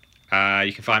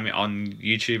 You can find me on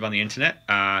YouTube on the internet.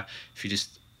 If you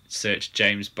just search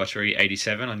James Buttery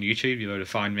 87 on YouTube, you'll be able to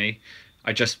find me.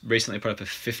 I just recently put up a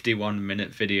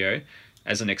 51-minute video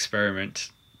as an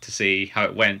experiment to see how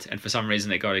it went, and for some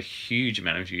reason it got a huge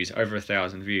amount of views, over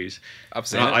 1,000 views. I've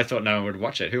seen it. I thought no one would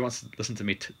watch it. Who wants to listen to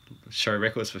me show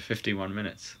records for 51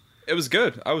 minutes? It was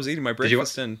good. I was eating my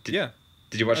breakfast Did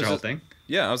you watch the whole thing?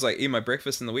 Yeah, I was like eating my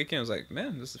breakfast in the weekend. I was like,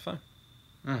 man, this is fun.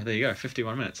 Oh, there you go,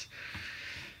 51 minutes.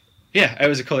 Yeah, it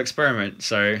was a cool experiment,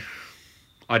 so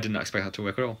I didn't expect that to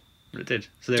work at all, but it did.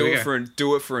 So there we go.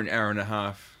 Do it for an hour and a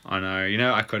half. I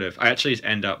know, I could have.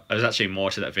 There's actually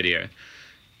more to that video,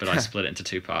 but I split it into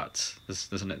 2 parts.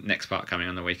 There's a next part coming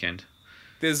on the weekend.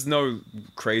 There's no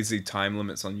crazy time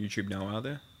limits on YouTube now, are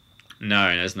there?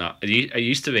 No, there's not. It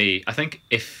used to be, I think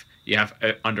if you have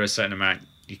under a certain amount,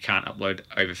 you can't upload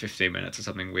over 15 minutes or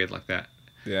something weird like that.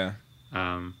 Yeah.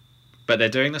 But they're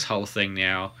doing this whole thing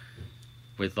now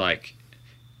with like,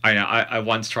 I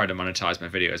once tried to monetize my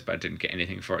videos, but I didn't get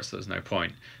anything for it, so there's no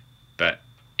point. But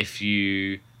if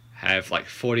you have like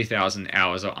 40,000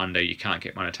 hours or under, you can't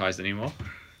get monetized anymore.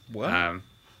 What?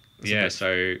 That's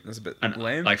a bit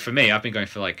lame. Like for me, I've been going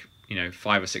for like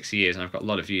 5 or 6 years, and I've got a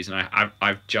lot of views, and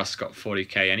I've just got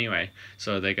 40k anyway.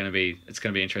 So it's going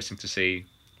to be interesting to see.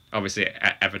 Obviously,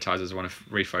 advertisers want to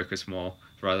refocus more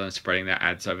rather than spreading their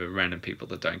ads over random people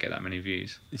that don't get that many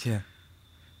views. Yeah,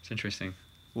 it's interesting.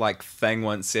 Like Fang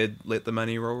once said, "Let the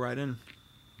money roll right in."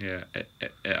 Yeah,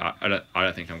 I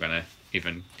don't think I'm gonna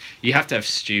even. You have to have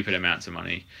stupid amounts of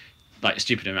money, like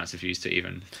stupid amounts of views to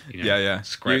even.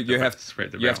 Scrape you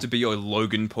have to be your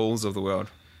Logan Pauls of the world.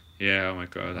 Yeah. Oh my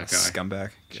god, that guy.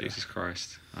 Scumbag. Jesus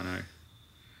Christ. I know.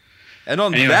 And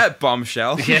on that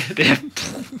bombshell. Yeah.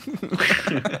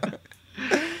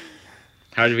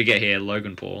 How did we get here,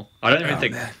 Logan Paul? I don't even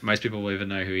think most people will even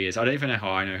know who he is. I don't even know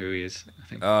how I know who he is. I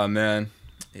think. Oh man.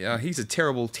 Yeah, he's a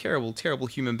terrible, terrible, terrible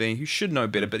human being who should know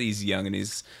better, but he's young and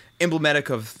he's emblematic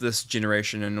of this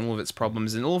generation and all of its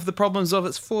problems and all of the problems of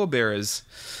its forebearers.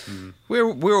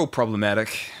 We're all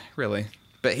problematic, really,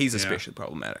 but he's especially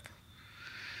problematic.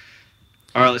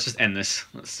 All right, let's just end this.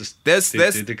 Let's just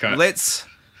do the cut.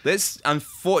 Let's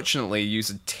unfortunately use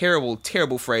a terrible,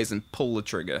 terrible phrase and pull the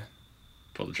trigger.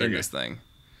 Pull the trigger. In this thing.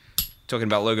 Talking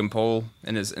about Logan Paul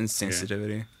and his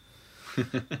insensitivity.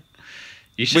 Yeah.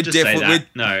 You should just say that.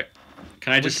 No.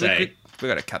 Can I just say... We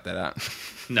got to cut that out.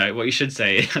 No, what you should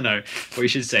say... No. What you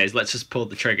should say is, let's just pull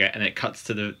the trigger, and it cuts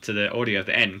to the audio of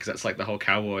the end, because that's like the whole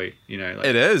cowboy, like,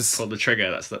 it is. Pull the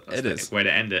trigger. That's the way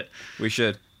to end it. We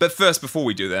should. But first, before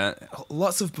we do that...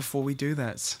 before we do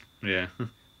that. Yeah.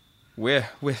 We're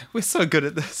so good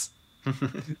at this.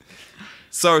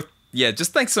 So... Yeah,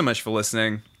 just thanks so much for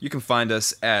listening. You can find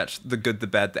us at The Good, The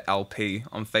Bad, The LP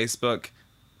on Facebook.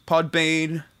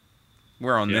 Podbean,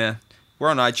 we're on there. We're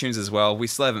on iTunes as well. We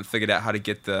still haven't figured out how to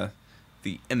get the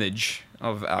image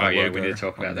of our logo. We did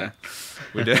talk about that.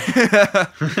 We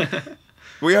did.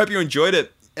 We hope you enjoyed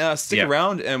it. Stick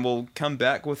around and we'll come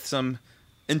back with some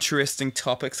interesting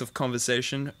topics of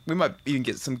conversation. We might even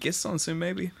get some guests on soon,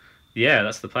 maybe. Yeah,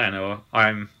 that's the plan.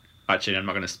 I'm not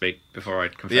going to speak before I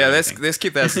confirm. Yeah, let's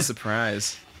keep that as a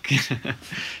surprise.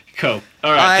 Cool.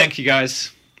 All right, thank you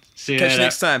guys. See you later. Catch you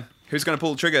next time. Who's going to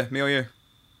pull the trigger, me or you?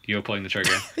 You're pulling the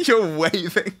trigger. You're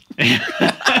waving. There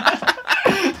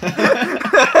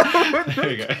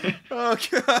we go. Oh,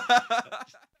 God.